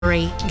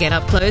Gallery. Get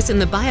up close in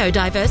the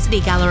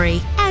Biodiversity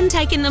Gallery and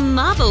take in the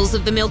marvels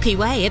of the Milky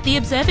Way at the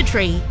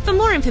Observatory. For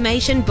more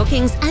information,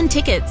 bookings and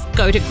tickets,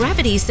 go to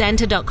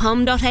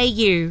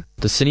gravitycentre.com.au.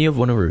 The City of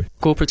Wanneroo,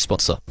 corporate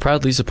sponsor,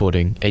 proudly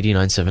supporting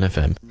 89.7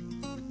 FM.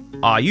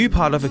 Are you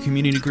part of a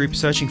community group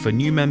searching for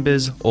new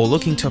members or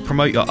looking to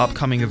promote your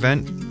upcoming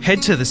event? Head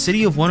to the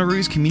City of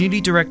Wanneroo's community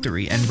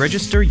directory and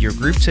register your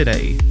group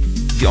today.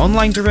 The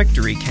online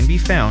directory can be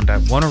found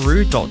at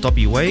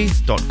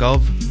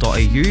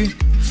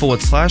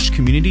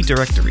wanneroo.wa.gov.au/community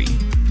directory.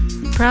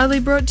 Proudly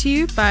brought to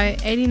you by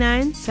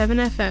 89.7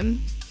 FM.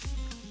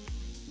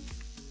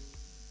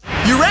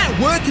 You're at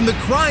work in the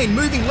crane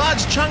moving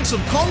large chunks of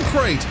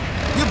concrete.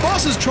 Your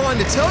boss is trying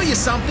to tell you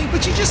something,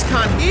 but you just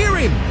can't hear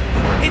him.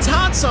 It's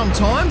hard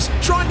sometimes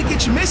trying to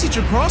get your message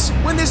across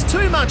when there's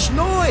too much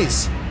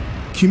noise.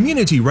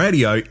 Community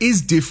radio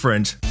is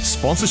different.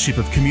 Sponsorship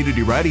of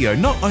community radio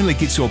not only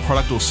gets your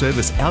product or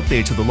service out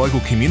there to the local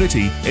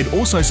community, it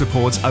also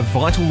supports a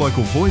vital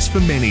local voice for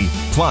many.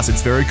 Plus,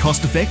 it's very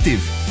cost effective.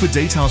 For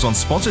details on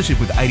sponsorship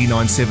with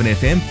 89.7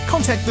 FM,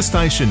 contact the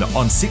station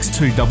on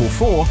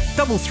 6244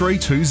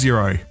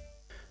 3320.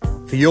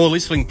 For your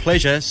listening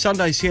pleasure,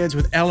 Sunday Sounds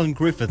with Alan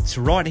Griffiths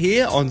right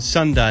here on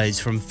Sundays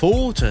from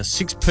 4 to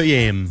 6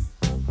 p.m.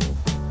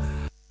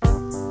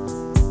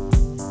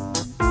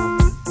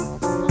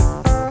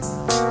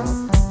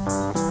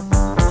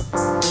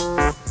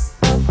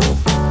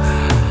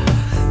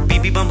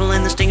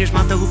 Stingers,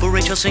 Martha Hooper,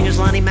 Rachel Singers,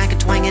 Lonnie Mac,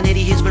 Twang and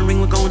Eddie Hisman, ring,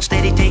 we're going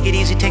steady, take it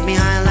easy, take me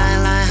high,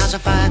 lie, house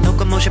of fire, no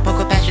commotion,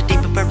 poker, passion,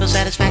 deeper purple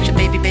satisfaction,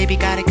 baby,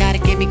 got it,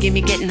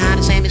 gimme, getting hot,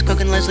 and Sammy's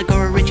cooking, Leslie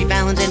Cora, Richie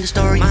Valens, end the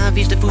story,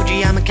 Mahavista,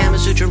 Fuji, I'm a Kama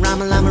Sutra,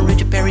 Rama Lama,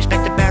 Richard Perry,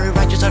 Spectre Barry,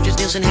 Righteous Arches,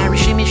 Nielsen, Harry,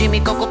 Shimmy,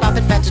 Coco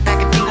Poppin', Fats is back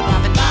and finger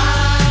poppin'.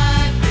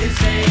 Life is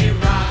a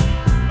rock,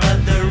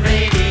 but the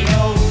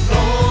radio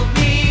rolled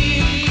me.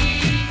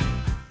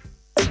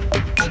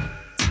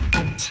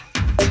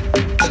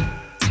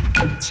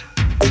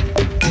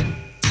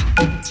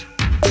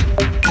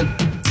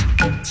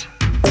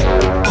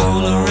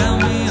 All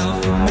around me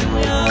are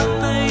familiar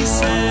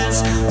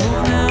faces,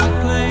 worn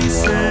out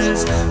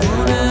places,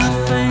 worn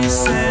out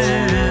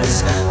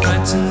faces,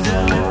 frightened to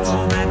live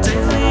for their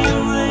daily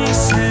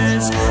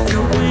races,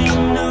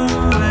 going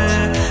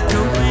nowhere,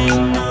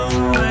 going nowhere.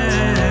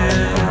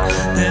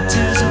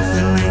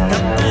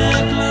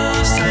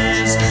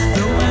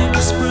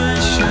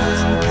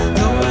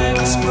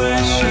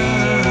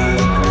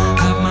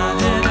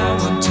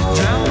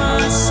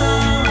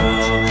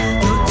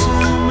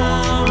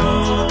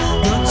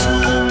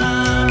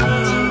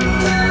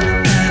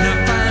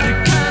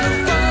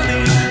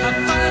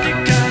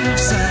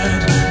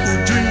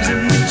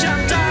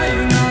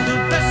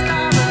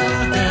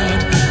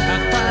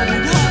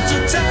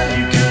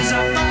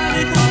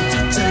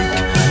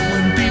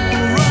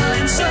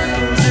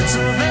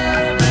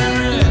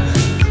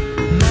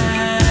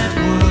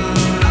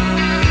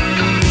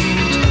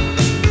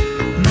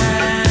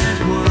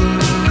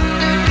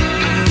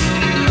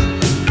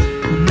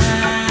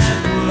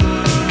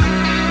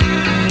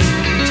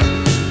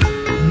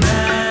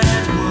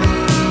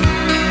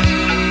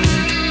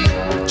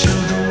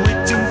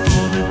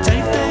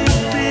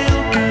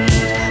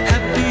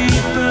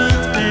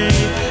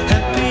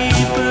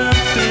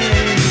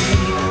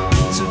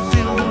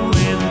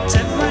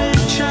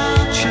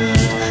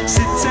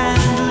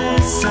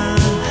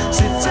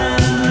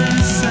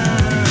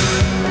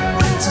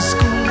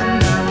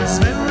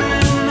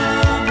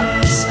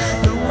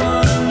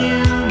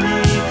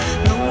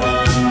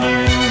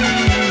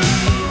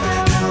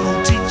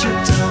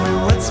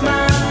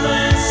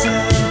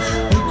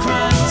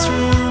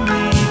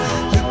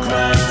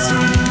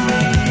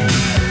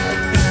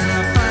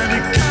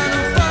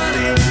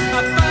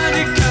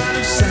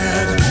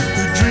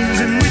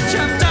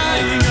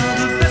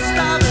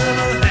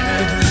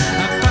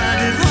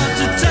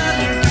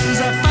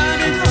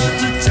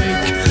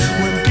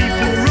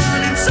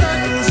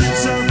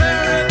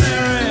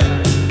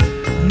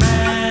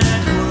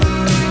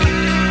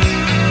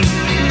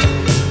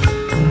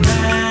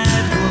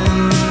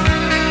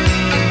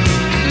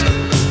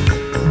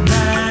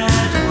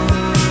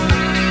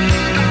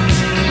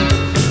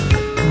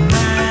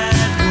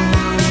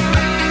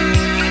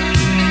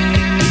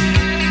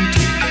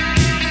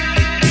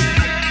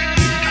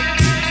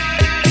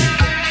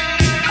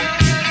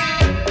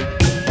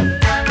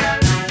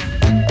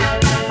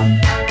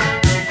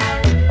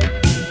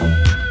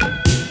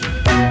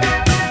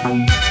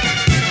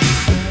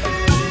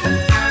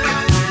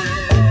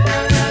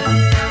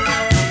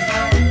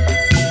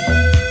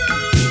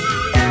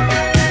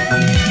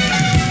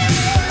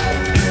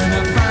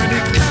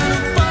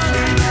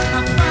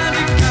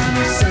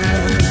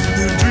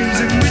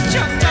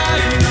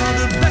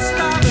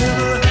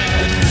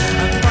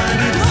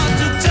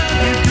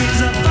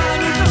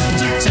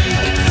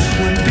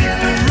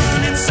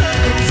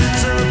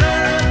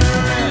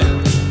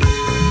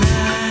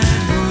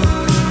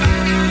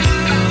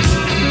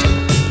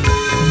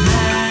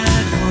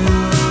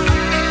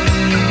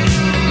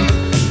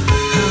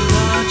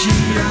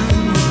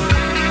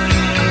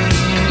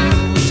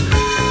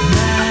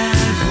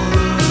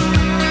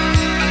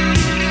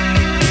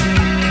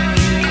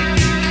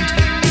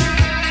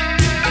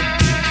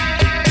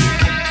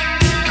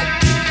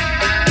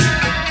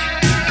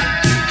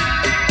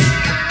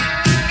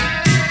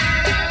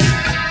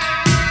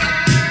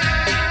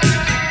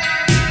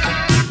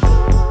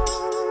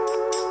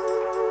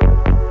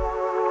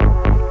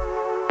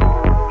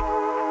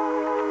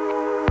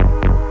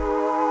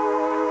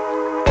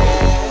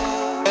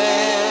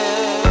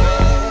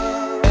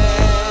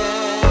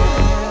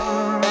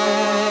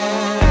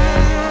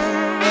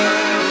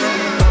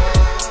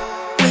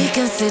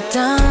 sit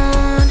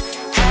down,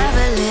 have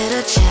a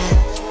little chat.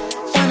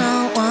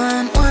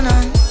 One-on-one,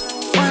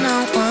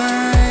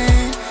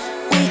 one-on-one.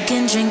 We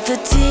can drink the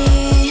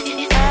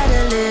tea, add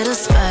a little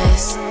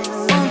spice.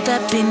 Won't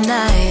that be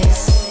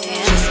nice?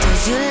 Just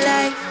as you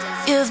like.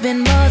 You've been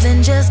more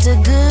than just a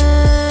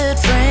good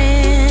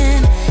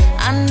friend.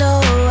 I know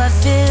I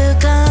feel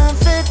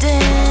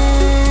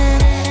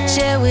confident.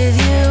 Share with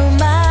you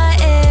my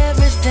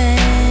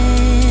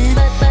everything.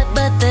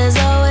 But there's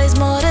always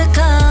more to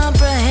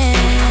comprehend.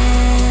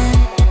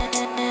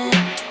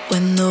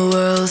 When the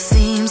world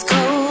seems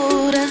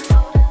colder,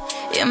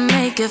 you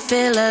make it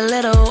feel a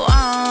little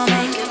warmer.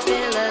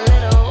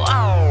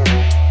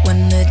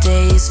 When the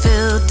days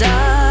feel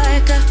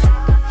darker,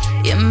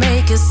 you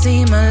make it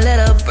seem a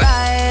little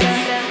brighter.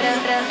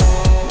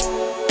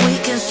 We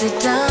can sit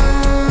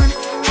down,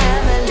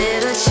 have a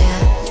little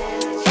chat.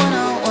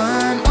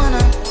 One-on-one,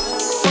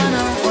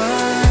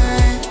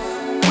 one-on-one.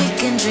 We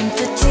can drink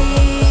the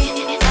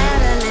tea,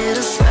 add a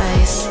little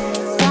spice.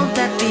 Won't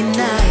that be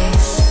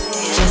nice?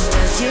 Just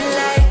as you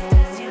like.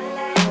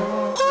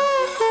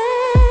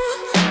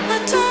 I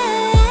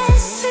don't want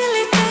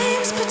silly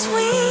things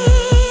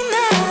between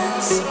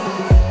us.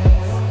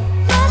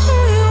 Know who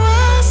you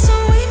are, so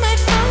we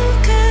might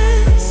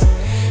focus.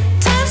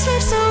 Time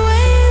slips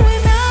away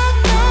without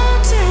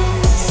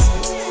notice.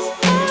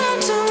 Hold on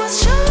to what's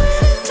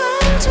showing and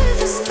touch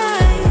with a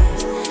smile.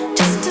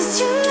 Just as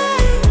you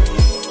like,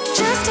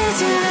 just as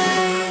you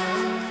like.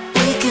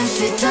 We can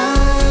sit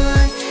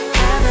down,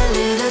 have a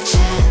little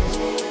chat.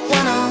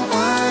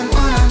 One-on-one,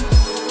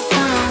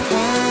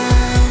 one-on-one.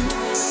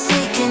 We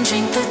can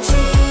drink the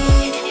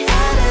tea,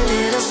 add a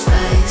little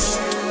spice.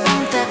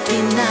 Won't that be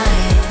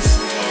nice?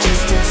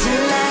 Just as you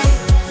like.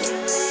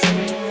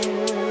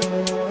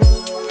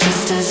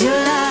 Just as you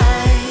like.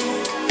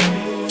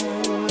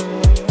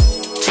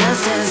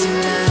 Just as you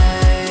like.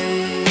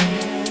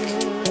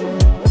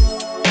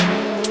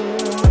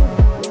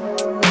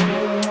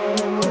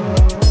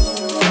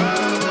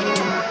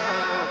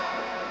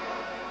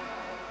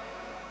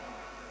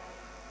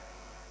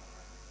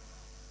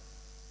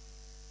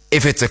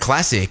 If it's a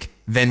classic,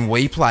 then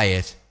we play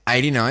it.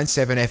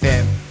 89.7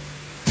 FM.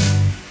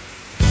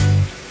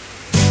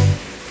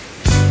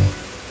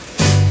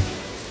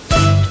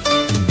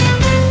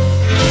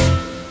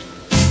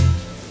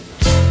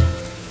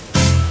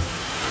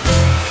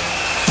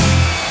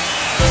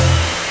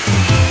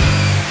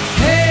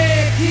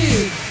 Hey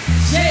kid,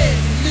 shake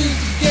and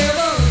loose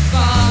together.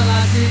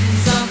 Spotlight hitting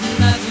something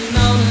that you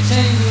know to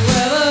change the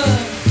weather.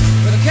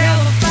 But a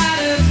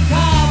California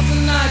call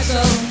tonight,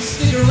 so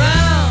stick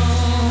around.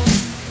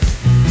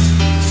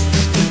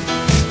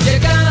 You're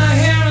gonna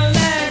hear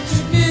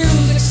electric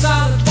music,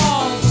 solid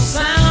balls of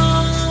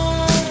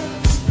sound.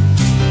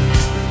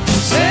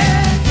 Say,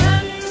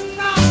 can you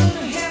know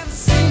I haven't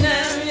seen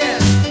them yet?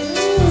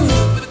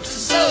 Ooh, but the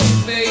soul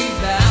fades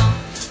down.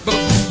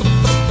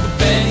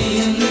 Benny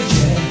and the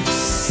Jets.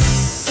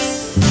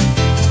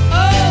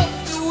 Oh,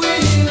 the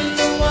weird and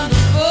the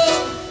wonderful.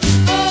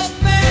 Oh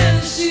man,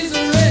 she's a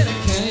really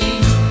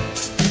king.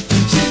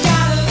 She's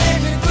got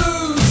electric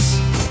boots.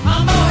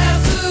 I'm Mohead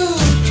suit.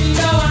 You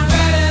know I'm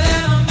better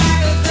than a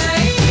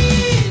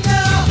magazine.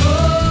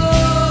 Oh,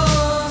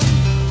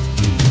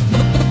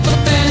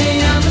 Benny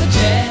and the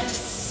Jets.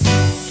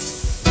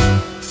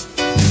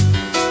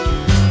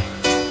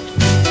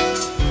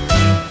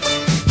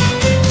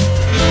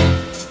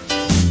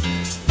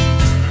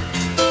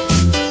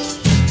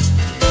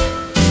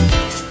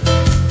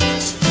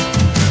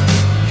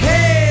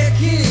 Hey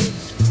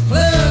kids,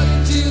 plug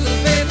into the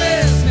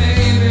faithless.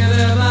 Maybe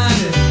they're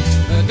blinded,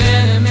 but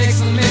then it makes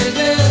them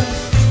images.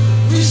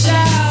 We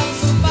shall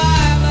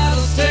survive, let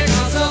us take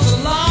ourselves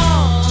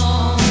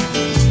along.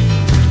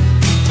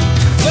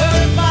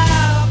 Verify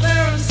out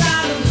there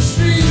inside of the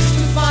streets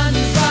to find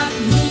who's right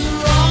and who's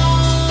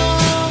wrong.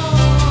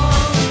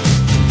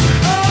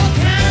 Oh,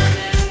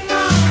 counting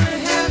wrong, we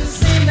haven't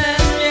seen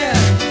them yet.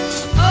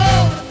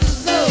 Oh, but the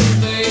soul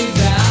fades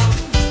out.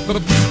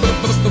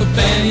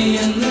 Benny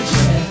and the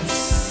Jets.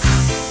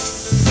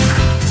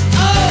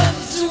 Oh,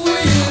 it's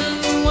weird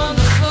and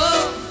wonderful.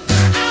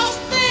 Oh,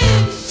 man,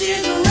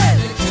 she's a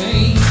really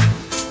queen.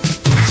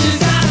 She's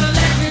got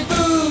electric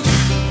boots.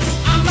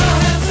 I'm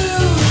Mohead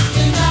suit.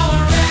 You know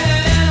I'm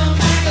ready in a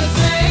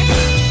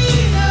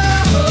magazine.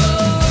 Oh,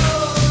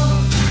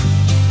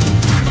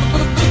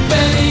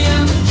 Benny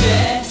and the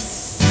Jets.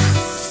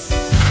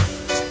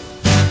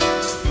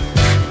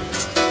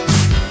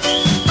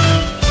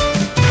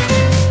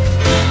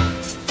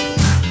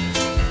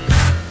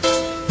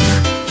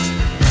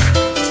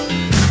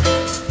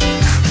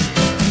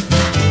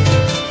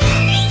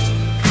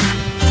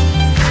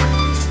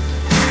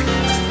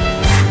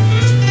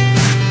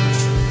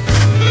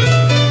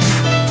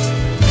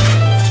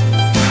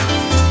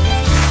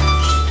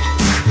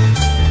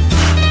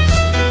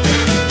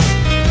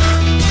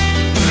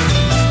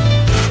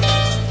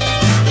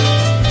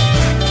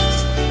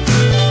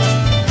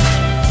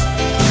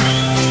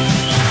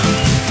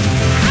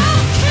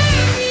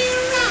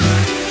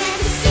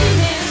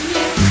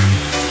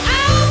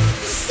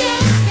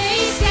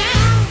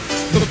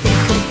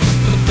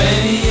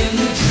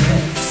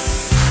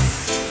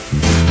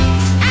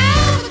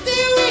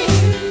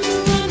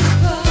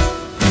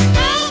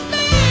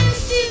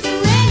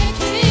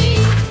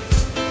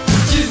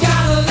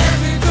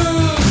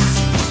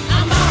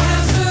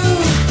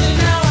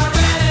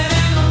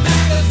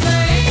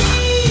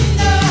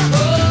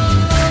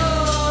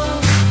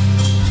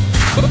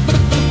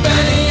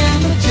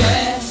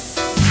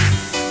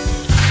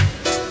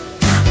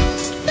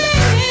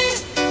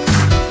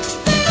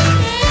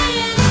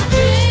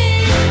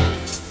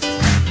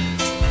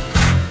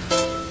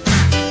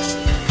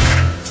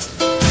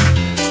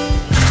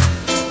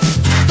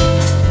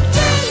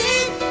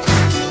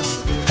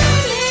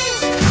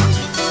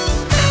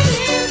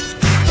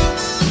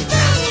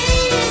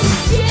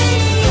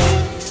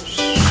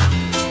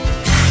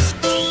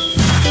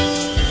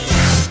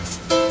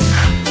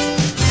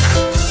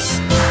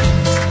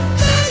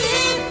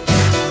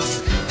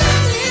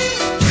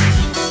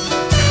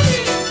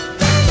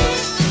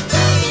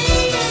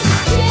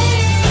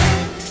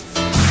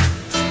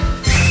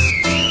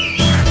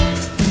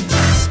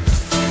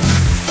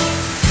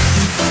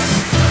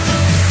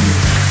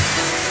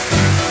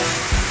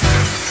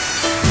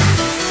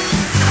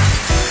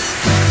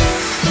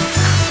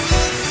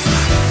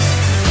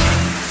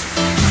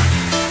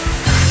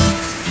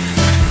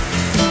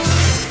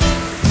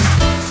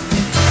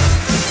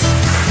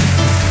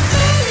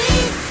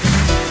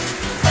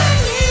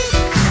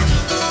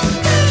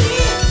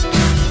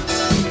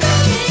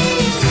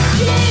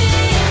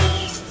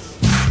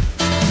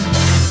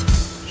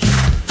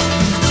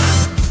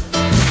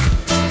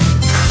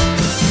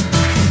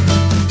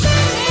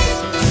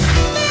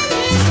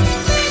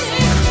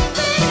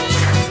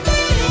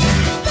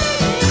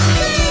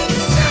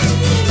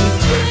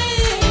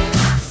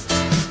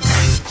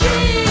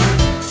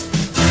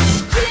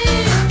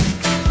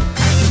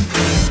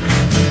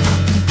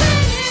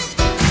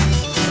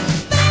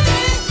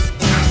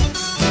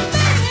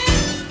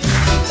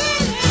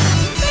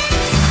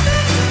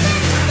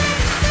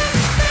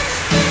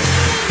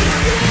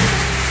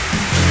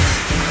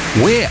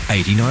 We're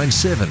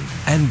 89.7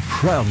 and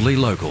proudly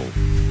local.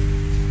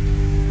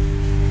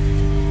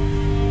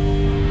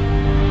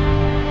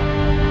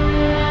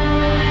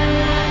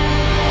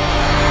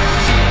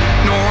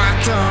 No,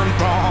 I done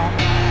wrong,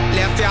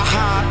 left your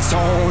heart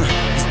torn.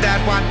 Is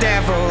that what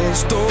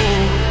devils do?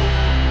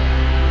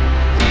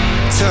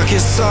 Took you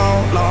so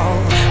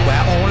long,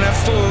 where only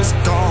fools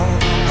go.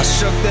 I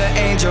shook the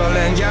angel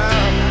in you.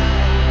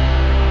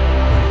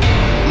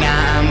 Now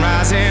I'm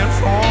rising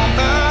from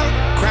the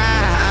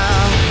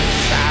ground,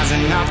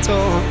 rising up to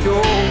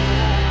you.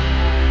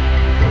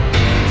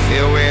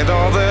 Filled with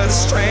all the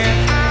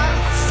strength I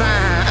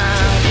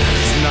find,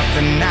 there's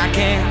nothing I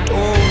can't do.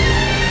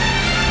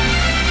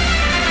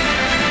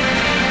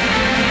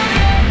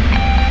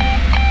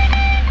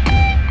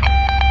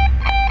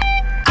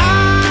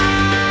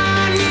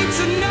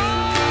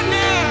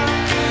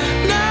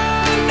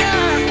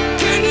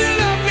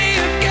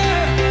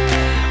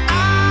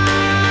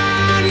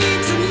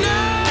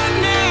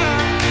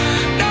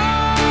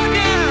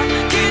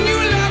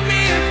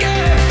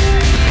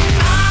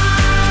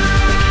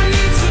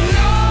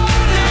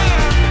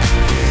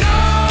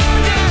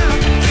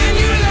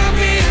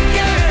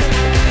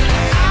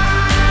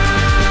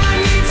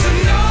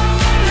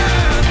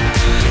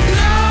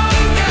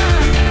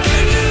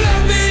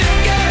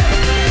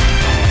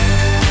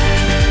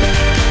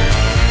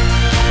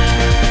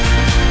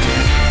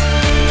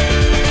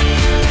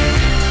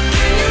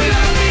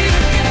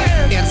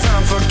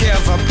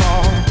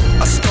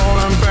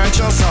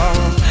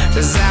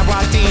 Is that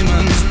what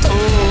demons do?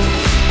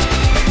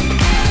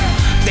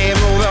 They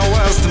rule the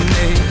world to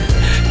me,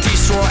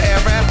 destroy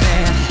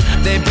everything.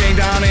 They bring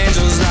down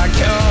angels like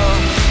you.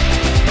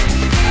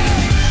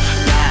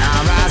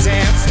 Now I'm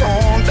rising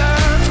from the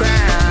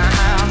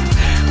ground,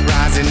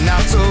 rising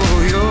up to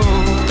you.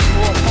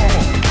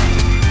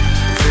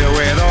 Filled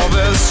with all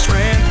the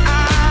strength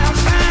I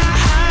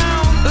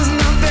found, there's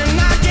nothing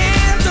I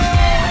can't do.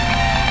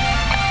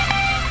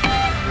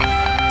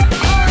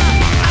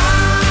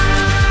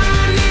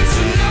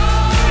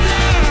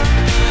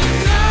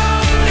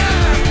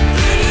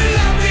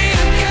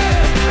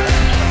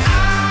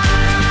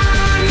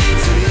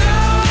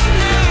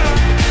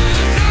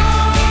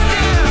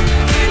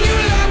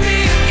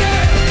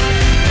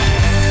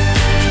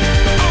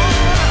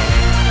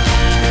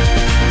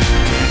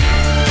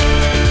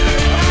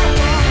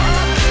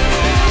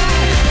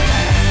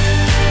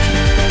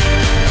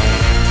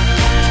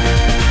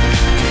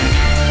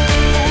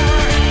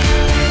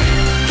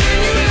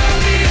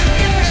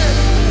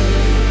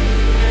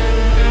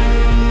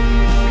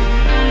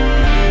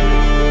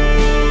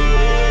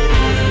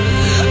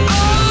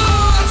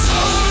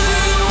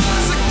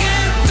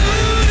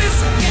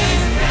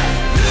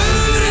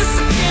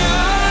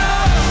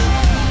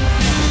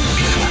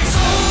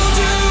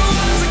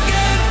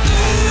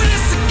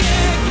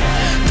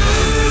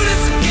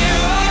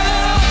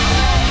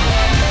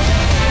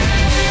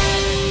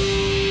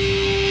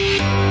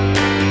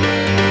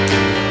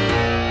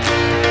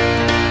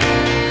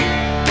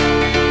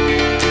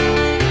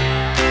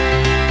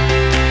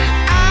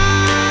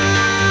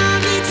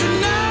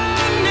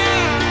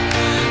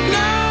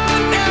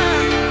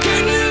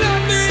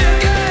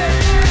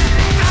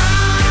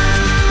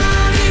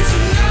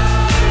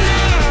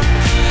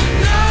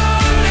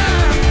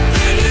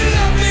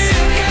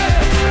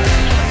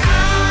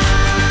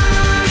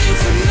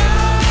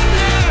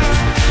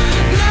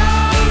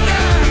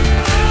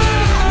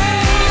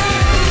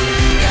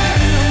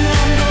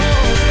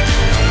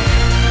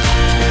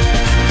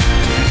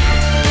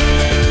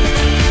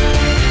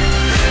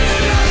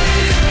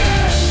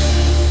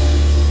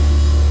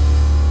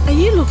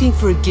 Looking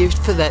for a gift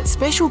for that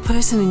special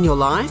person in your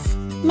life?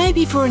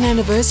 Maybe for an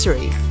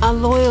anniversary, a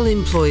loyal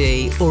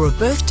employee, or a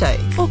birthday,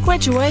 or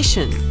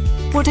graduation.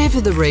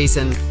 Whatever the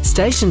reason,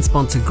 station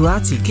sponsor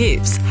Grazie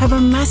Gifts have a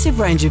massive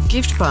range of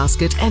gift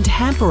basket and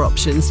hamper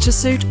options to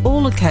suit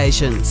all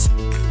occasions.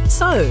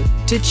 So,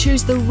 to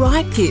choose the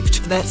right gift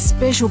for that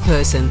special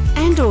person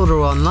and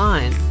order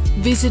online,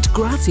 visit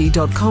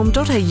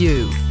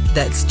grazie.com.au.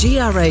 That's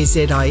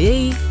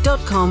grazie.com.au.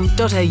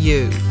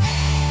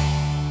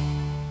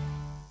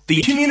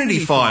 The Community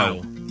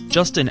File.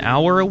 Just an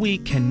hour a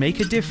week can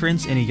make a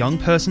difference in a young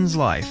person's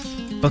life.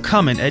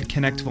 Become an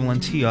EdConnect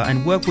volunteer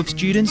and work with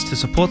students to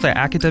support their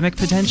academic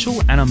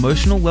potential and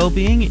emotional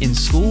well-being in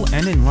school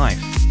and in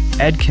life.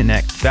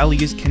 EdConnect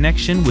values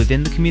connection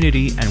within the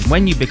community, and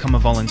when you become a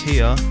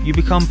volunteer, you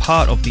become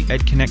part of the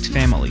EdConnect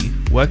family,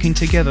 working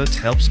together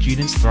to help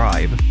students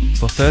thrive.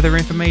 For further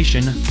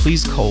information,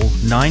 please call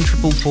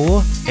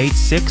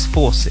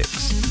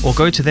 9444-8646 or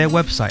go to their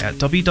website at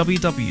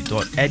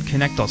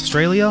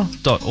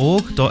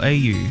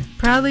www.edconnectaustralia.org.au.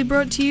 Proudly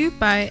brought to you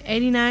by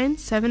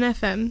 89.7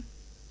 FM.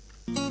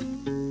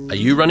 Are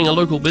you running a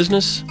local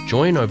business?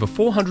 Join over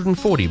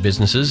 440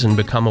 businesses and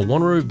become a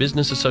Wanneroo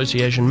Business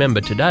Association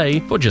member today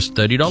for just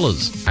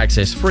 $30.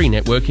 Access free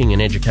networking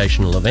and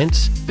educational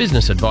events,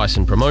 business advice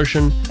and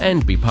promotion,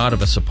 and be part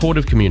of a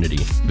supportive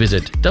community.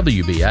 Visit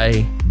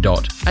wba.asn.au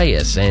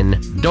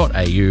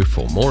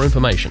for more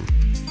information.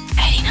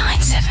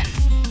 89.7.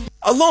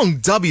 Along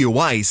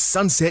WA's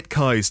Sunset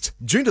Coast,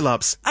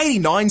 Joondalup's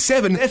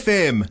 89.7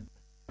 FM.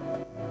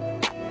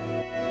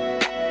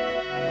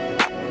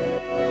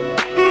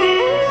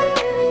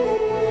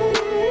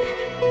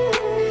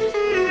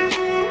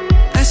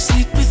 I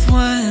sleep with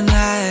one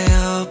eye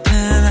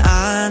open,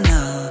 I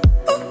know.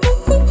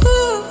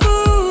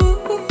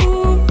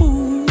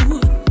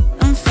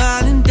 I'm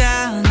falling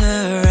down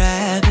the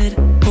rabbit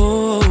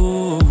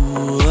hole,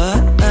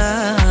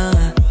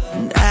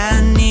 and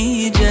I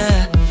need you,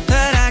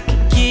 but I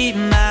can keep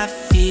my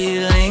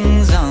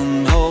feelings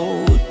on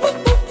hold.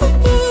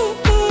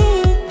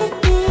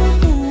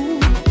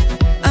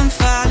 I'm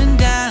falling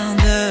down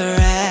the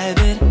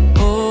rabbit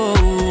hole.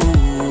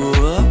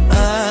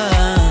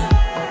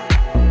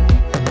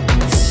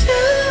 So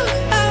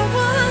I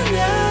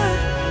wanna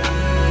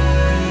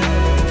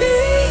be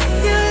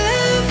your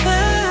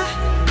lover.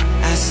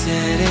 I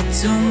said it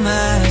too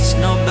much,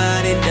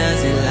 nobody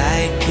does it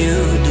like you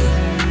do.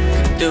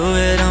 Could do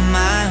it on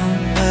my own,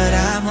 but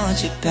I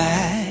want you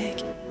back.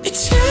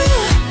 It's you,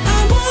 I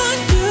want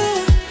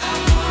you.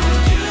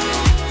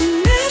 I'm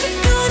never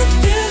gonna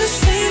feel the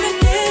same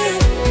again.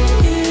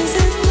 Is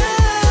it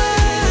love?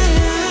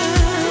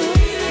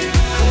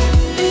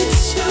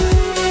 It's you.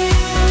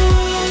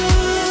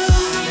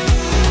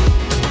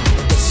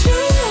 It's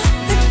you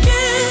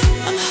again.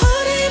 I'm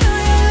holding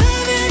on your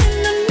loving,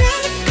 and I'm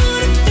never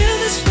gonna feel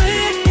this way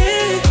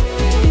again.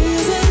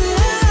 Is it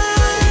love?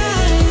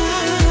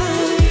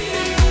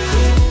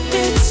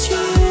 It's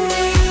you.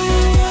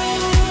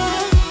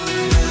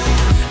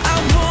 I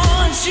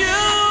want you.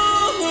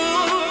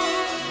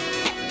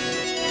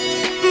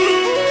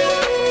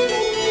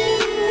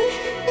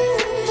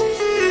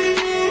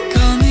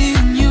 Call me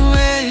on your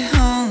way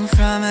home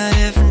from a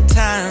different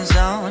time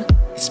zone.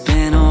 It's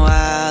been a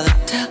while,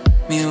 tell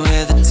me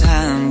where the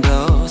time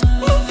goes.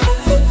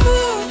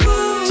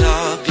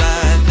 Talk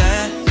like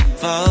that,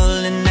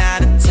 falling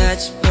out of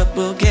touch, but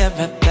we'll get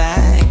right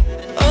back.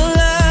 Oh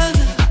love,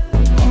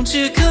 won't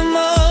you come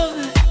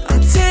over?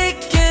 I'm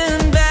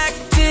taken back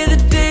to the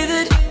day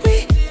that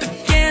we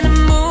began to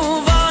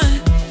move on.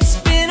 It's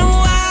been a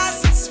while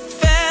since it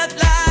felt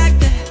like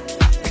that.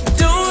 Could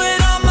do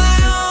it on my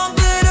own,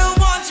 but I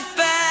want you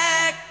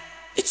back.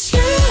 It's you,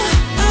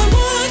 I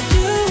want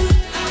you.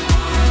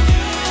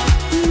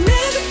 I'm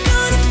never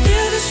gonna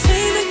feel the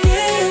same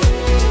again.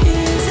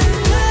 Is it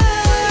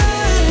love?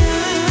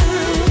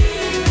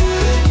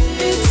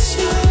 It's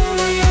you.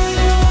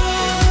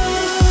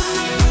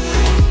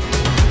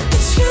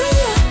 It's you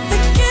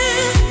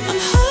again. I'm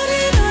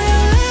holding on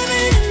your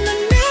loving, and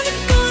I'm never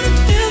gonna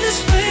feel this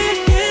way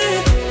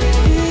again.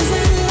 Is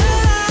it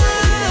love?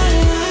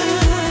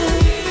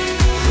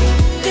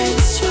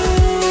 It's you.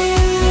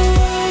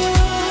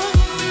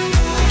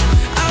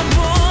 I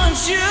want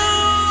you.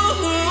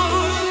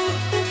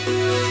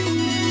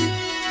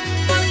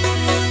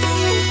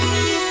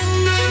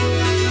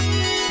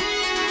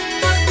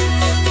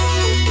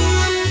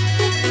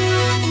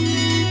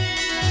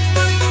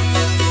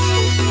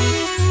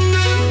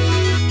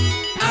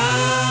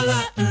 Ah, la,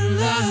 la,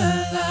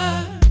 la.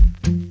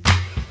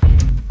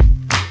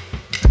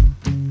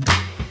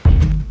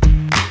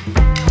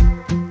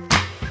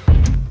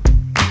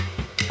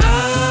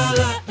 Ah,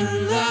 la, la,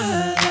 la.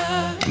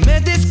 I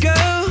met this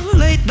girl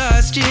late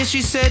last year.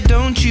 She said,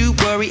 don't you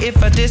worry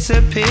if I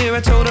disappear. I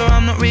told her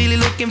I'm not really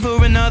looking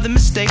for another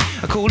mistake.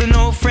 I called an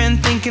old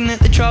friend thinking that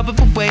the trouble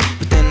would wait,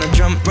 but then I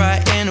jumped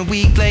right in. A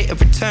week later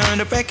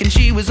returned. I reckon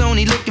she was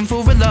only looking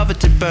for a lover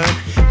to burn,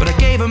 but I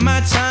gave her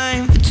my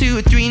time for 2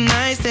 or 3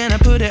 nights. Then I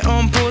put it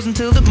on pause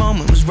until the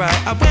moment was right.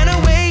 I went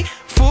away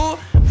 4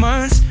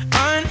 months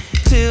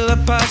until our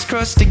paths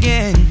crossed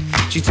again.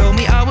 She told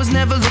me I was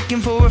never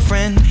looking for a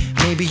friend.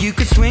 Maybe you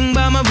could swing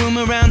by my room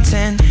around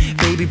 10.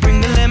 Baby,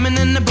 bring the lemon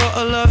and a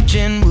bottle of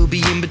gin. We'll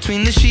be in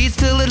between the sheets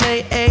till the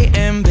late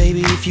AM.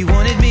 Baby, if you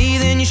wanted me,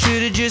 then you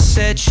should've just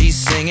said she's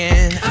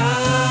singing.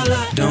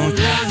 Don't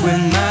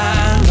win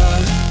my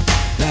love.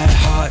 That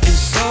heart is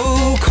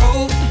so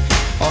cold,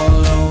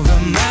 all over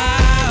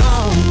my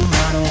own.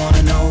 I don't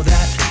wanna know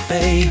that,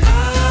 babe.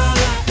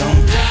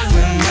 Don't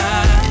win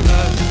my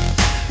love.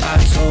 I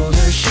told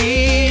her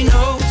she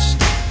knows.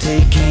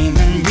 Take aim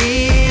and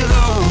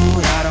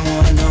reload. I don't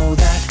wanna know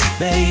that,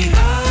 babe.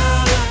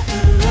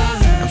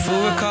 And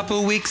for a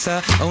couple weeks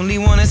I only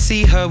wanna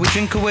see her. We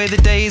drink away the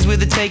days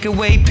with a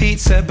takeaway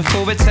pizza.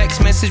 Before a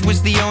text message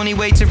was the only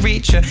way to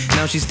reach her.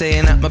 Now she's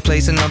staying at my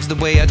place and loves the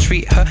way I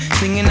treat her.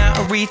 Singing out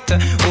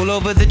Aretha all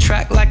over the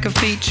track like a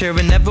feature.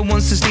 And never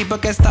wants to sleep, I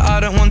guess that I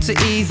don't want to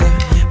either.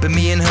 But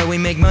me and her, we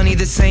make money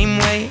the same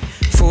way.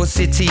 4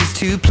 cities,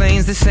 2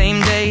 planes the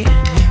same day.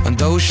 And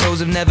those shows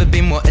have never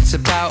been what it's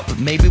about, but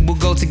maybe we'll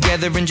go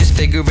together and just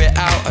figure it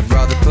out. I'd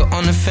rather put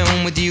on a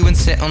film with you and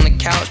sit on the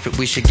couch, but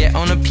we should get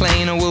on a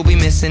plane or we'll be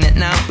missing it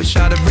now. Wish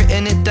I'd have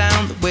written it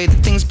down, the way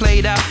that things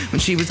played out. When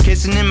she was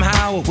kissing him,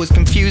 how I was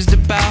confused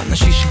about. Now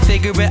she should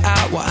figure it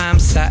out while I'm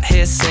sat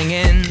here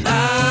singing.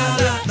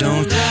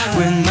 Don't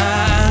win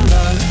my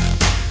love.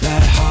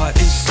 That heart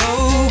is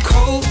so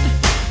cold,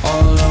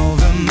 all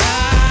over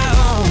my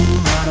own.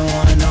 I don't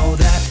wanna know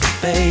that,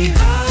 babe.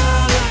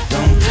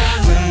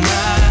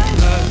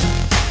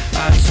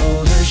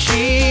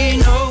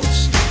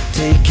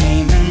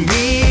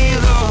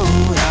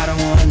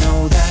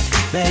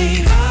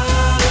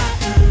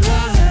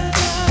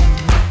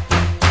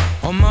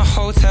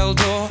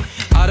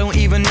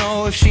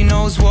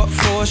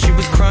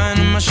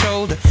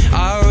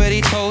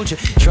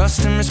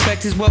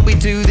 respect is what we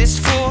do this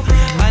for.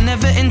 I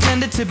never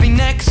intended to be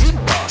next,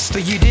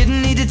 but you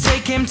didn't need to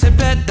take him to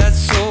bed,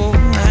 that's all.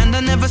 And I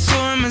never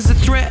saw him as a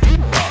threat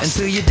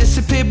until you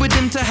disappeared with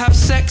him to have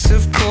sex,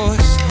 of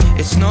course.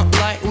 It's not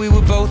like we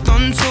were both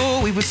on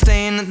tour. We were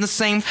staying at the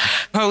same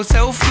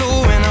hotel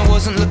floor. And I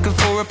wasn't looking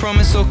for a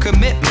promise or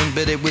commitment,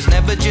 but it was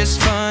never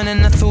just fun,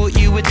 and I thought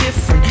you were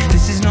different.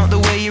 This is not the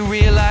way you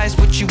realized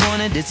what you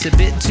wanted. It's a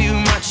bit too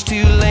much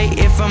too late,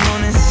 if I'm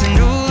honest. And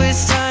all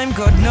this time,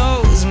 God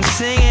knows I'm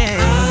singing.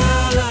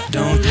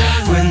 Don't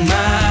win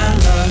my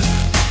love.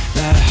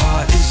 That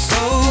heart is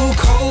so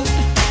cold,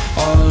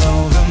 all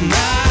over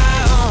my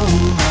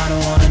own. I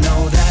don't wanna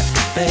know that,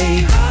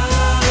 babe.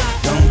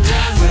 Don't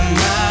win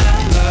my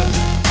love.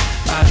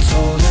 I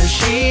told her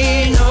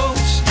she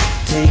knows.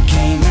 Take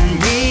aim and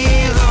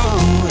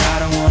reload. I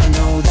don't wanna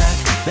know that,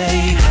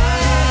 babe.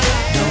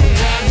 Don't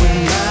win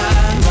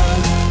my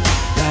love.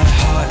 That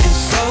heart is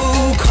so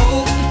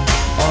cold,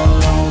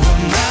 all over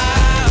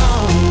my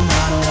own.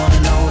 I don't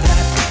wanna know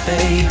that,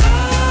 babe.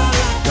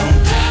 Don't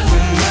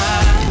win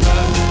my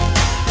love.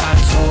 I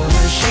told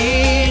her she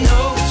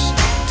knows.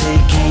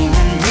 Take aim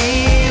and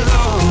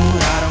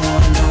reload. I don't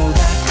wanna know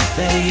that,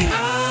 babe.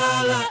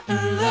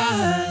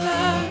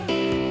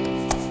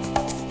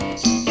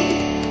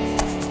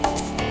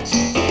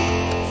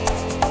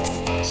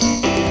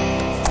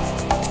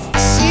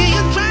 See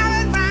you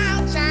driving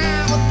round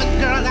town with the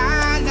girl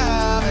I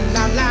love, and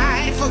I'm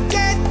like,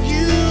 forget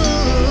you.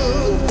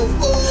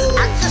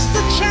 I guess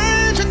the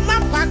change in my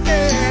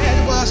pocket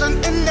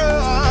wasn't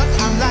enough.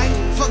 I'm like,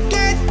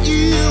 forget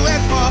you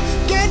and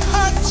forget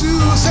her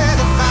too. Said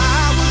if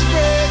I was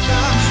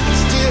richer, I'd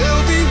still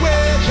be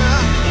with ya.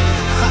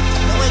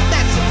 No, ain't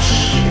that some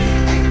shit?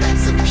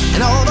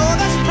 And although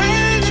there's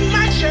pain in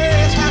my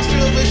chest, I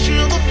still wish you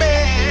the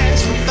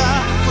best.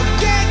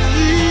 Forget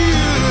you.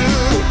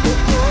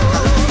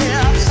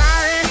 Yeah, I'm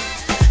sorry,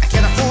 I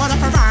can't afford a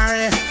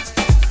Ferrari,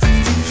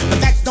 but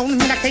that don't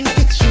mean I can't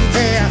get you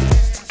there.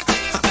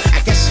 I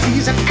guess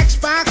he's an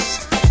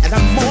Xbox and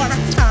I'm more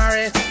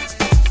Atari.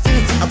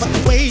 But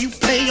the way you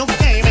play your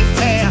game ain't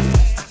fair.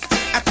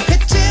 I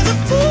picture the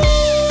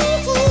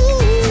fool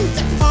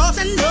that falls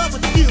in love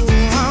with you.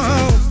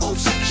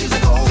 Oops, she's a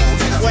gold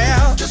digger.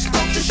 Well, just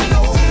don't you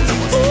know.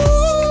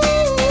 Ooh,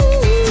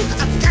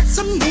 I've got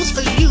some news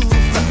for you.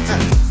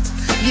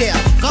 Yeah,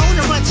 go on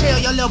and run tell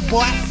your little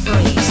boy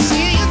free.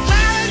 See you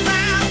driving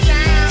round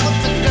town with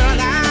the girl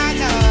I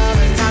love,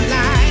 and I'm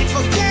like,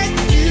 forget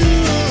you.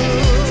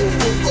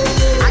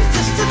 I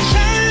guess the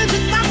change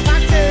in my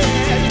pocket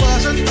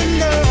wasn't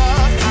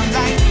enough. I'm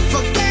like,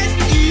 forget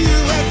you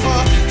and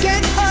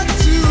forget her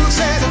too.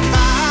 Said if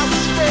I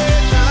was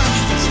richer,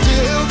 I'd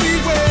still be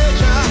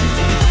with ya.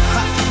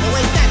 Oh,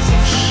 ain't that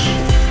some shit?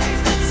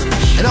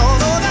 And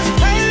although there's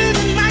pain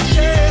in my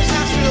chest,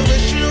 I still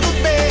wish you the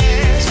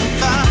best.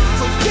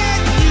 Forget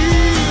you.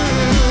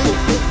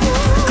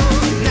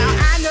 Now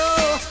I know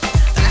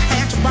that I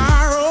had to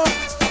borrow,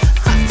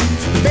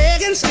 beg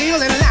and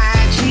steal and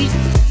lie, cheat,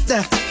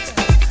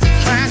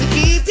 trying to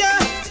keep ya,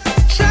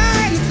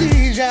 trying to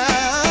please ya.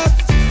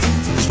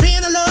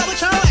 Being in love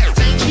with your ass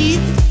ain't cheap.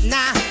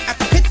 Now I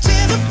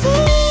picture the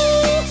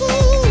fool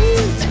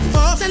that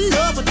falls in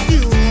love with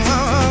you.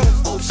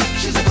 Oops,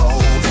 she's a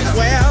gold digger.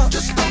 Well,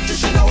 just don't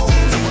you know.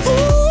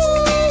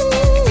 Ooh,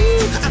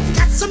 I've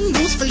got some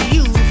news for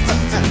you.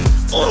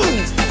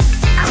 Ooh,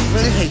 I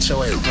really hate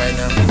your ass right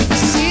now.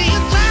 See you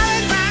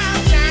driving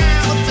round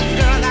town with the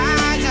girl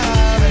I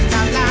love, and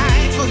I'm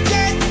like,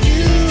 forget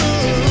you.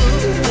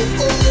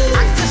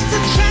 I guess the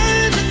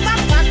change in my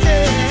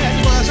pocket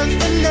wasn't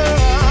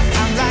enough.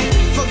 I'm like,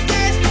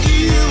 forget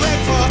you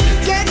and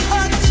forget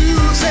her too.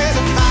 Said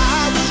if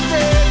I was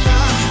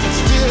richer, I'd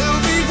still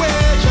be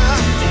with ya.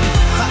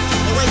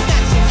 Oh, ain't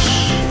that some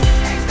shit?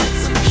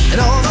 And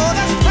although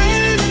there's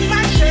pain in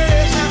my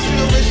chest, I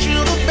still wish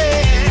you the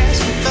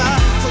best.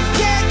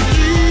 Forget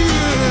you.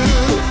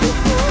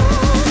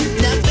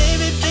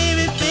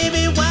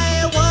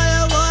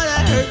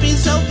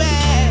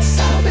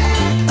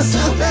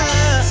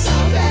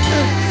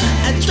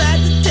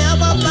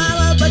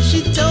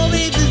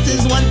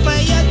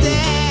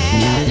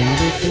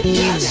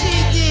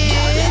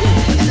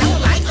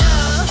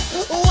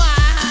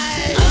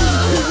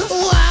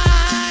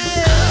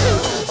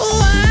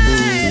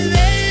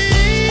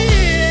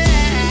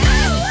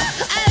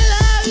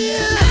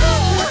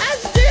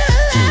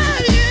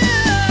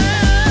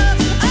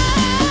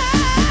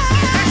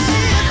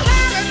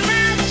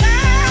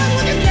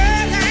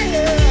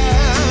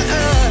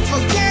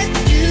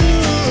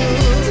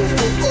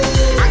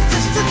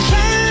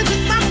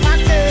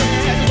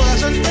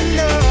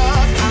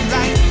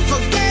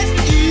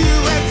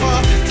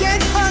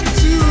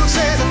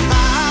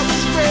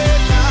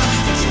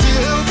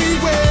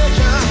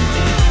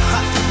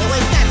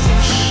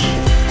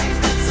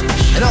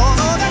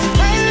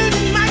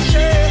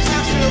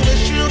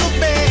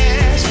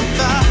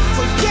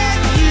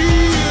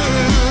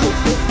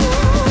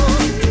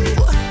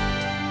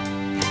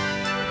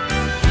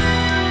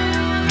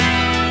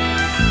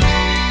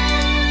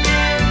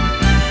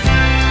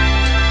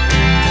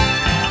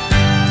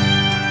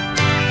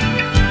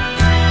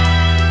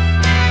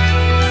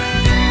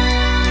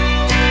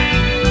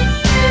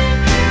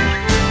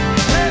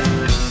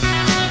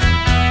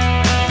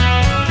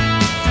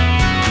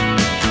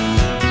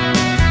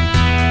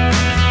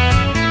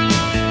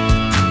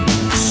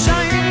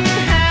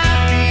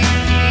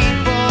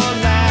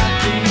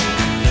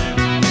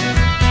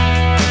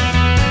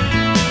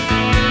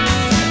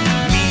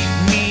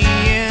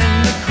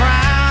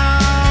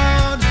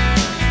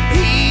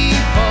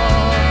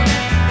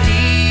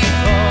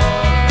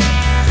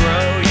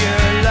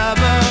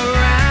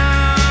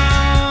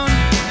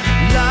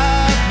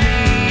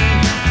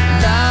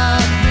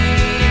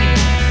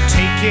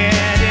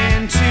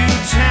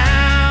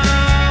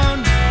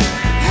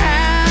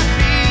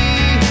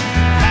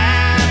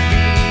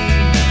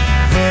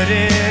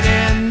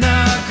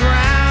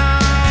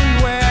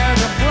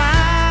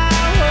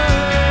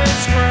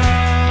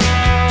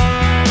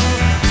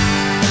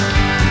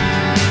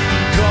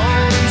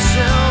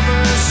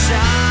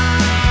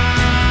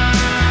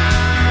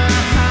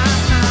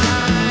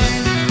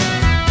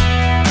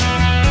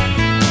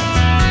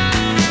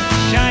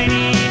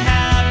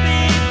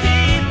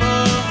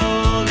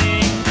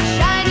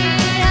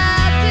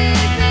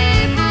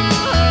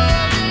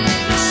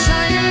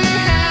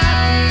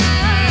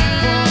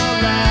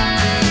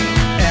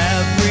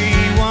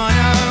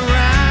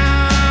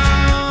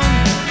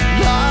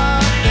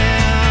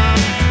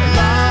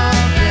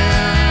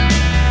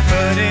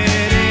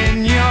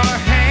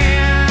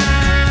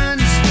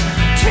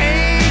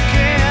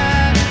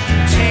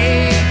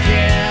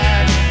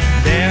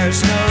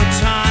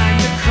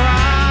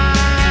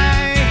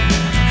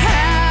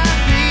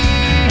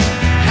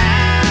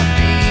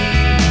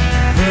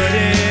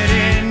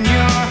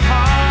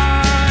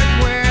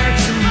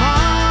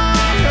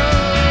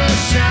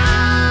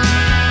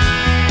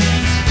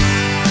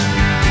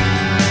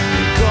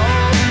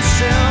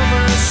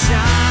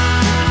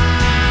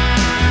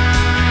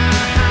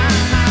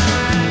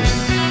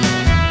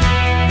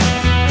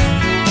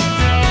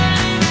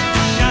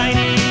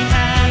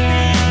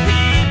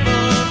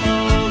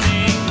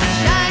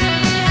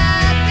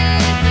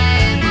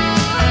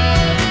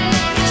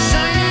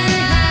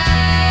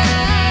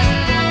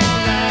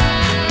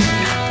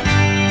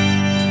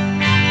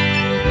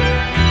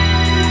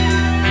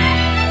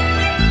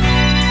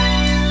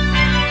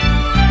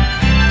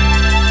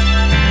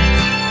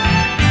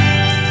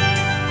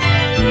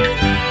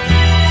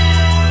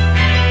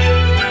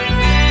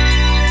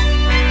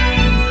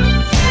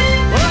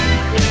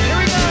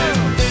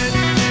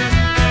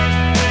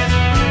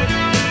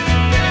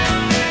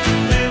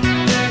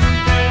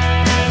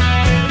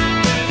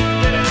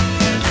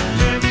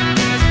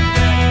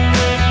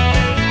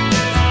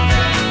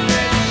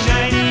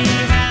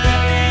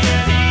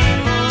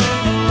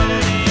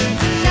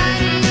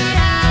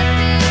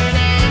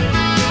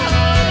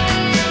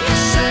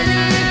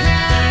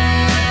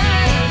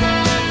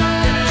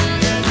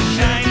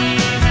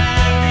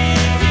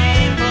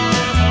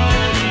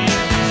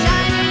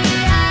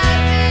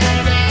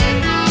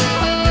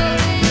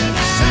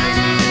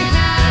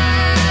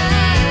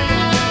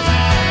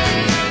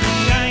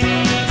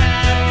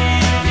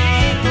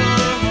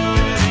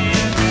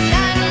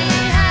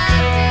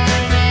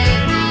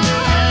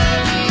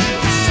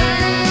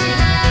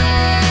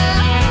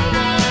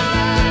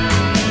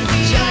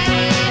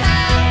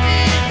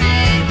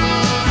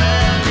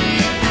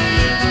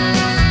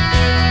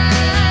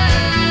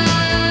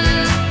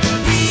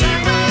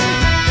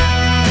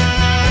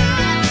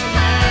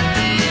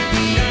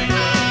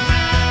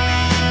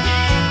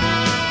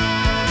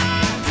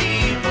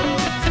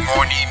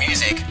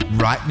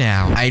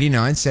 now,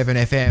 89.7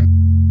 FM.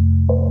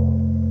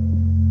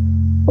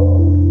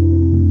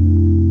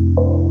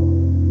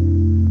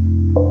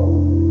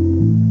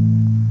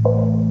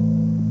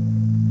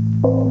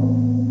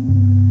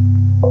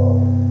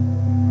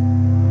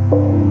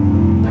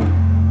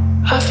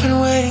 I've been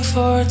waiting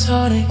for a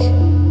tonic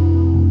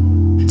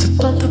to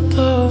blunt the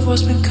blow of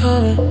what's been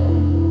coming.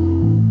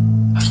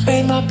 I've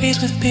made my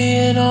peace with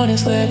being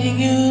honest, letting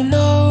you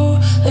know,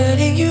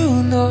 letting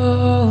you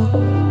know.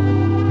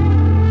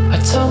 I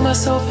tell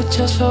myself it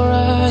just felt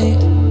right,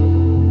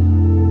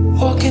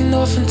 walking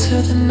off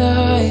into the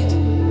night.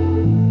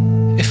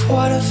 If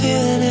what I'm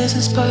feeling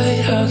isn't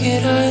spite, how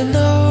could I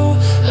know,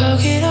 how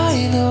could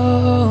I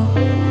know?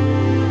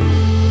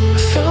 I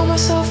found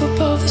myself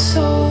above the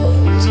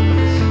souls, a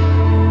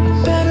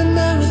better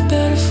man with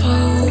better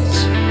faults,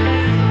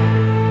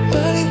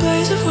 burning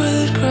blaze of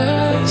withered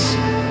grass,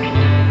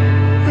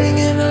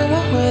 ringing out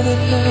my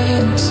weathered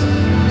hands.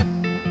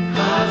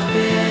 I've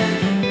been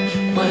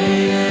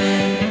waiting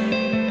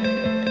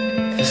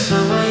for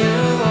someone you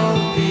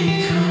won't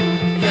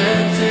become,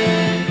 anticipating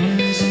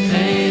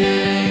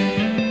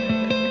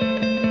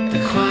the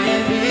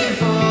quiet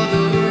before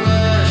the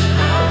rush.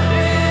 I've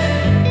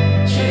been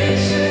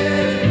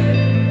chasing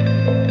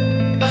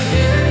a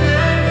feeling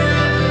that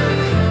never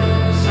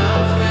comes.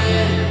 I've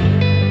been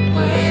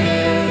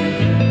waiting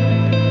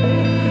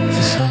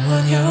for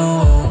someone you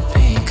won't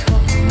become.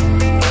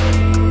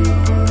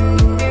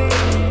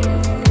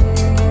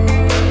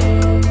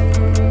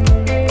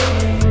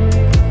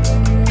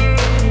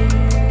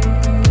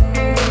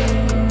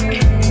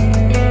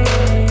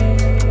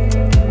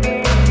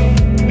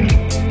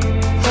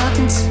 I've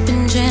been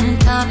sipping gin and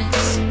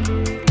tonics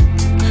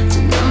to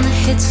numb the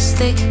hits as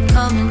they keep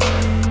coming.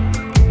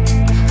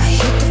 I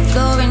hit the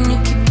floor and you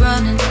keep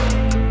running.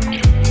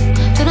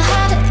 Don't know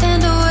how to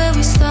end or where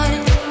we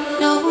started.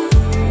 No,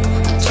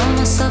 I told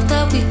myself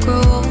that we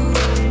grow old,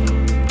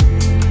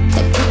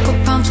 that people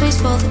palm trees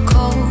for the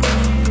cold.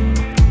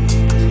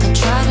 I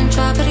tried and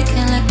tried but I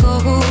can't let go.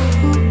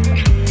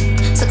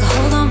 It's like I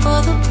hold on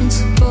for the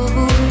principle.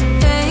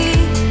 Hey,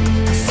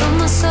 I feel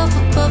myself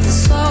above the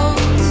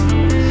souls.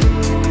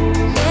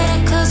 Better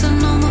 'cause I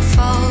know my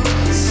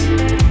faults.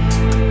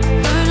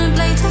 Burning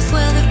blades of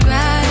weathered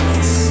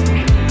grass,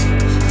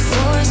 a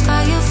forest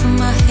fire from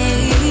my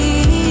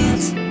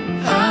hands.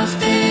 I've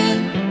been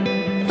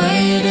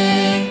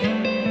waiting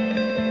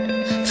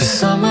for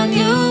someone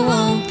you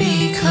won't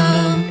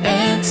become,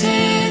 anticipating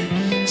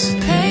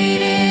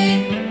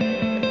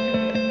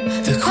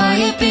the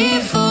quiet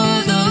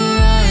before the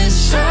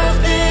rush. I've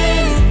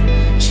been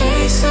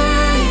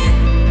chasing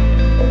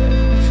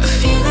a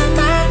feeling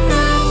that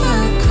never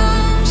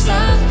comes.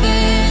 I've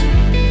been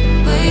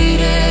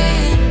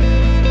waiting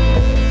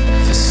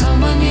for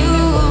someone you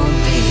won't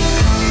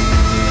become.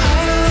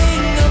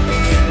 Idling up the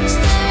fumes,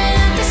 staring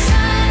at the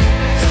sun,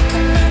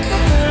 looking back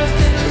at where I've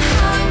been and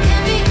how it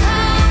can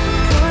become.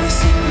 Water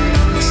sitting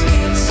on my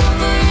skin,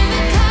 suffer in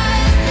the cut,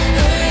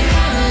 learning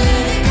how to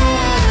let it go.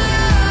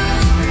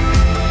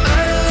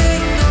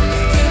 Idling up the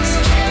fumes,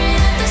 staring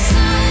at the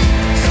sun,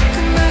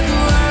 looking back at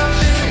where I've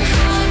been and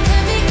how it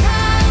can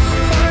become.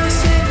 Water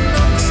sitting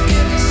on my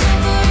skin,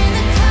 suffer in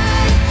the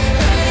cut,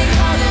 learning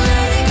how to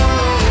let it go.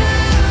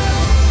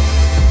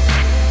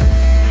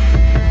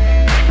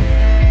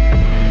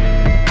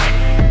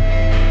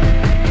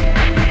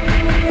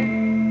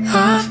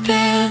 I've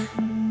been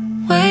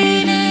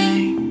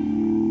waiting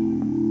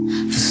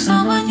for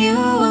someone you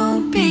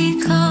won't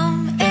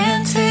become,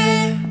 anticipating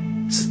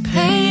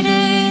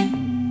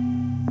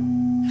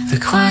the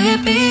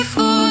quiet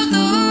before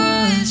the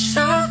rush.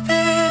 I've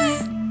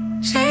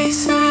been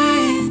chasing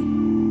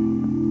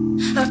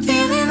a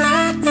feeling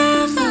that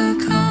never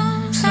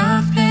comes.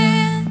 I've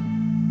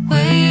been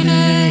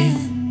waiting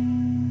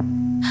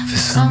for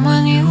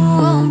someone you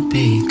won't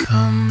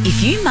become.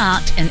 If you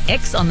marked an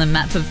X on the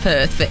map of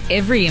Perth for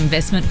every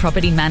investment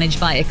property managed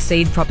by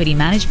Exceed Property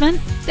Management,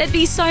 there'd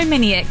be so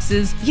many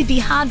X's you'd be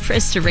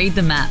hard-pressed to read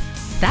the map.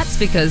 That's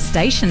because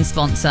station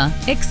sponsor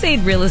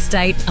Exceed Real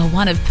Estate are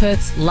one of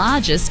Perth's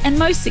largest and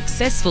most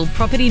successful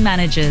property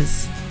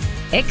managers.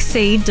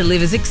 Exceed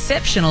delivers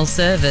exceptional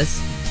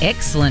service,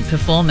 excellent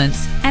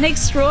performance and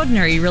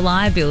extraordinary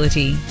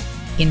reliability.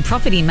 In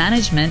property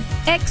management,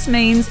 X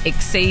means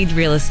Exceed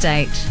Real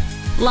Estate.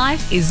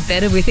 Life is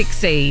better with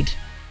Exceed.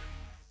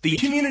 The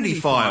Community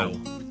File.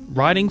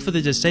 Writing for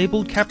the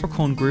Disabled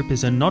Capricorn Group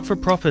is a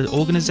not-for-profit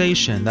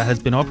organisation that has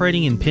been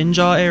operating in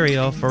Pinjar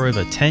area for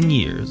over 10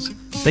 years.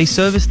 They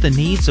service the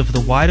needs of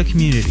the wider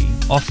community,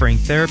 offering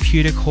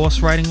therapeutic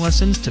horse riding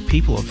lessons to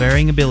people of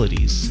varying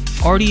abilities.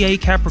 RDA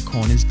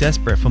Capricorn is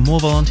desperate for more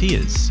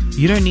volunteers.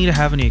 You don't need to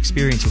have any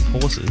experience with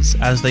horses,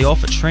 as they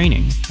offer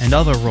training and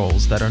other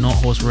roles that are not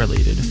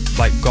horse-related,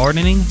 like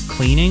gardening,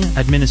 cleaning,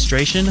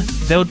 administration.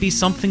 There would be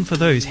something for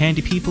those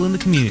handy people in the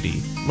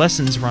community.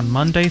 Lessons run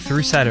Monday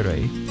through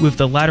Saturday, with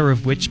the latter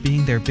of which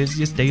being their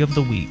busiest day of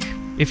the week.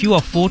 If you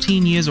are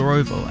 14 years or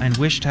over and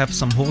wish to have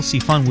some horsey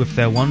fun with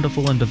their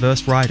wonderful and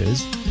diverse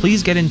riders,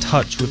 please get in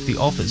touch with the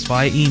office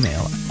via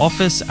email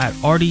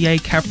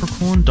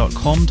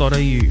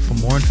office@rdacapricorn.com.au for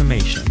more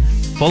information.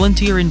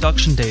 Volunteer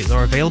induction days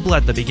are available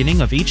at the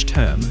beginning of each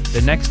term.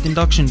 The next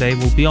induction day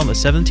will be on the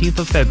 17th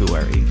of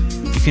February.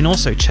 You can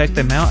also check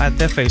them out at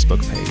their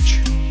Facebook page.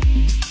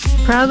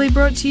 Proudly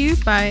brought to you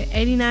by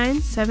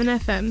 89.7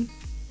 FM.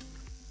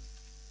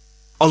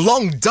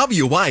 Along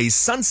WA's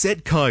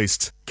Sunset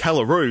Coast,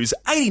 Calaroo's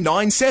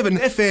 89.7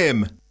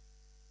 FM.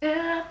 Fill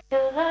up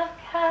your love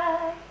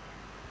high,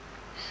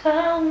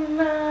 so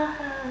nice.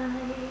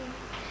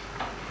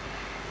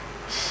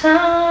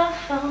 Some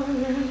fall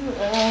in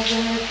love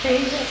with the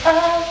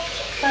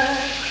overflow.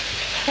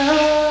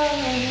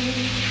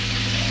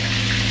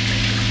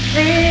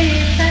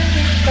 Please let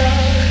me go.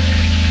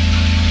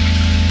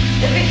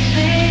 It'll be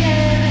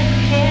sweeter than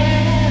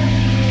candy.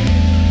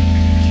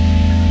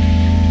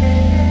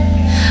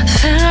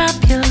 Fill up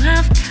your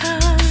love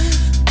cup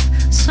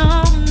so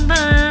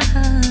much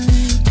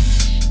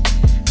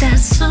that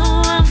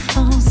someone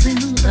falls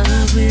in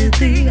love with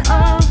the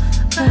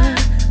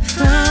overflow.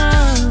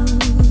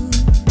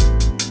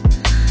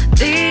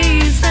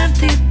 These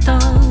empty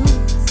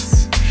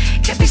thoughts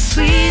can be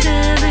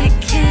sweeter than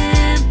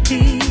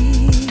candy.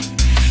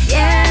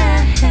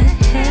 Yeah.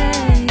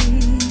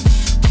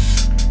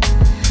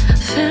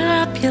 Fill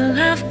up your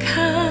love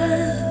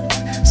cup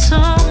so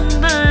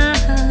much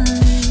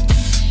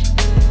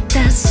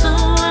that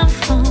someone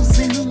falls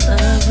in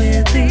love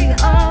with the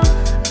overflow.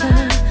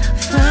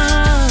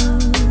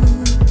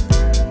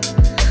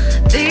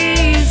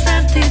 These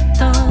empty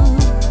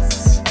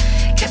thoughts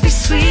can be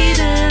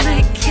sweeter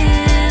than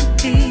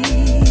candy.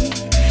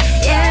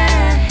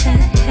 Yeah.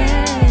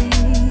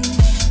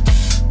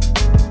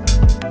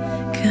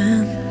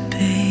 Could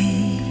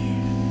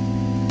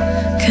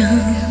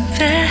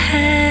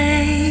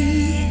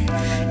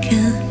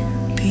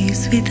be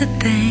sweeter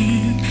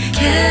than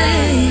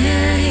candy.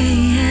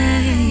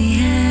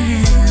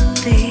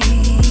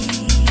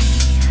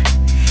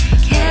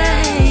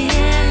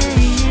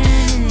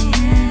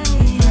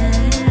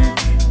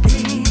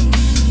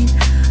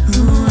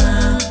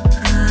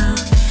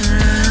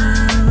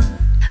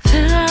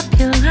 Fill up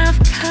your love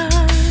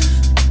cup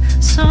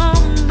so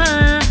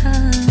much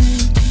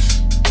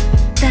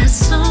that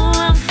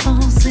someone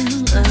falls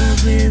in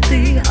love with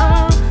the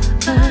overflow.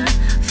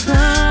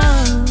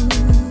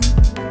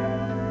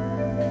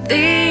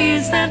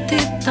 These empty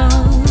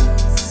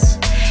thoughts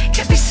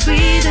can be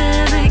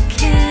sweeter than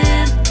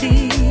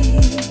candy.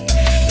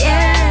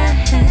 Yeah.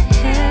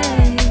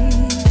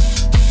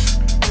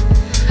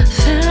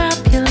 Fill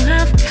up your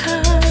love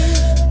cup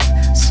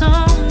so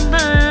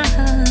much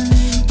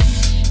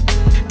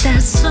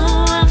that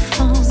someone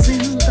falls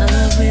in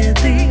love with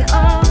the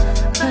overflow.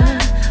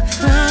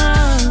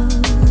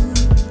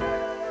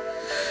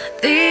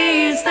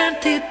 These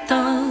empty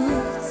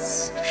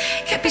thoughts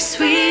can be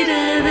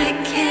sweeter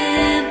than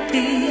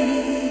candy.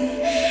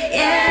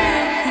 Yeah.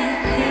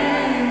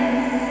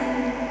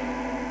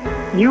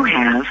 You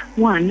have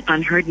one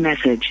unheard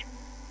message.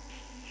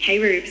 Hey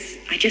Rubes,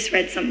 I just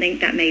read something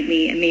that made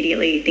me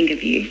immediately think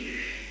of you.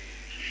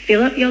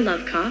 Fill up your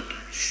love cup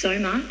so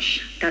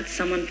much that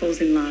someone falls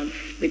in love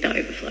with the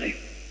overflow.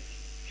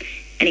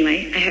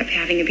 Anyway, I hope you're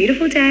having a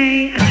beautiful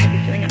day and I hope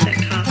you're filling up that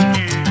cup and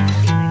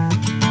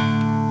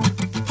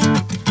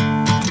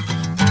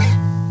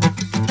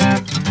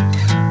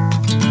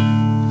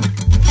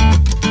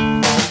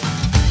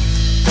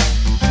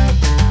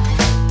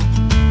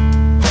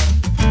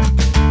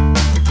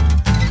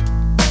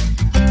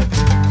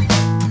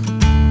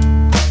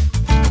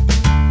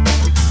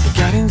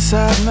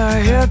inside my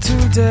head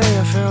today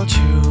I felt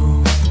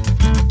you.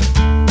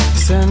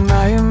 Send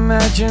my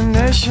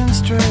imagination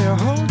stray, I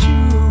hold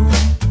you.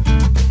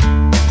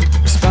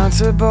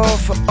 Responsible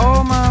for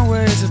all my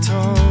ways, I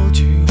told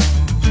you.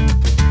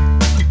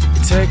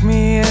 You take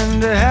me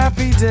into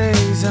happy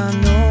days, I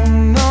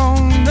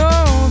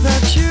know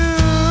that you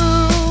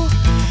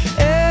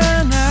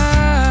and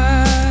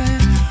I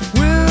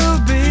will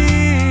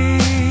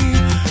be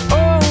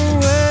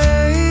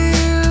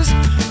always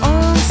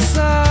on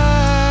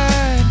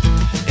side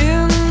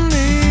in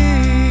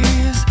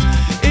these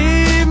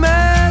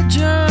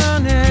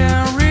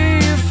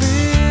imaginary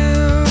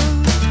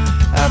fields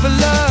of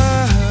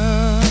love.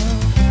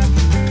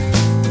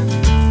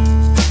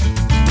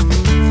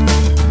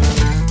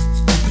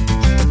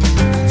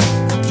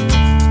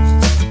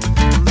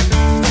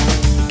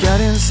 Got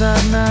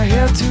inside my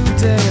head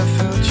today, I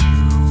felt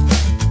you.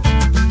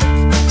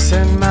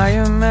 Send my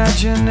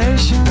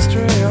imagination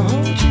stray, I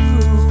hold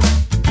you.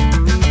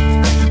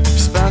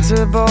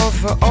 Responsible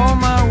for all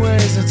my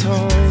ways, I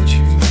told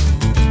you.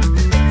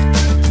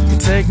 You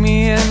take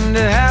me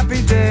into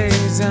happy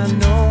days, I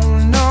know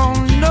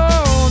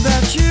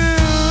that you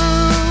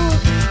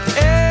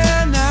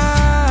and I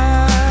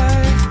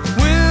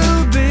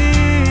will be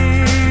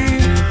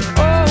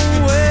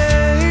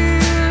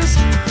always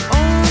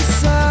on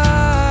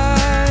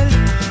side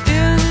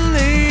in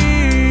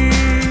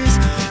these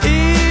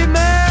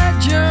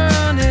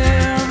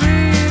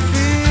imaginary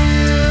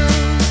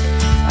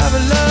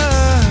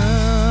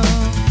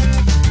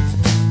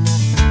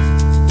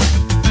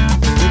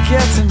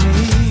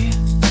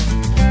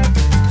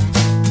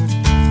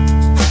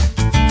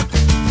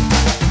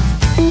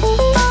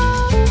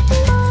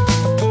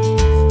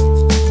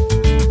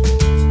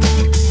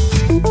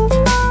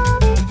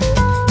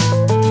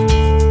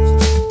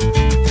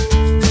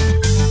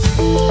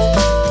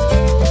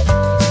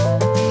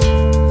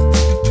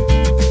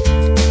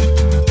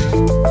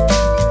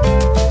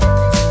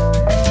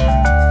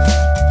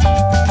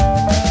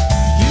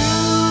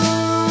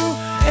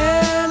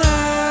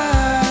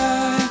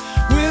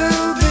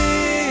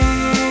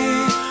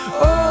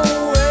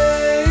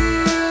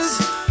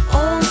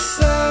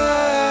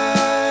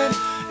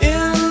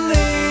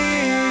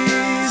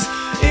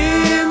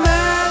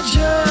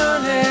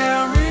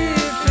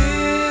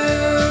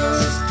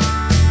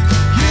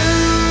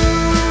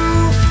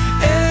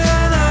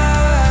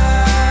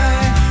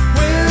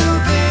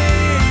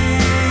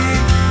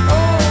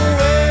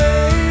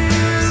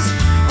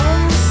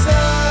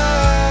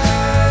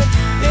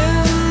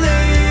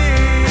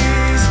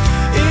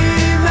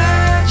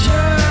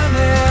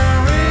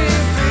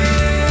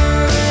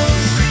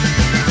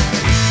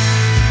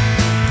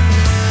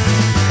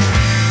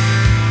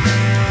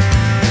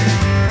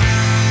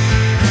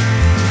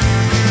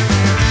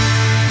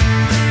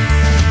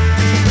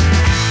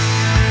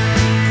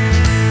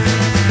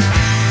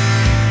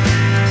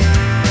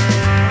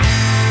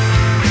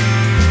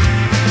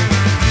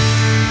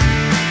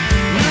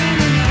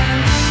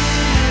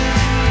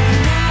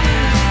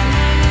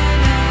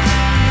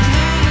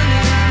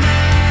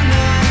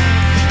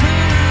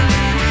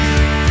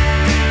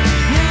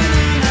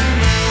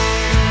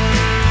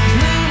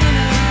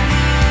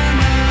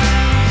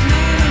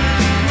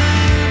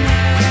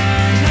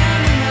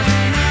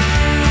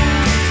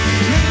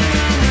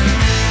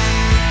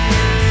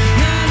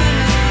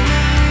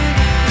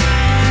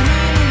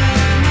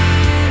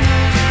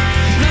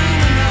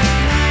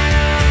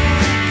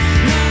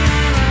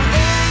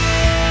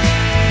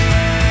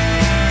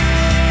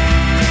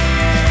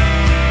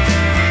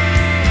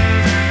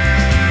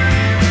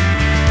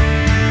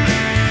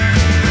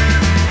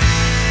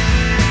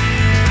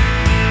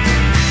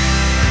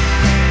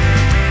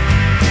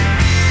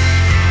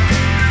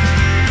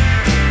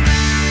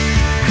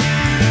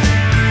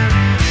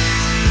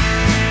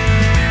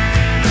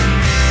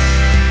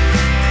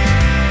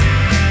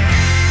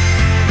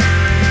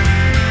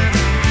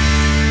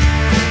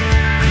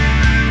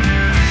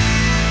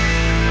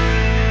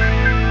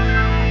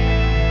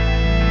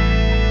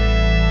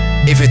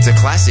If it's a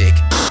classic,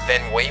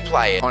 then we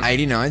play it on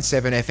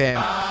 89.7 FM.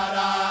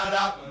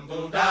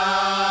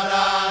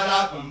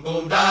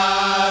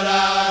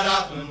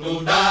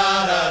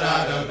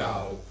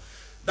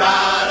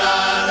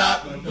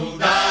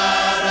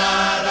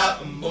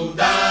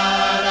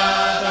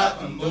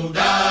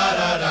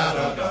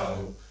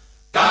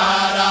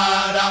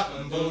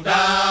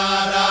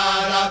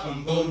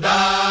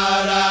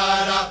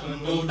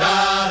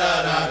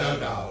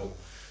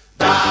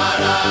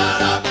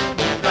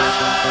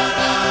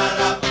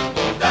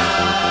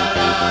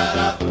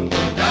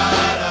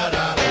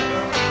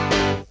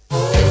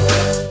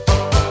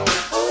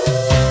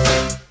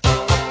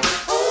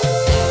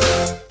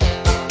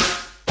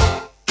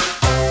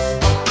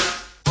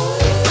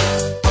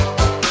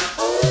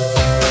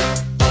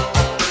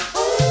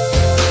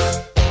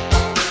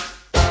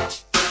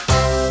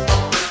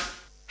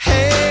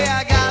 Hey,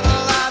 I got a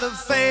lot of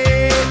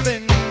faith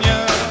in you.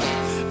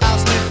 I'll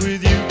stick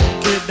with you,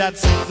 kid,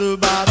 that's the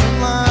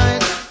bottom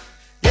line.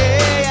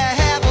 Yeah,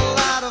 you have a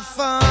lot of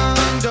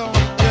fun, don't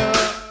you?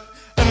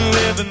 And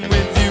living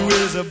with you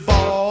is a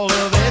ball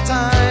of a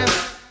time.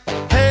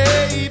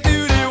 Hey,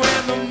 beauty,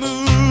 when the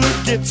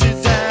mood gets you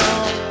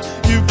down,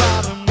 you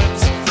bottom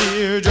lips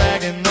here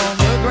dragging on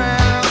the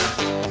ground.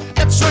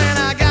 That's when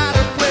I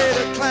gotta play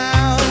the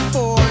clown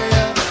for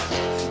you.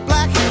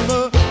 Black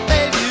humor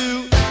made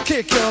you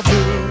kick your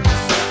blues.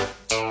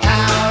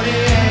 Howdy,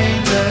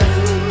 angel.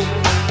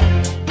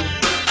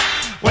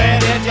 Where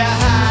did you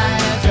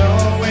hide your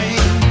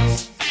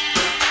wings?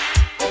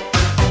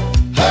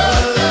 Her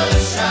love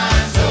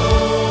shines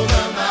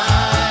over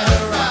my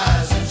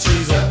horizon.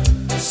 She's a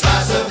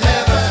slice of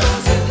heaven.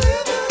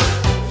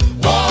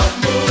 Warm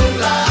moon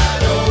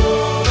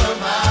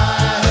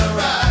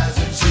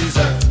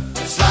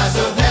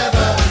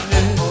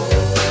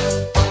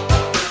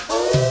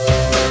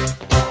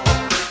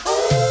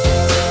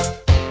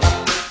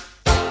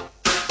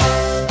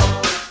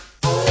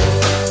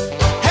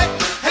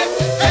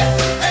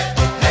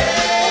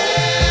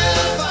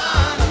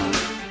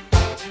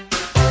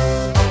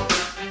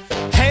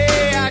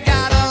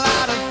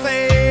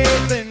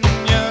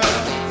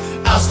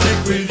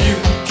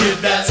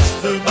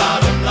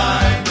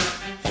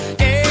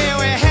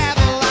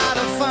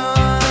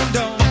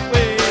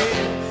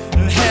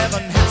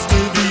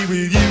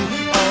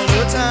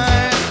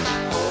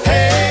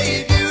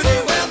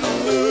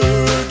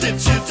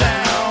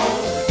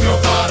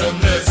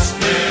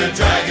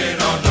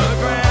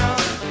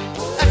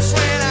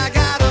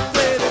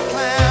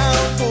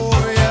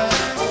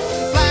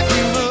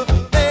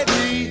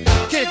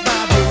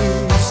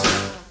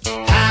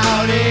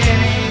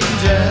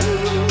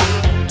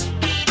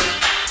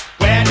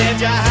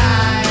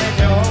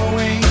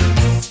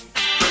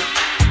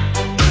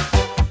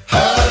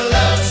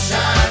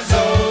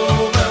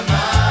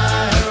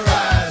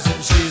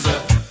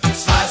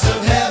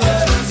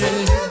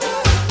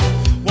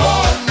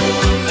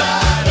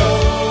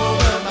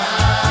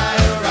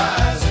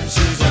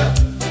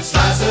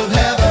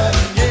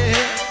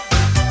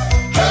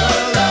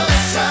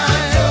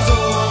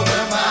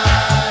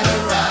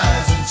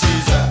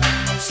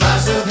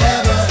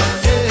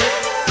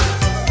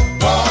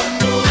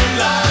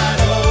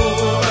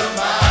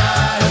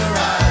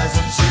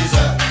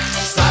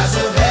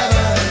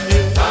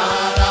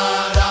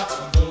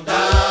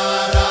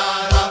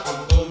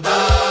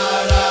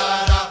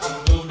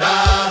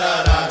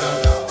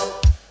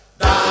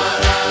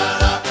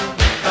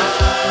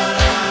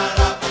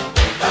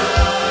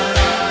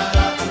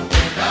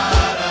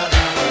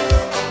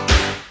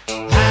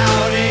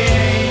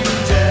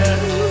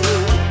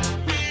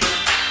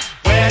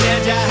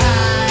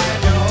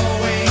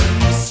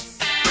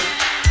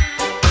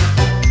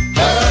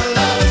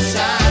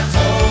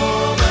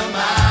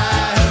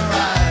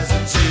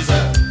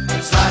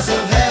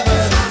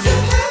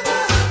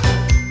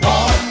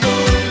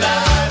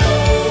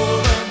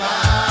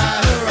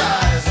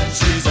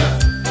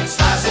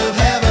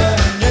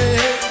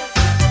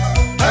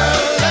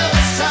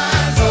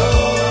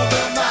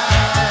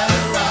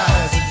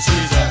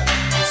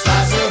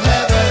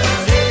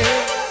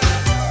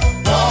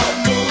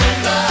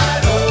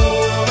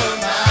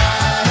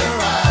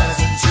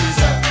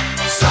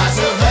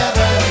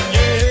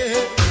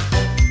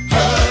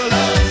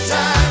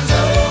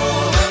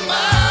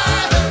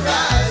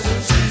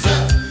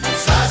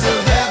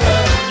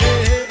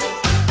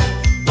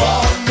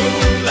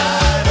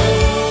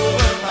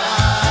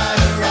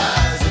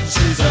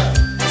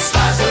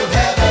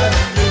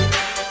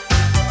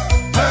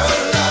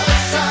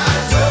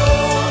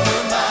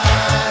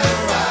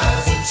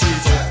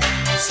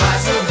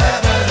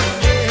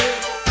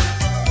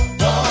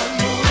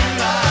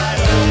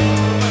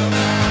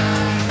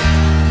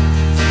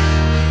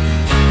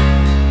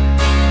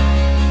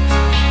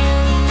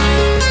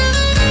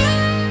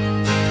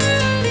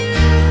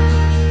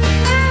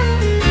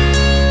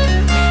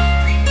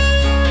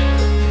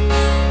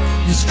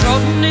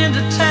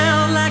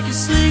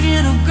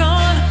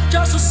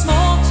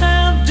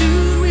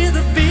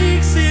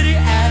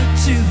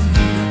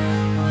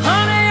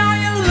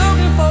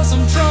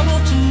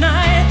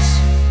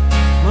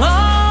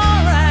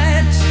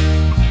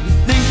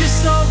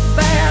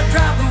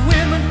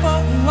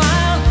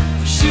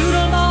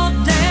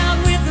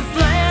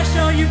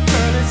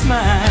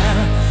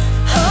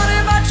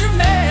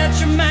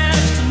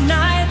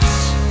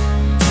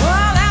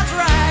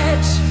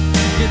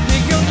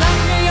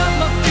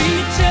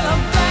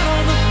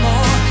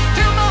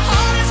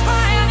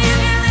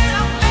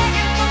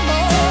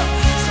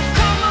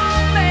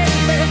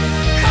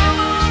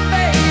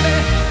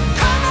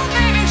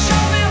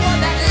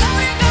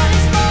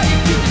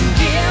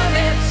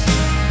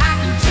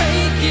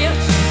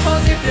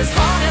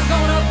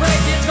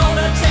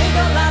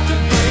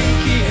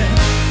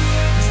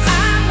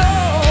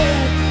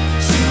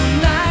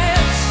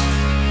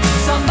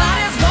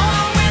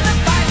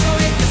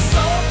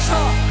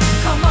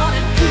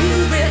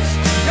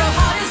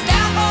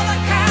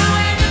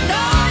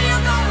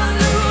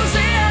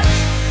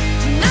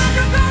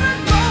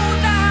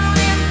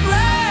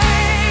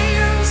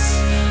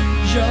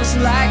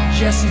like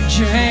Jesse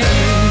James.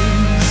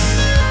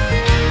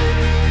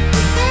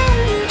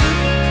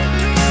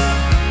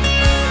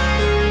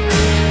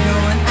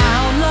 You're an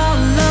outlaw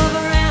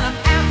lover and I'm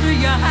after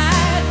your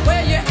hide.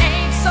 Where you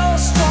ain't so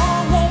strong,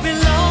 won't be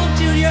long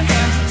till your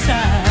hands are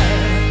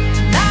tied.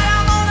 Tonight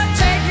I'm gonna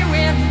take you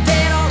in,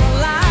 dead or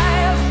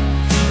alive.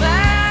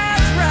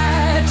 That's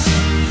right.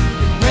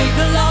 You break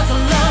the laws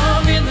of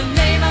love in the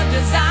name of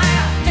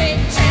desire. Take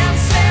 10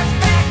 steps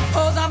back,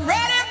 'cause I'm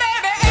ready,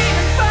 baby, aim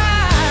and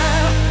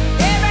fire.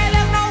 Baby,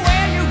 there's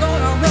nowhere you're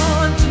gonna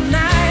run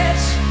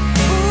tonight.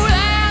 Ooh,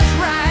 that's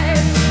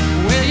right.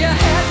 Well, you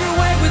had your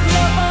way with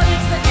love, but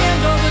it's the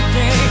end of the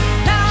day.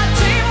 Now a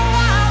team of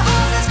wild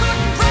horses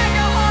couldn't drag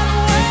your heart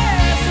away.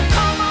 So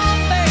come on,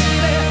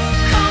 baby,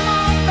 come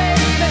on,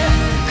 baby,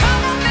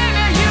 come on,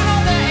 baby. You know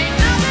there ain't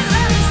nothing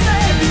left to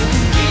say. You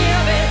can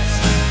give it,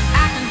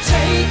 I can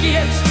take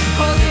it.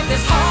 'Cause if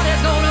this heart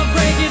is gonna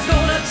break, it's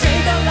gonna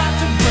take a lot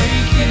to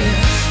break it.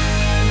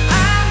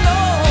 I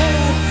know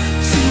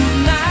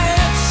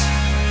tonight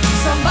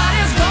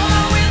somebody's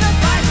gonna win the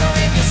fight. So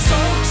if you're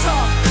so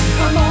tough,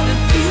 come on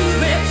and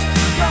prove it.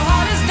 Your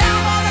heart is down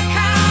for the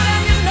count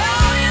and you know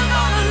you're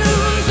gonna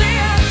lose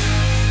it.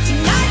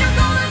 Tonight you're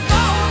gonna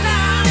go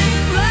down in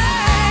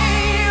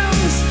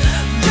flames,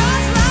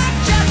 just like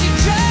Jesse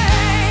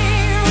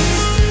James.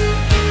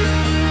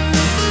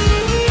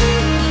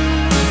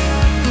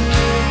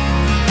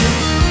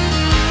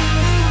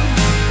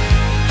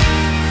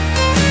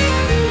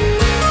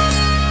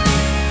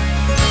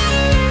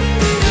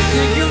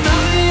 You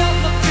knock me off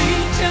my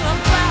feet till I'm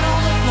flat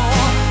on the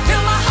floor,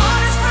 till my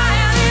heart is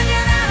crying in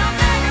you and I'm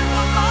begging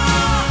for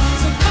more.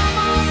 So come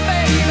on,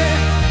 baby,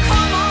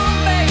 come on,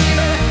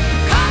 baby,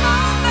 come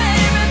on,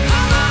 baby,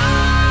 come on.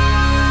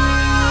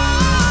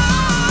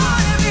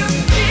 If you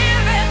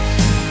give it,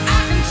 I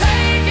can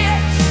take it.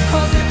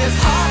 'Cause if this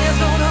heart is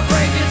gonna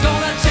break, it's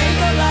gonna take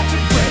a lot to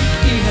break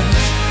it.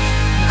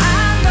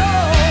 I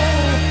know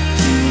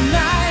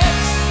tonight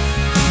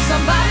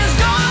somebody's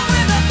gonna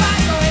win the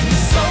fight. So if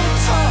you're so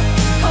tough,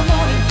 come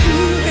on and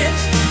prove it.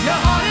 Your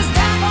heart is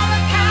down for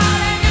the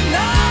count and you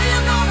know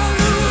you're gonna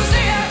lose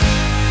it.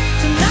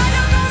 Tonight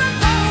you're gonna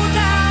go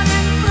down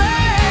in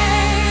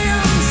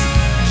flames,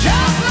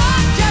 just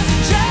like Jesse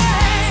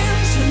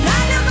James.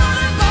 Tonight you're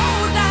gonna go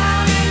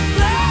down in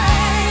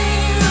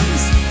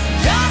flames,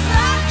 just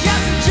like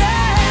Jesse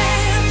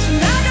James.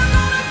 Tonight you're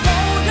gonna go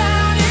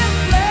down in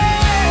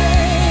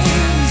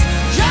flames,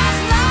 just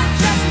like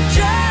Jesse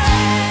James.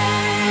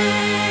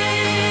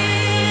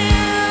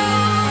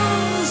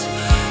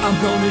 I'm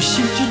gonna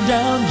shoot you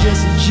down,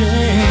 Jesse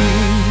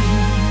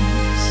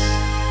James.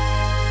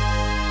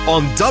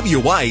 On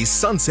WA's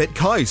Sunset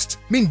Coast,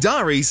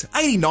 Mindari's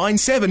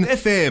 89.7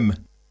 FM.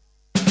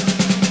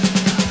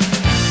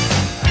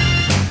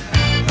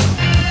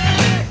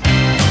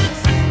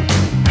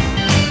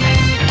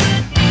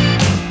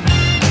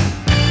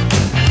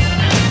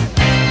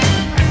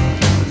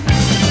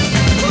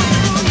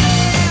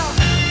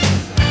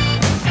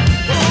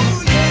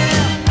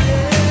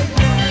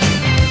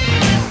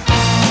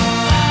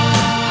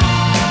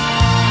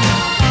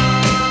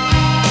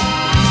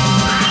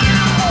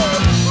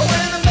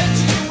 When I met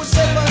you, you were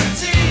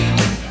 17,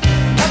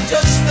 not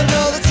just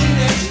another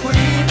teenage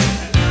queen.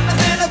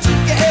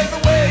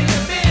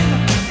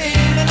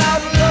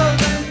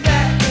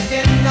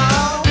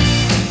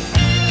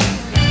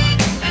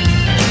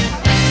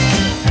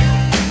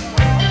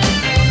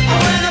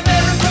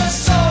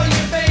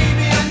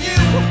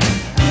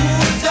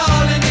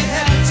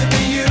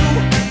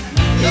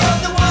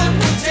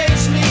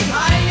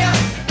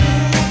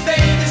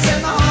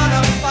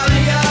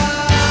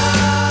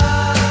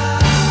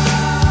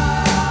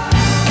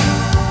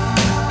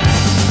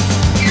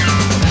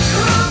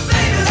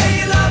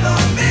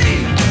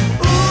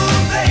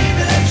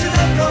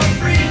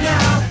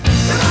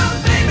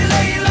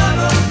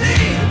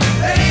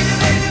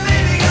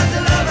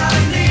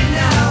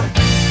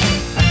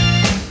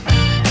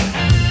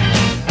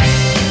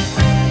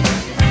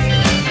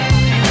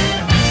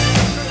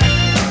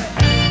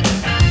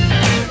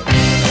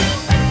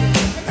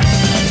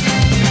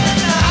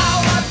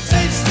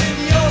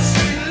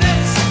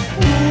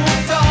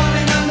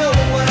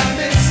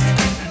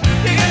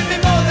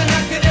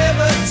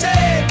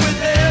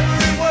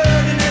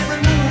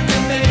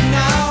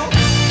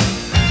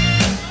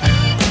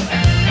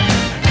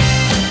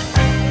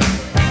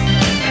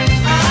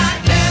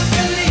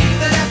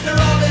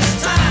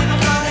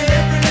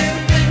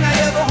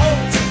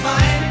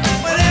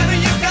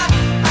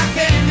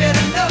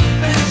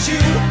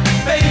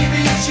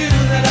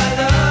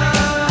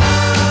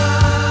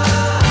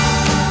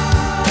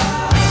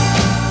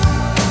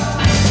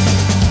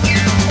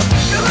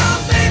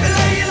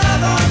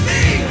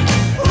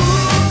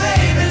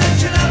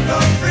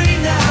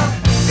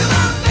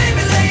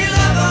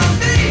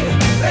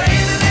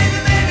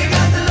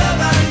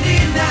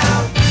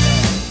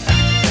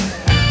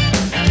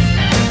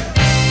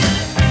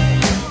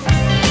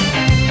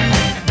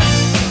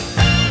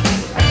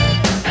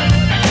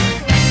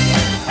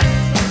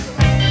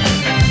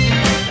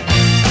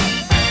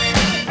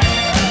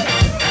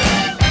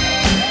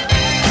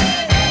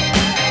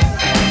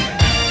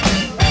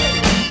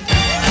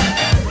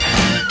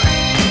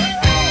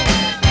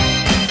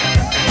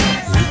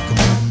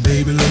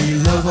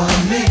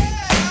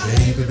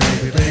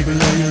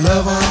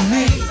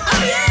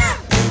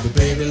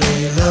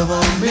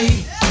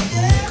 me.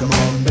 Come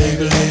on,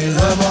 baby, lay your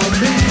love on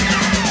me.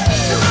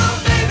 Come on,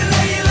 baby,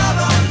 lay your love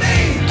on me.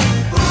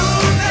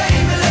 Ooh,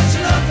 baby, let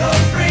your love go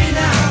free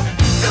now.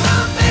 Come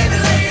on, baby,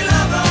 lay your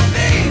love on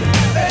me.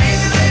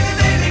 Baby, baby,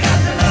 baby, got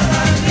the love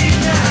I need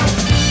now.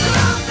 Come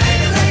on,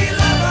 baby, lay your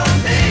love on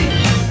me.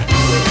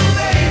 Ooh,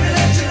 baby,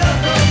 let your love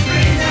go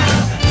free now.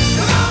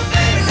 Come on,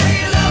 baby, lay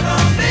your love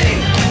on me.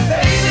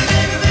 Baby,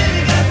 baby, baby,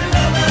 got the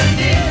love I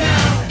need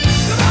now.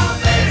 Come on,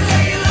 baby,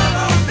 lay your love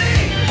on me.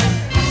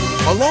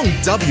 Along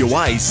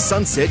WA's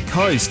Sunset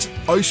Coast,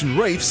 Ocean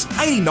Reef's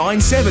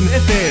 89.7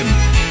 FM.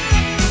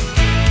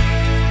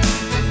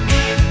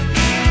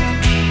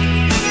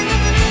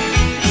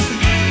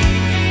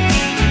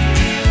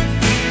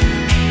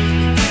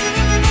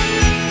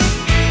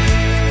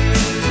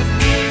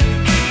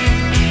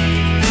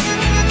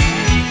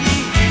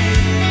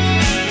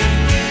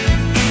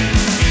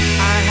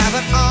 I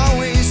haven't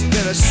always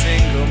been a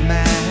single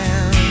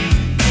man,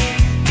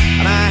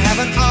 and I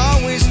haven't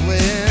always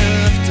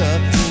lived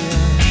up here,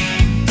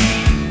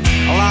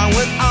 along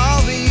with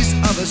all these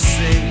other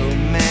single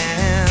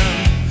men,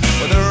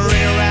 with a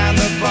ring around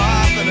the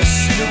bar and a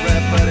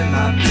cigarette butt in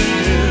my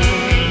beer.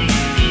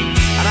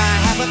 And I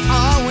haven't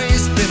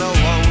always been a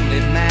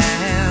lonely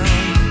man,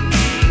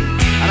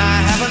 and I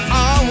haven't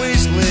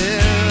always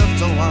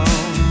lived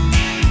alone.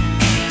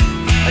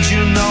 And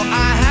you know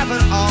I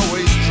haven't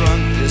always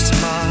drunk this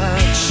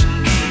much,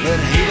 but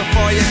hey,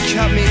 before you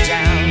cut me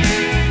down,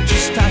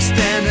 just stop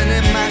standing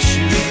in my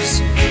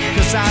shoes,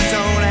 'cause I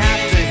don't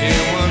have to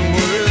hear one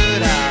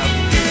word of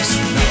this,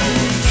 no.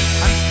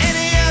 On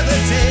any other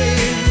day,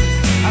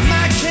 I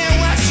might care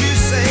what you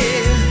say,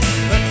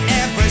 but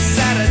every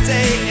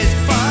Saturday is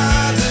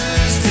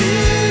Father's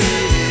Day.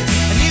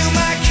 And you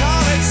might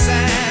call it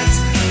sad,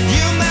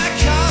 you might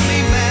call me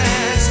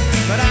mad,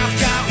 but I've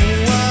got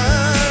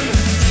one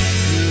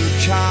who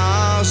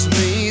calls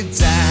me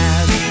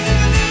dad.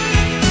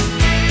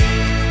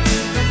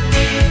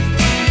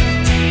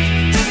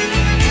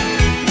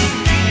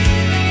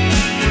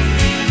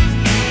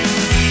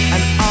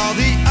 And all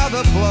the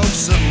other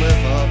blokes that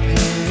live up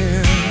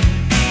here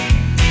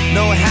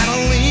know how to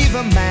leave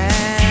a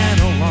man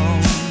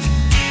alone.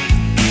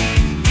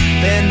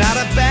 They're not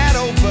a bad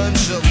old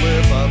bunch that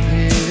live up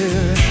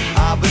here.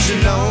 Ah, but you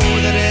know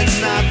that it's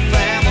not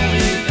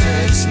family,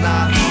 it's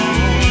not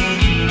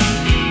home.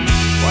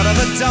 What of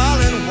a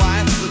darling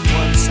wife that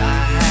once I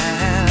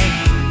had?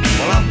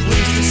 Well, I'm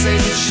pleased to say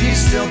that she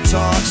still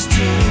talks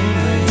to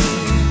me,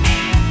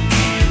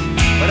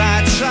 but I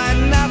try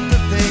not to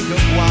think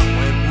of what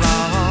went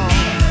wrong,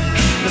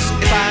 'cause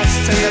if I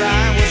say that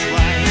I was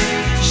right,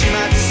 she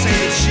might say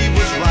that she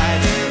was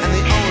right, and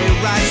the only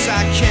rights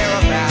I care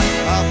about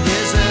are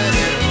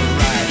visitor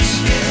rights.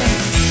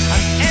 Yeah.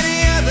 On any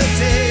other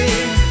day,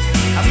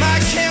 I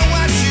might care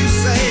what you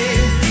say,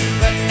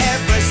 but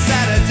every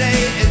Saturday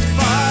is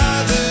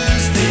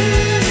Father's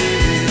Day.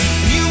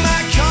 You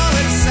might call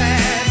it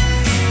sad,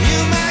 you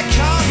might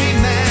call me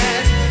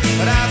mad,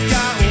 but I've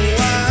got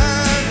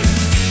one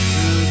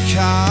who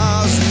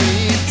calls me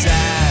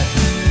dad.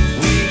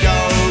 We go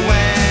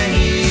where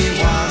he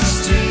wants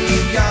to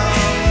go,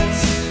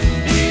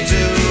 we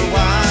do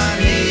what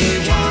he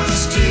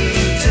wants to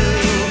do.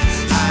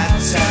 I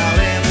tell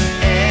him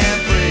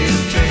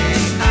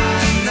everything I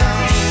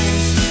know,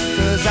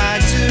 'cause I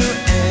do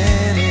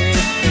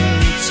anything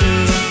to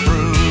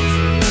prove,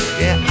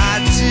 yeah, I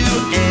do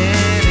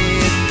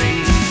anything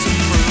to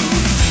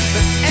prove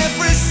that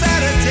every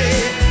Saturday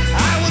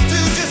I will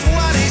do just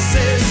what he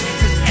says,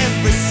 'cause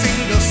every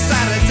single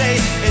Saturday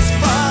is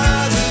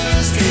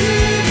Father's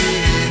Day.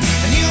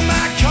 And you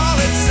might call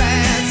it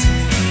sad,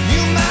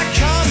 you might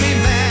call me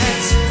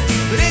mad,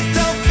 but it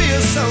don't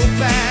feel so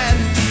bad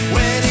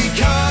when he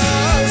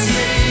calls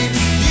me.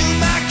 You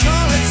might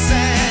call it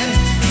sad,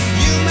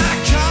 you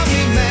might call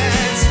me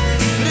mad,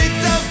 but it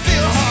don't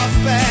feel half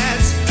bad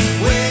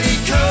when he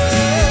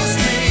calls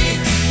me.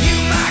 You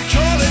might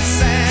call it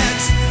sad,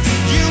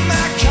 you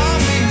might call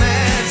me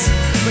mad,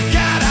 but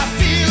God, I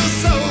feel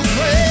so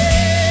glad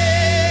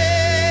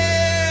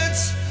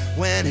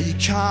when he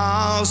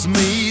calls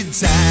me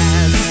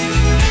dad.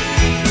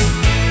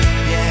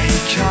 Yeah, he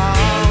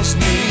calls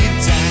me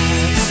dad.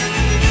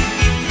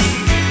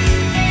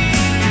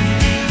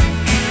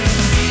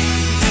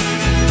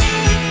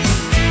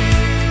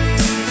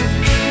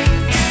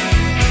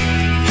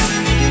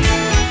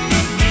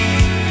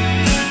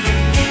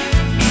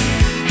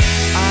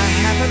 I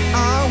haven't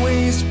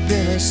always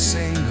been a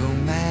single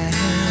man.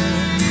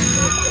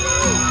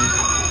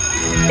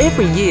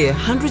 Every year,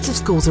 hundreds of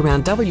schools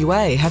around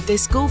WA have their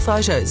school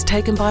photos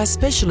taken by a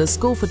specialist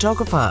school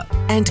photographer,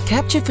 and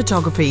Capture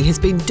Photography has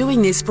been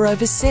doing this for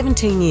over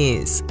 17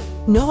 years.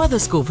 No other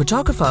school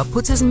photographer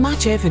puts as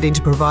much effort into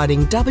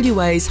providing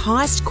WA's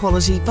highest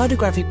quality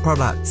photographic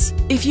products.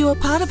 If you are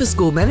part of a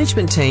school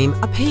management team,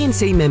 a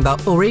P&C member,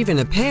 or even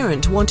a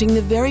parent wanting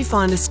the very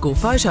finest school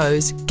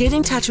photos, get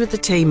in touch with the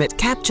team at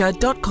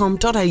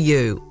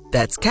capture.com.au.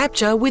 That's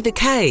Capture with a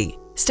K.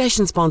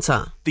 Station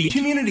sponsor. The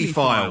Community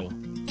File.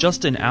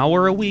 Just an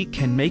hour a week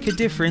can make a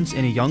difference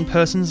in a young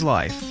person's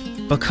life.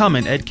 Become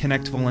an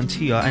EdConnect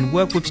volunteer and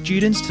work with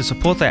students to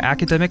support their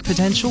academic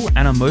potential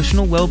and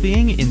emotional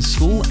well-being in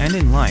school and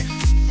in life.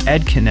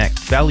 EdConnect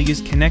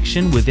values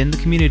connection within the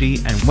community,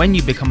 and when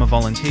you become a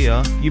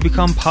volunteer, you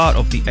become part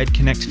of the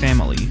EdConnect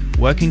family,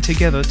 working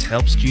together to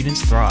help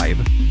students thrive.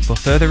 For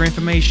further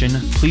information,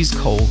 please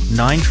call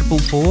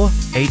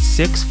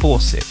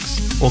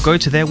 9444-8646 or go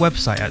to their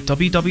website at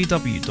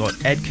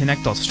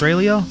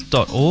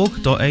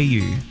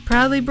www.edconnectaustralia.org.au.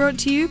 Proudly brought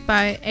to you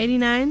by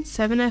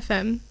 89.7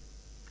 FM.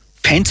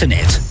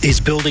 Pentanet is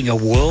building a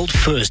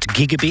world-first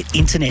gigabit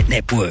internet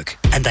network,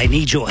 and they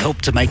need your help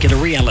to make it a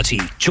reality.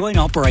 Join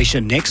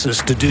Operation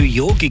Nexus to do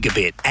your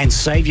gigabit and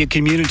save your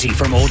community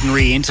from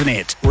ordinary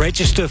internet.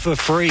 Register for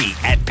free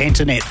at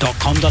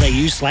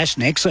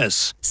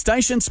pentanet.com.au/nexus.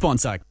 Station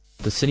sponsor.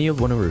 The City of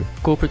Wanneroo,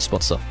 corporate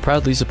sponsor,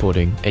 proudly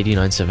supporting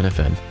 89.7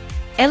 FM.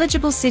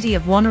 Eligible City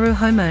of Wanneroo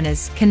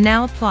homeowners can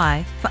now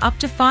apply for up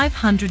to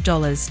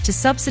 $500 to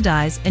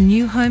subsidise a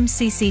new home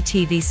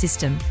CCTV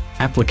system.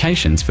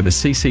 Applications for the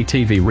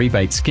CCTV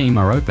rebate scheme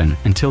are open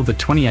until the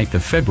 28th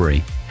of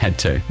February. Head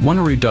to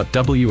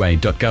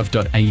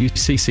wanneroo.wa.gov.au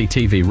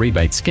CCTV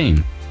rebate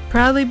scheme.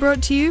 Proudly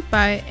brought to you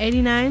by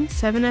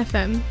 89.7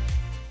 FM.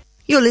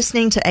 You're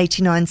listening to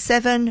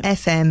 89.7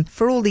 FM.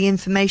 For all the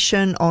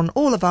information on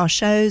all of our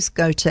shows,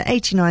 go to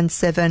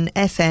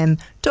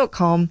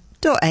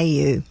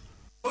 897fm.com.au.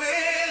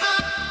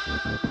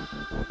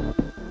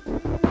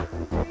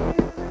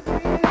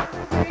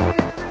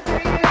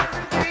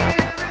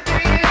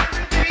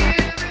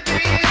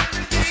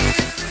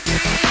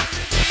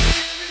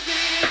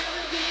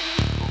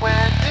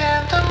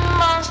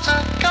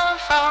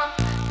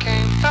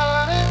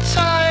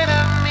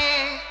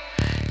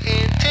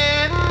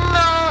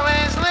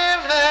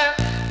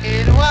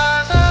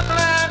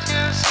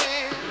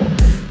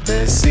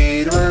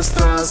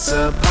 Thrust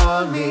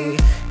upon me,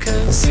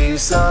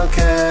 conceived so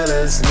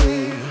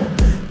carelessly.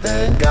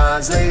 The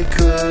gods, they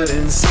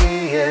couldn't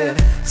see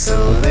it,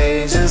 so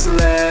they just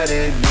let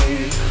it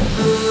be.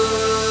 Ooh,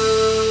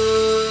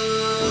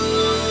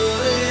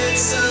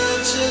 it's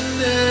such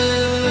an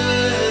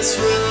endless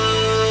road,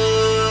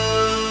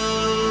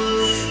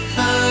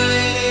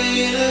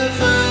 fighting a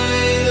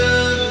fight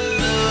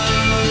unknown.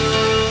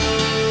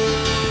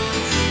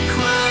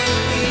 Quite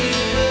beat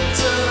the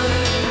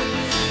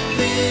time,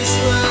 this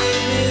life.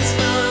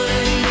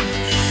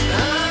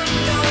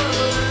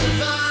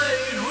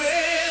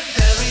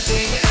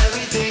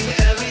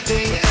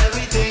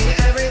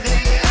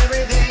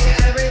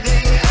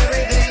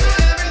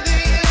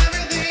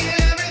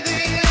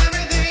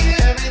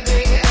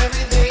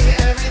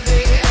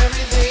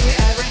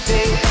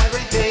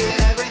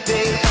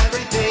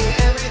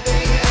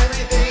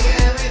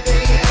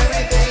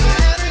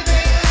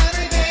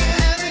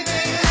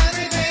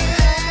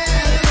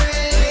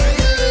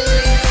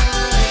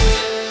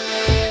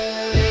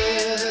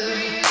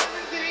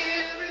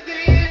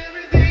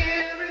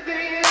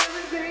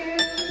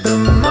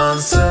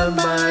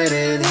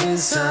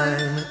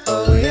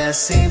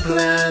 He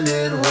planned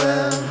it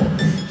well.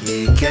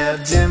 He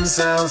kept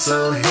himself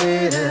so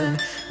hidden,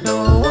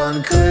 no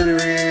one could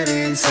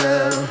really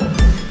tell.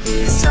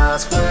 His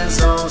task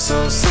was all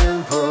so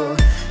simple.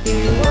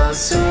 He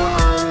was to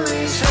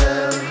unleash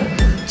hell,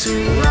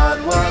 to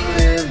rot what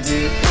lived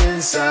deep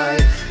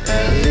inside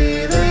and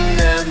leave an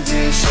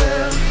empty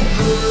shell.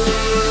 Ooh,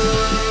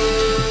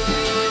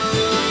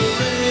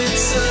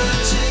 it's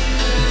such an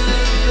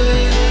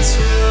endless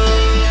road.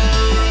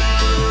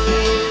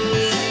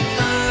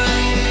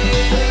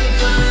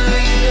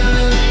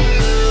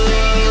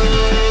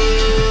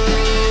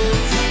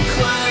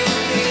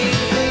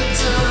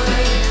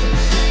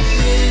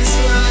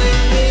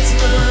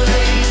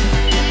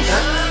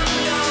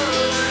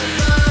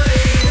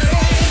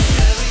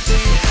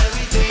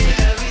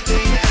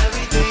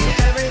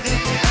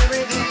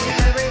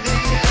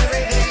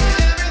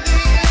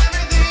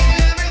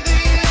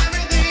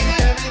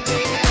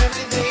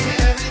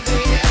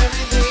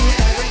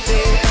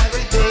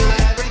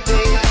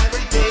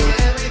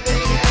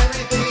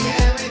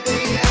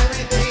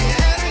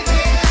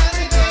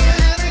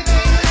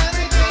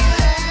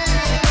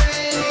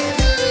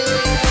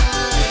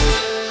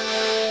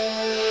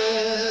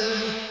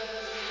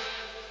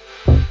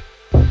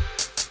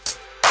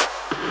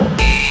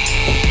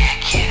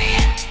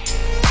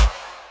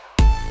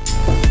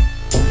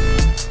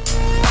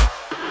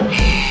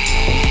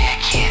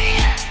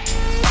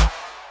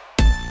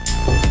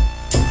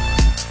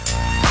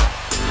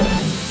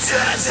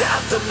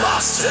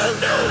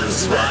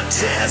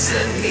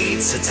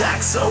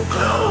 Attack so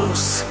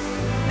close.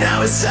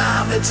 Now it's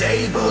time the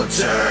table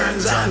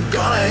turns. I'm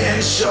gonna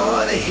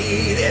ensure the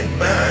heat it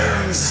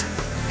burns.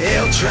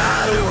 He'll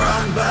try to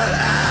run, but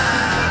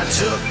I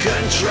took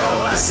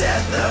control. I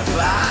set the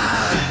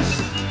fire.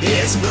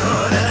 It's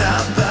putting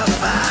up a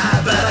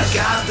fight, but I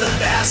got the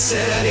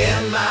bastard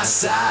in my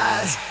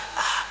sight.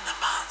 I'm the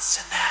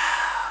monster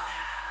now.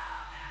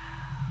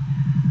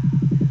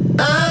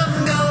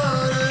 I'm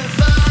gonna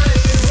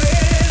fight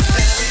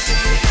with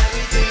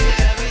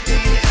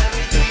everything.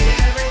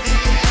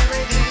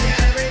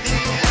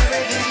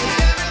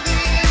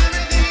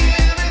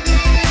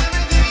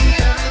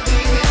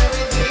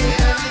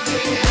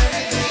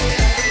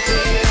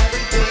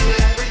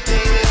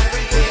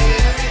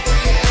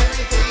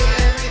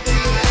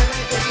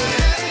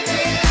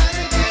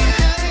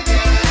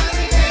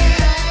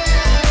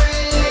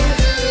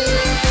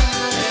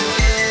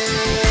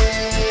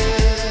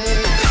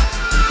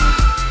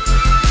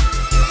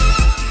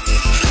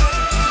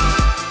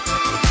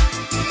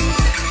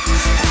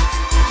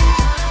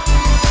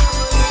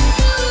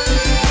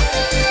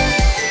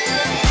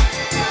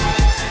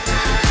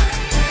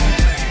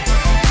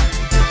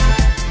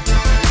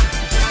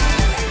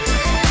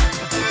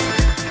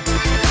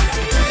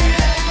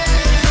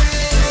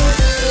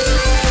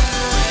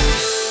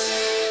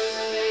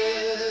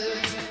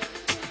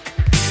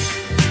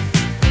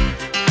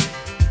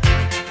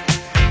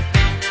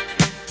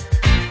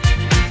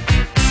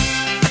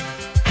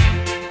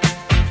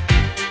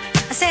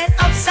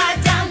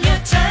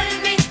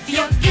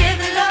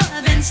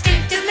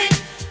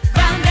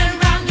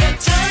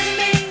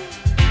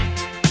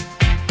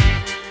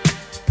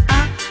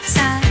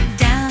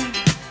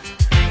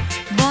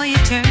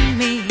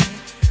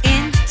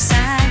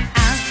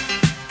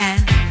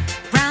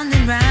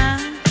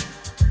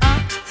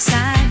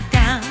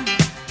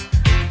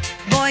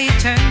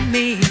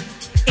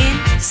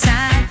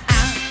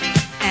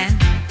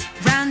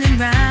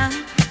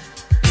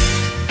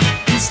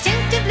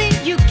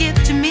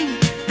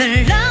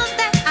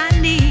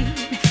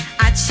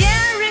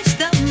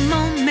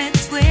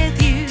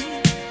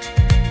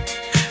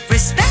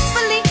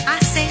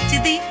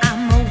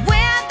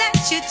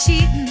 you're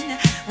cheating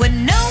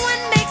when no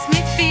one makes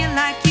me feel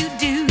like you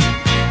do.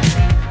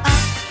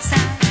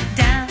 Upside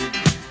down,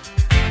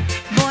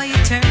 boy, you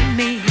turn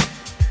me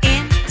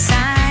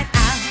inside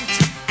out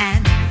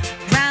and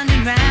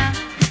round.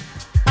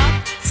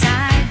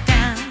 Upside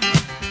down,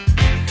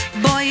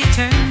 boy, you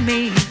turn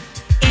me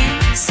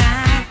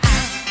inside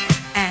out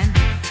and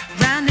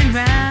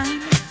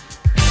round.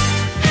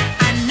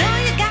 I know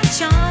you got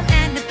charm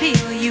and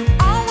appeal. You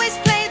always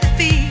play the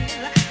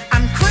field.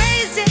 I'm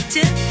crazy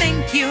to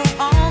think you're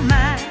all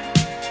mine.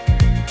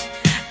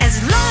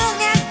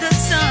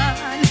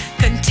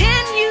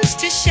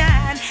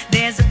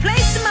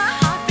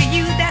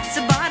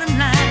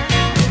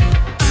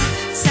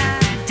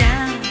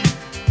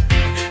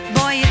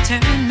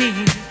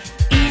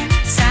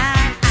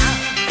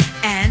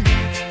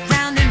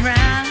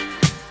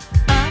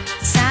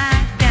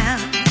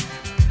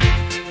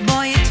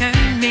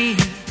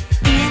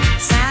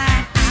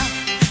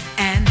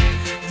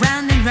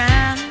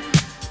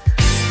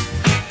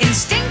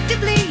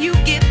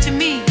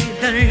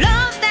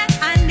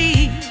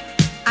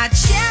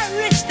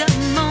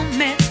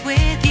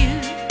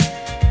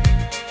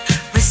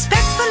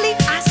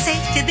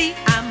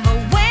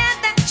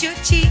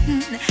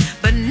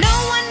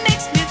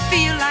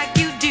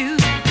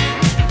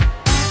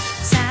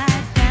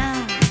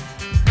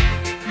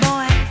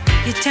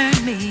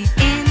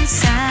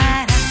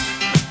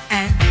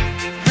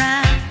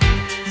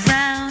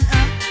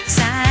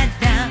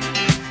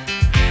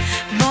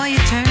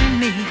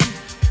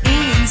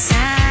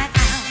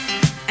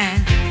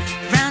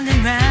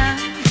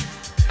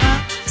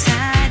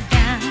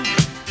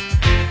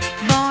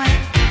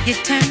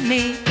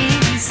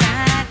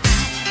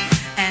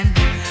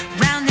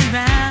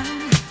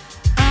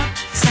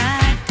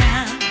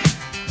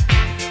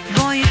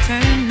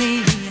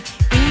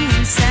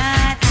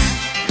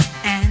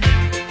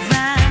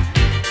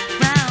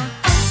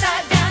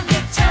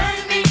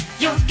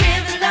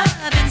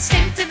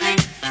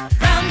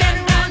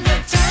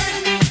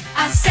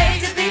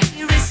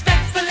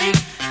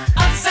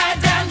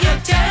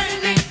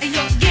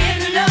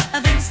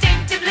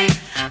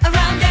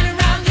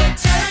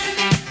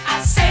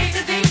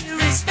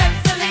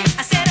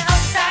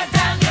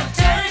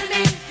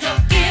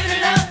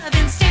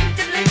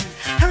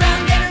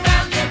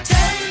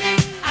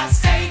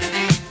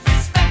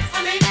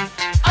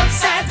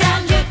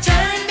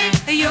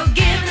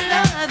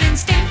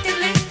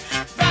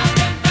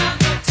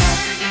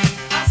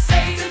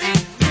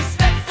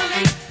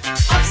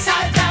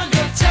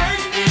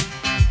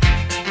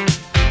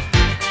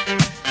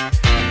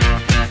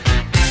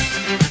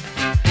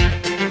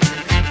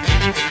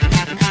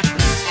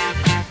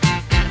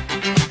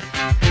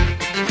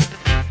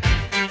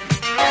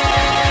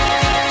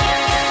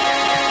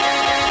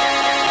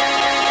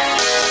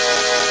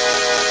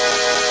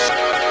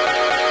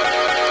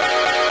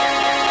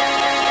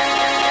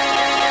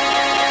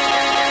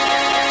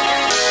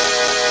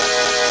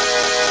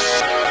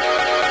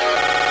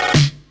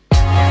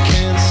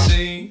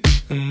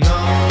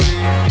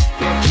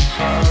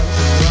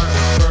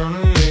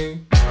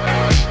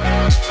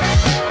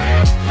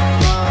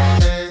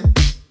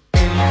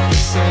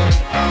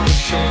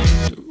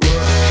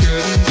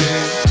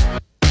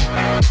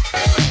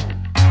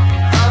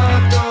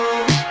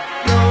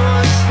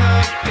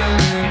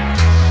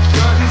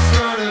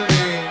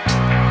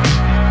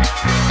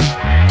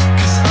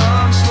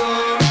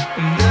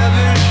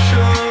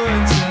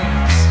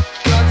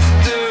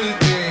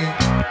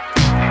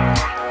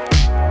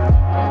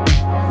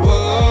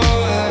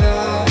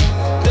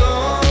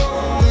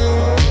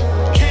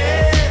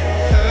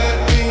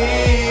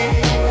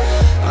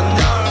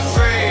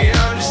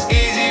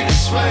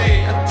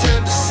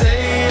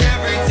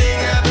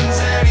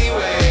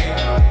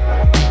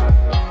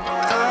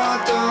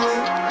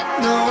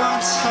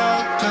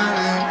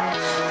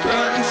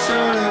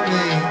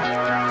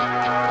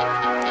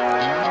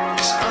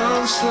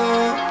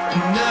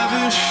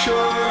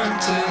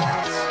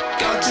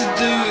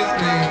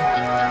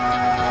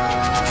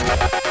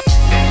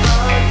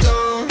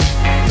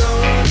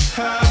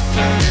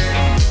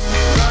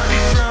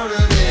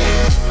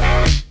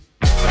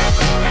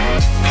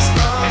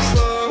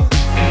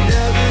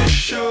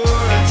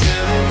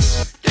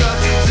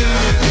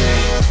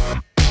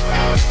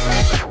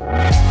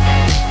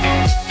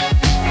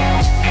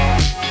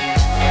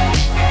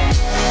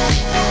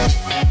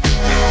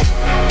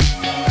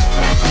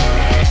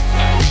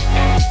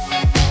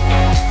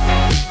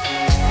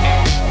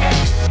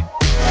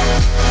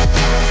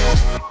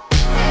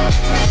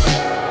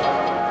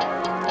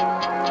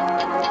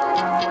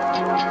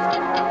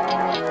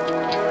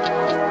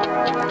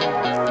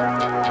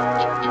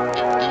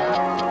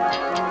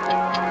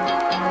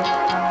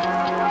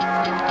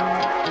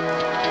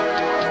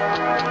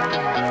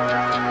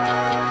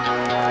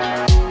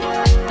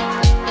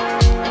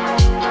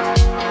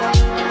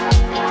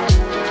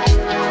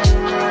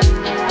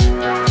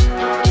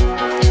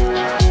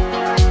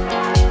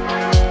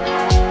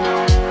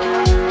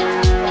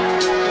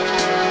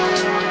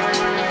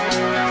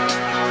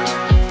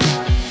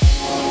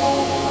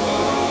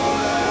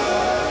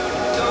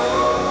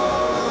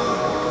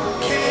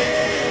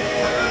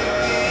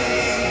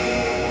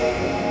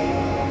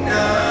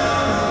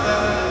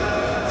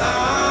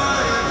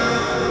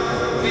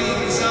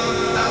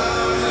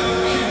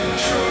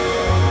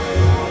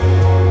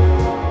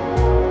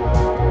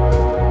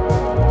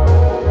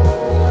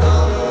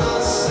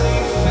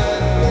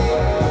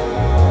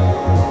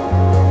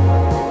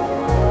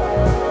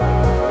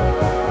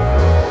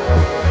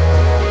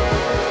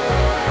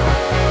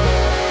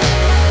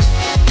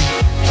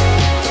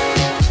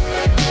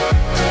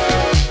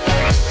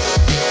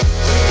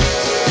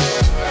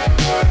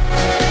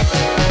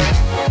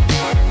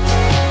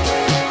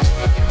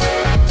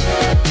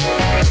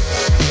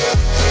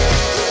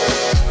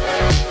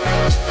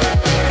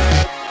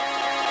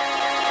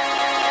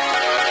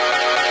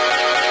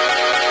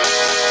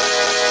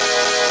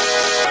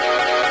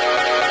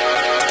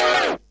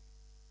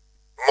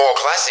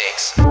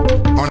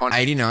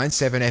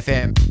 89.7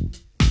 FM.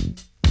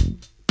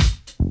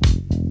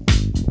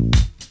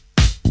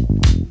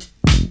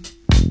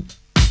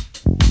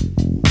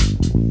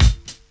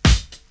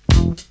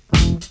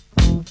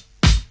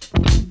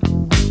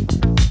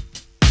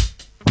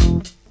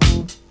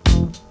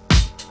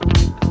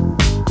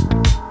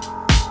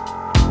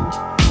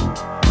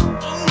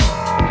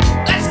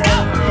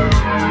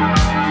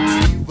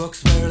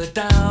 Walks merrily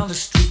down the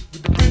street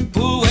with the brim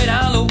pulled way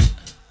down low.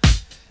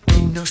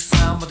 Ain't no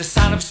sound but the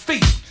sound of his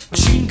feet.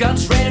 Machine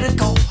guns ready to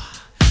go.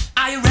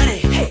 Are you ready?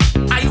 Hey,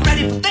 are you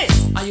ready for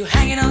this? Are you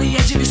hanging on the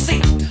edge of your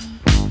seat?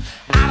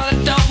 Out of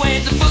the doorway,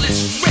 the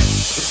bullets rip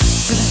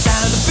to the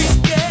sound of the beat.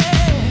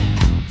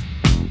 Yeah.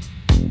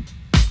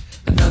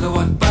 Another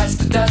one bites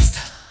the dust.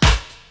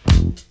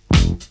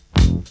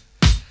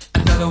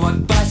 Another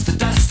one bites the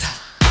dust.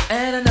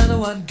 And another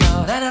one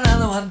gone. And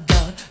another one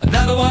gone.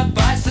 Another one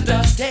bites the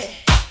dust. Yeah.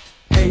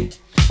 Hey,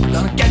 I'm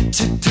gonna get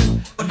you too.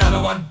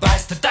 Another one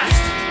bites the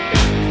dust.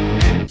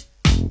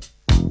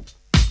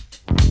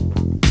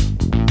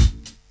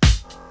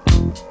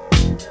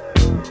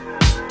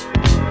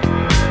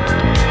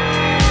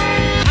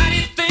 How do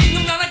you think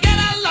I'm gonna get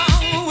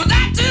along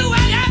without you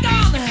when you're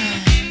gone?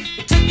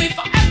 You took me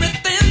for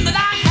everything that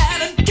I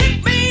had and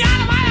kicked me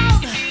out of my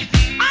own.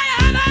 Are you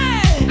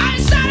happy? Are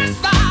you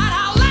satisfied?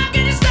 How long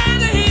can you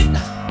stand the heat?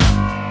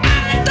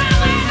 Out of the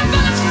doorway, the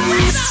bullets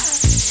rain to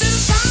the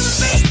sound of the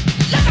beat.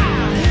 Look out!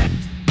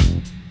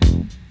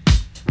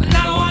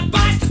 Another one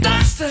bites the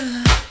dust.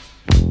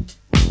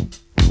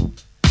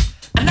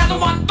 Another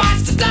one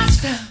bites the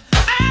dust. And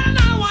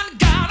another one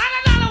gone. And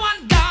another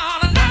one gone.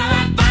 Another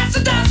one bites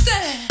the dust.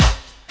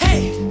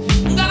 Hey,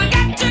 I'm gonna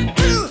get you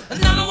too.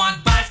 Another one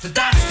bites the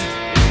dust.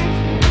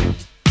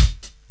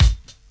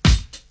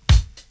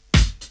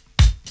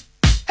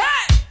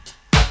 Hey!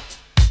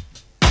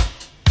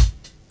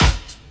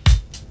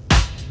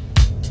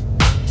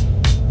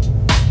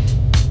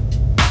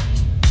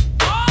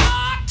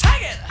 Oh,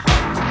 take it!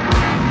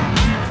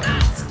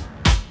 Dust.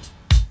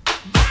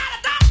 Bite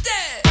the dust.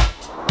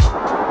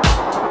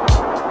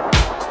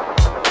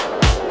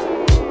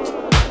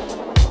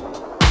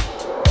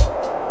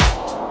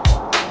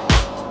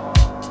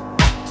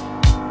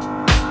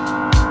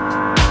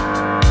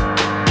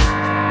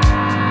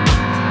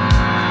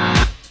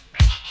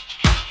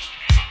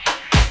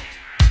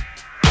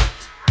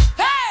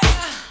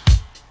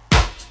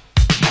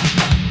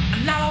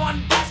 Another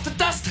one bites the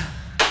dust.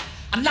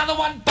 Another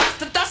one bites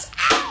the dust.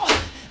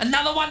 Ow!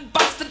 Another one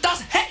bites the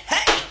dust. Hey,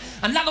 hey!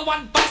 Another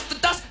one bites the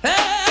dust.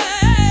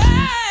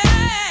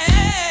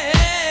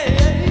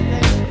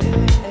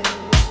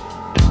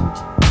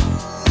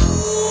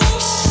 Ooh,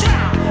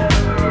 shout!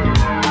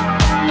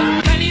 There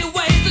are plenty of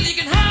ways that you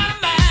can hurt a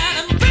man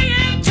and bring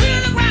him to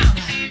the ground.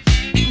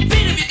 You can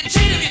beat him, you can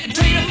cheat him, you can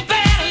treat him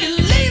bad, or you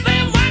leave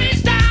him when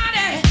he's down.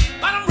 Yeah.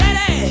 But I'm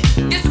ready,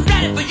 yes, I'm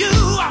ready for you.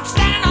 I'm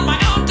standing on my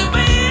own two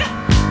feet.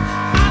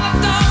 Out the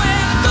doorway,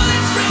 the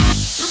bullets rip,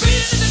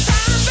 repeating the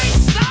sound of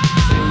beats. Oh,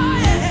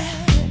 yeah.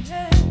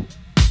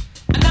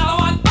 Another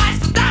one bites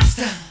the dust.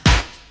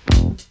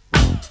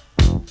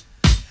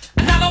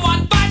 Another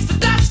one bites the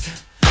dust.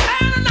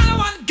 And another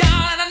one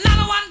gone. And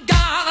another one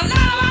gone.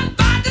 Another one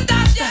bites the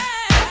dust. Yeah.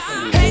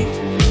 Hey,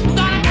 I'm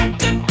gonna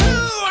get you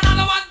too.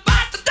 Another one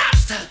bites the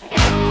dust.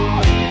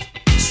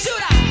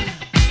 Shoot out.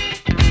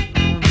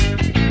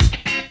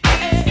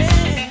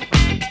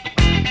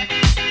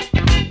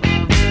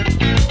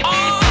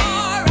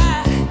 All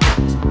right.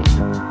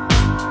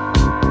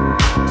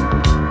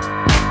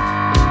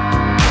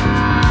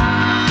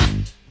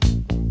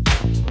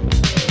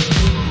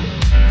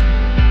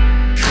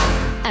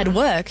 At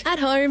work, at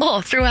home,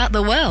 or throughout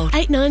the world.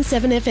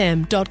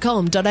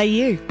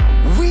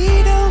 897fm.com.au. We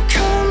don't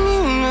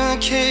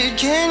communicate.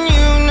 Can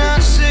you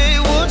not say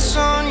what's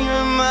on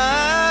your mind?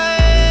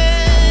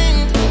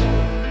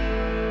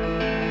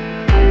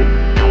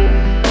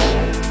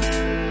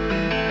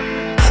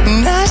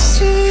 And I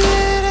see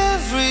it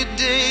every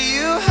day.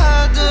 You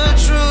hide the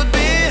truth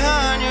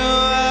behind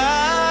your eyes.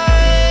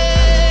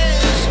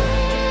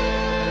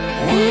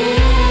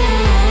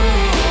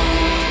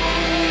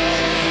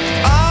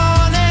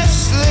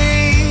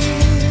 Honestly,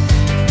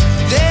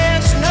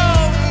 there's no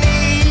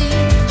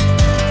need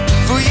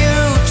for you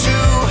to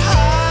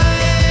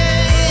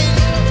hide.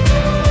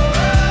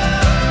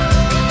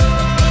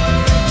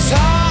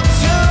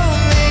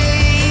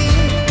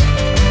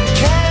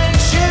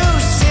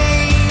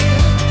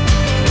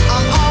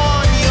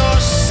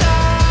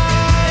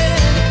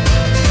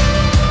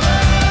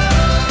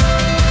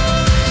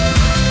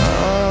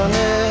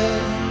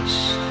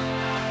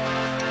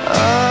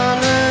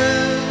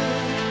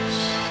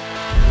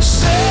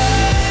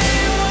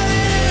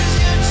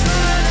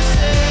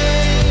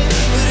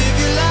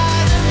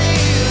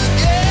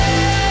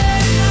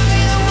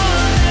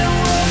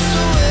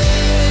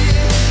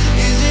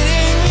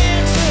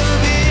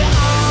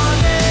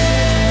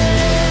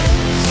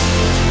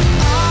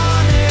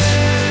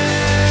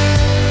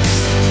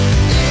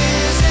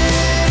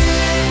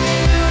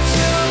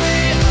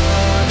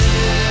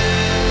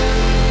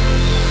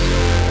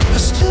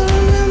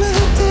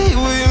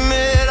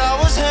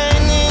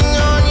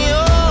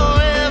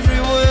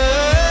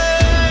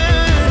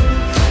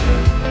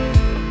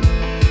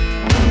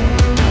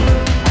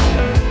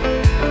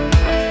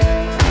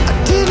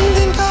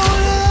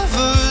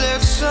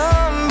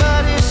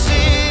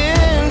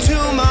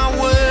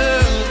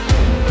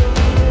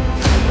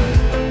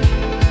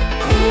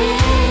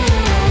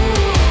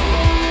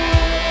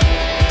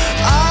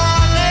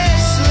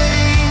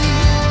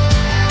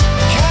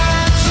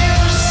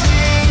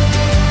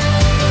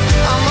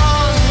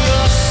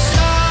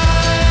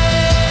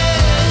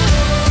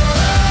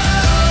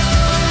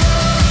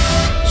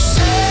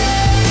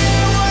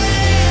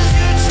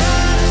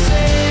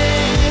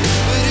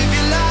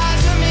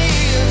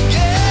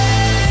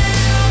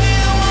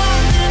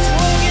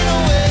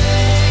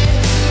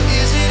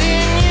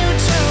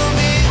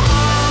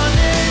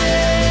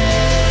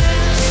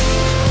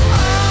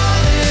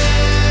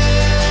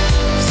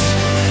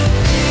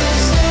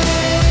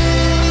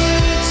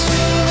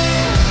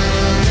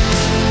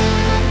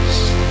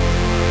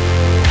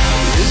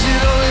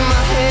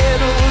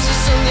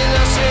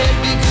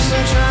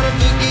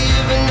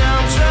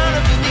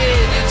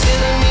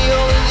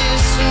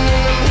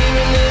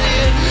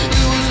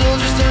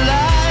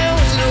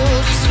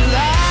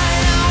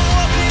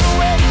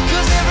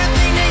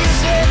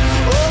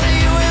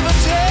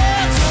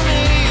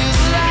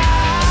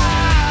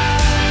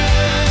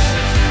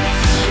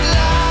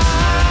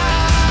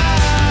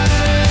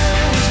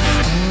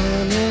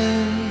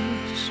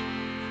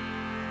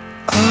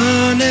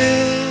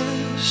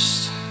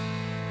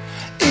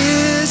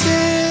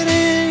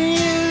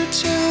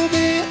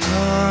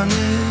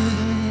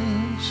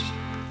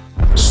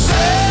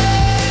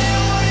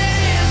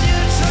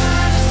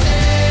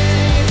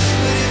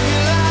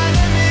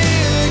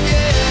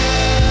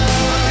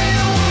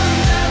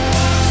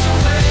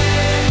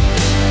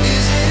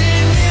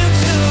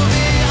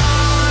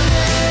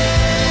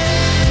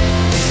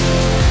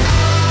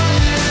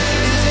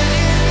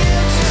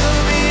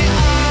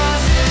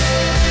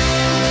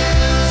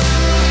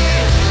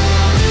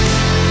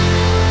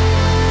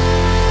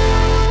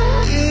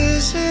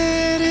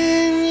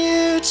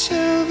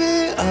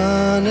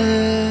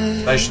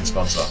 honest. Station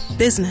sponsor.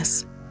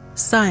 Business,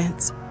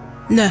 science,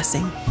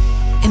 nursing.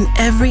 In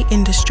every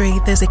industry,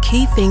 there's a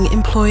key thing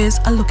employers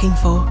are looking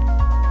for: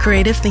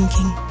 creative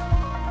thinking.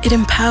 It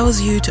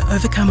empowers you to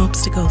overcome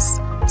obstacles,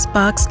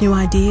 sparks new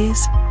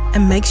ideas,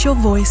 and makes your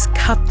voice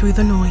cut through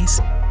the noise.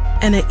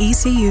 And at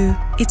ECU,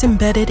 it's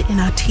embedded in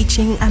our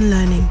teaching and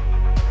learning.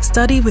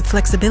 Study with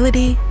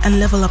flexibility and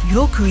level up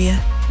your career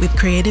with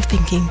creative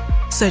thinking.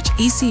 Search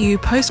ECU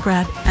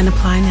Postgrad and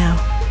apply now.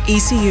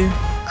 ECU,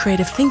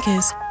 creative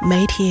thinkers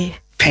made here.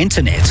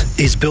 Pentanet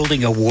is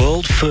building a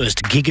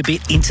world-first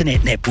gigabit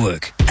internet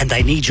network, and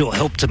they need your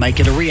help to make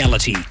it a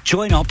reality.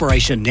 Join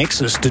Operation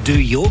Nexus to do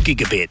your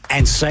gigabit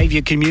and save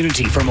your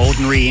community from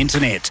ordinary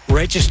internet.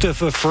 Register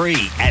for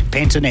free at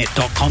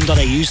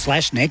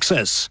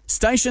pentanet.com.au/nexus.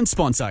 Station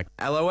sponsor.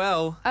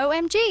 LOL.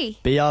 OMG.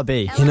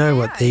 BRB. You know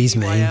what these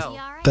mean,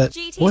 but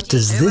what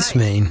does this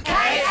mean?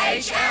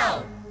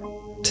 KHL.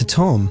 To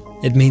Tom,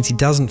 it means he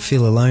doesn't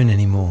feel alone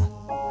anymore.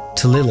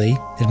 To Lily,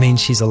 it means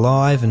she's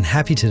alive and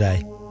happy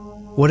today.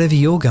 Whatever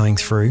you're going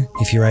through,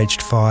 if you're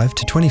aged 5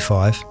 to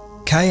 25,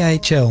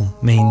 KHL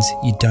means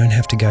you don't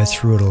have to go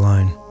through it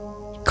alone.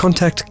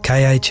 Contact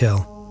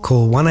KHL.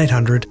 Call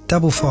 1800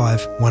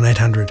 55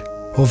 1800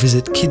 or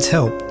visit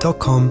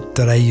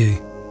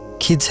kidshelp.com.au.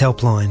 Kids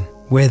Helpline.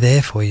 We're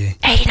there for you.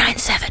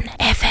 89.7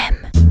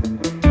 FM.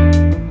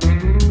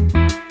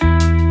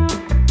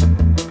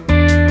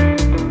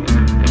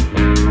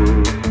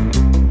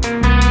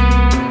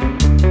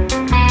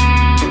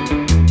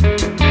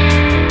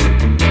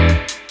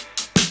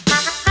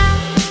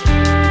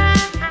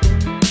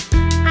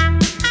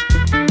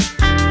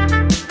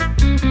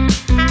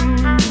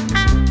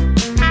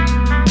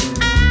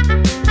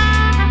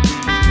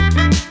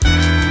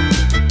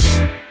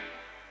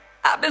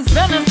 I've been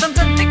spending some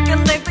time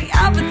thinking lately.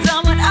 I've been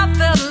done what I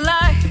felt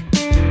like.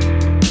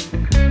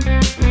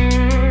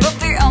 But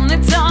the only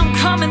time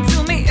coming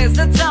to me is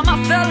the time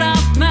I fell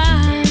off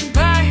my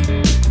bike.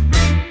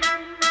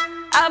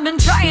 I've been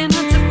trying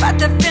not to fight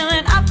the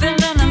feeling I'm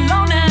feeling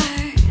alone at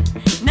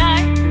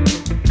night.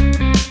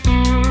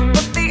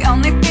 But the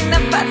only thing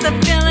that fights the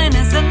feeling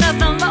is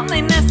another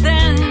loneliness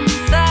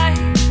inside.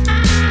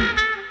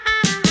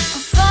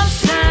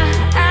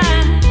 Sunshine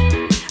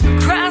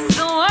across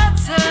the water.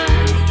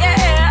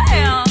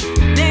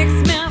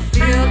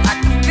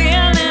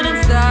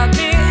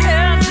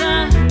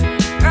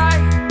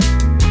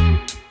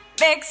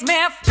 Makes me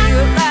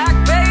feel like,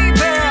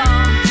 baby,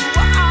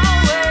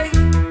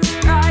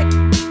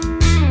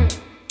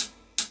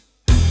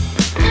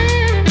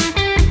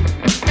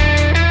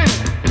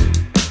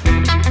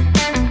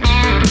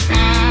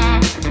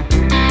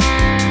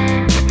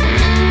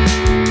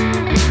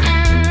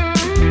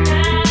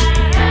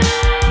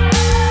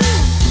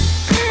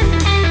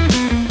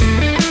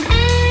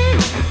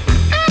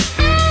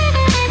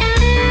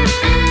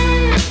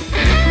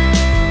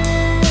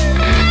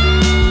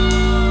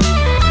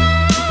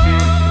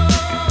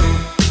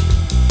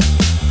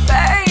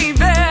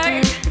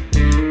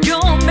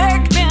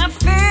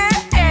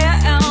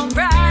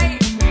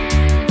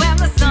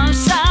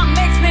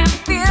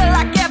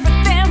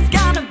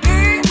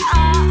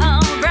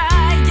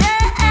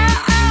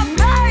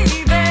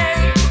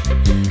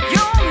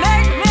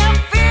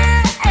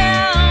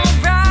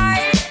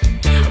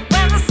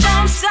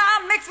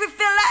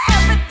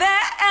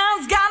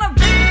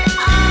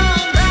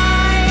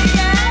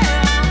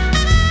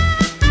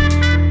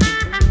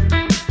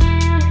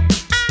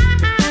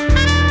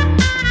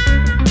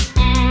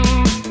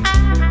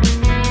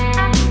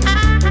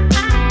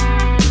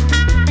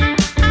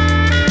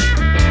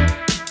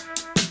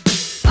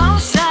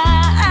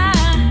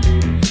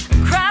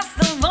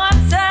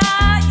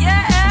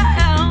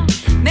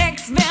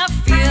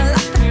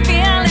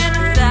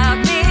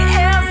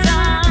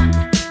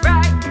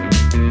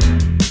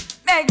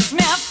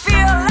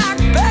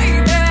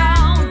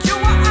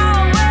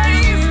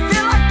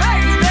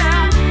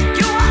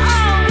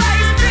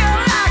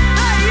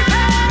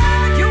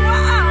 you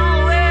were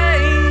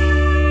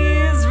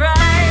always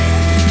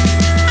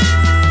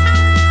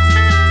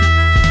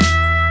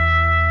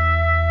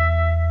right.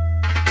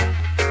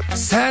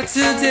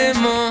 Saturday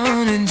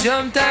morning,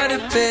 jumped out of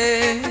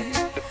bed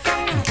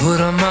and put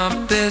on my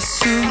best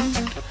suit.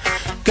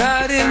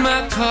 Got in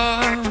my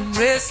car and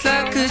raced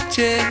like a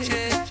jet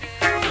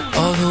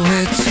all the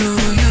way to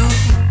you.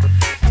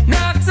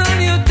 Knocked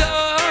on your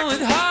door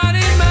with heart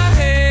in my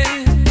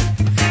head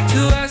to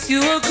ask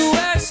you a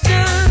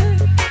question,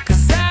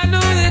 'cause I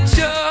know that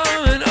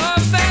you're an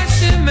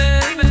old-fashioned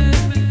man.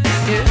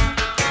 Yeah.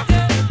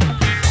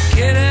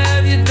 Can I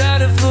have your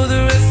daughter for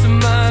the rest of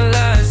my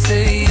life?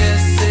 Say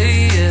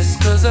yes,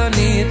 'cause I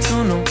need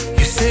to know.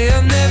 You say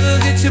I'll never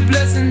get your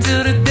blessing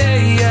till the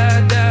day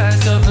I die.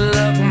 Tough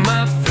luck,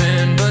 my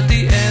friend, but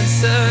the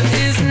answer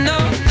is no.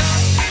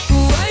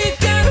 Why you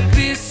gotta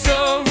be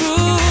so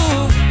rude?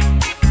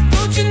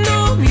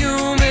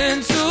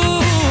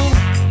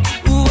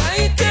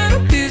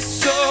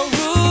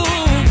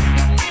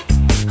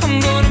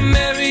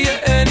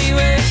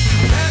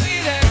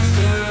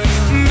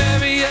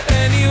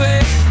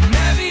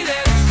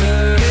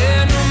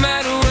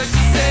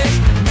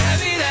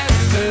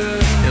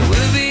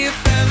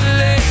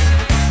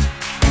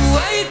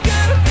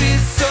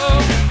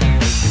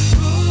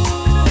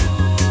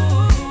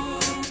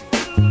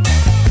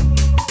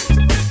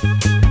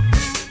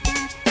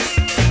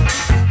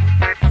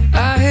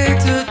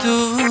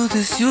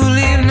 'cause you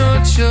leave no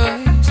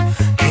choice.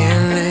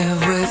 Can't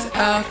live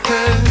without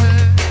her.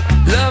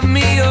 Love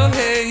me or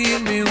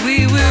hate me,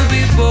 we will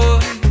be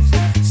boys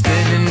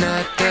standing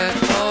at that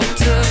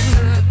altar.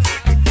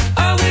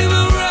 Or we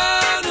will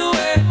run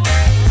away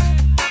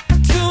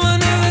to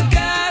another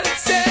guy that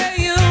say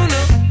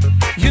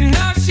you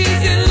know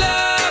she's in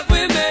love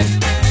with me.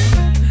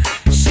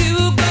 She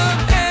will go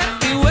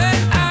anywhere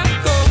I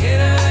go. Can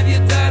I have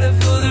your daughter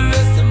for the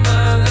rest of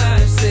my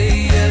life? Say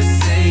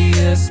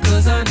yes,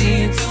 'cause I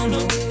need to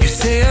know. You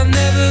say I'll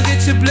never get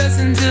your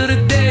blessing till the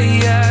day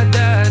I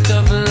die.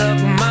 Tough luck,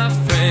 my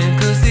friend,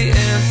 'cause the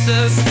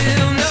answer's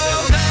still no.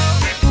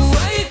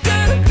 Why you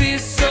gotta be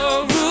so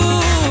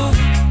rude?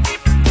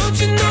 Don't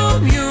you know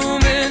I'm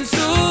human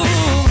too?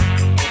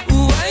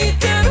 Why you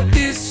gotta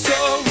be so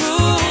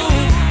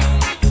rude?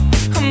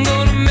 I'm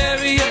gonna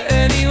marry you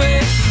anyway.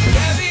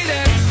 Marry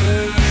that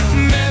girl.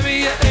 Marry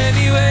you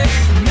anyway.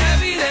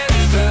 Marry that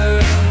girl.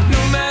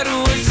 No matter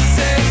what you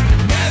say.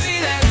 Marry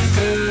that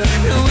girl.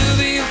 And we'll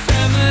be a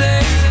family.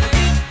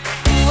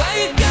 Why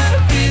you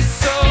gotta be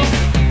so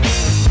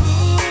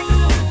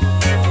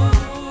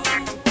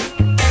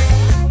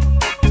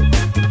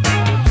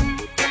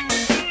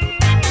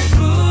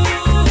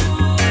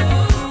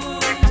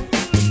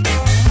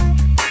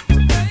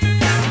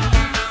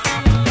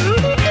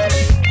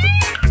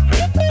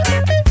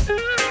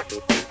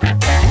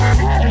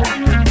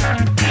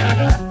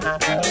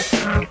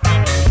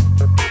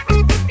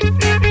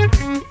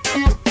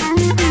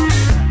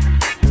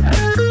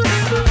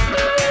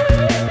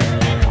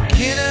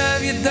Can I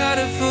have your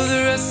daughter for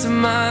the rest of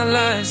my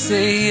life?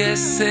 Say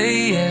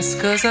yes,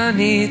 'cause I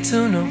need to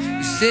know.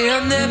 You say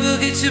I'll never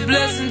get your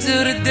blessing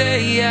till the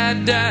day I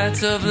die.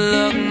 Tough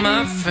luck,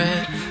 my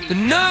friend, but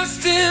no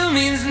still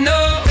means no.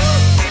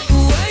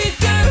 Why you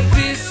gotta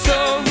be so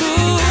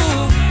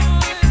rude?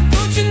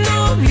 Don't you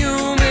know I'm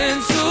human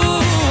too?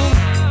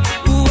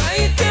 Why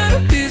you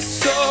gotta be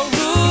so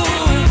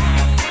rude?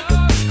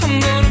 I'm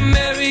gonna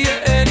marry you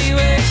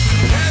anyway.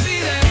 Marry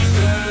that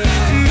girl.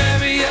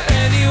 Marry you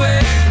anyway.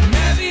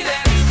 Marry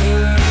that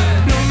girl.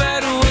 No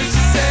matter what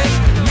you say.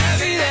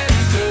 Marry that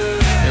girl.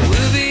 And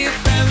we'll be a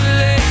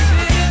family.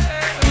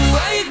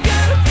 Why you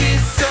gotta be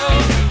so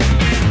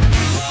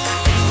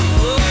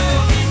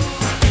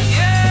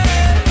yeah.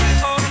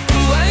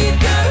 Why you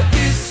gotta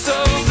be so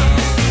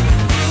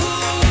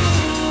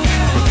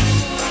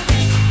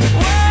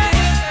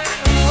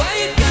Why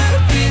you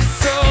gotta be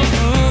so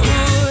rude?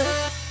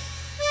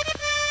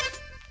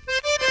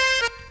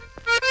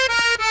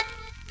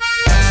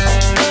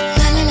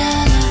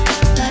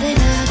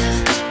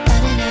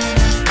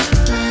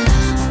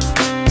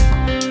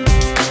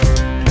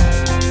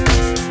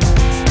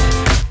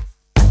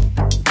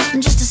 I'm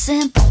just a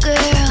simple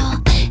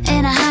girl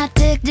in a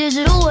high-tech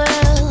digital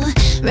world.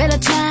 Really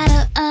trying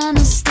to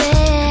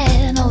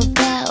understand all the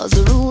powers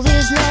that rule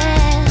this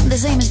land. The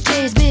same as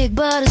Jay's big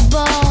but his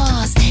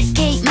boss.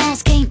 Kate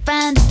Moss can't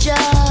find a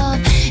job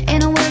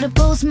in a world of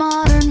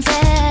postmodern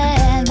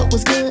fad. What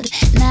was good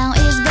now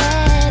is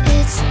bad.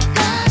 It's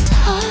not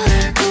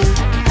hard to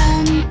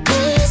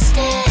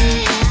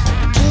understand.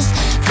 Just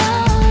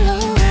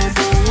follow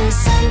the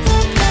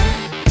simple plan.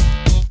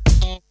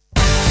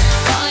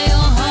 Follow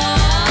your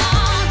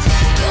heart,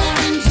 your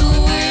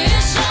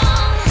intuition.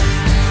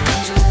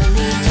 It will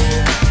lead you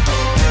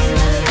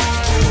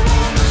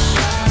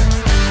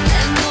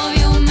let go of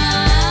your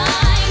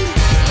mind,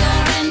 your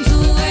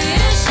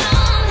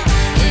intuition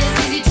is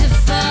easy to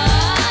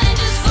find.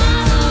 Just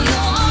follow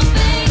your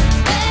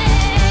baby.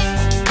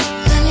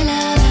 La la la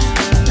la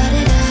da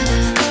da da da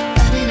da.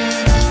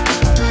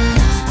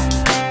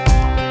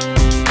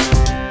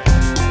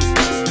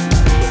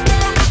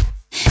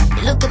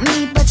 Look at me,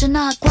 but you're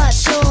not quite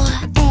sure.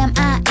 Am I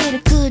it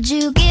or could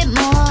you get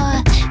more?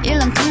 You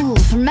look cool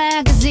from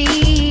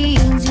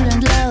magazines. You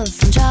learned love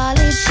from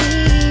Charlie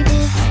Sheen.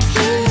 If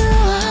you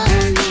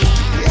want me,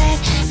 let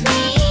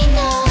me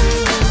know.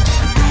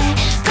 I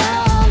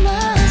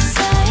promise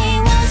I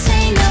won't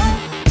say no.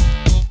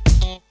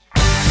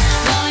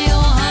 Follow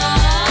your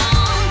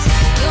heart,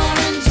 your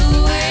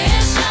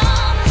intuition.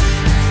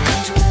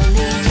 It will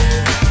lead you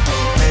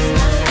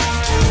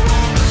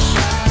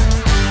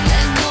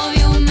let go of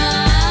your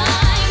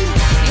mind,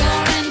 your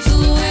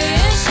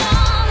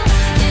intuition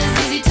is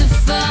easy to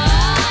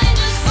find.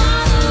 Just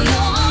follow your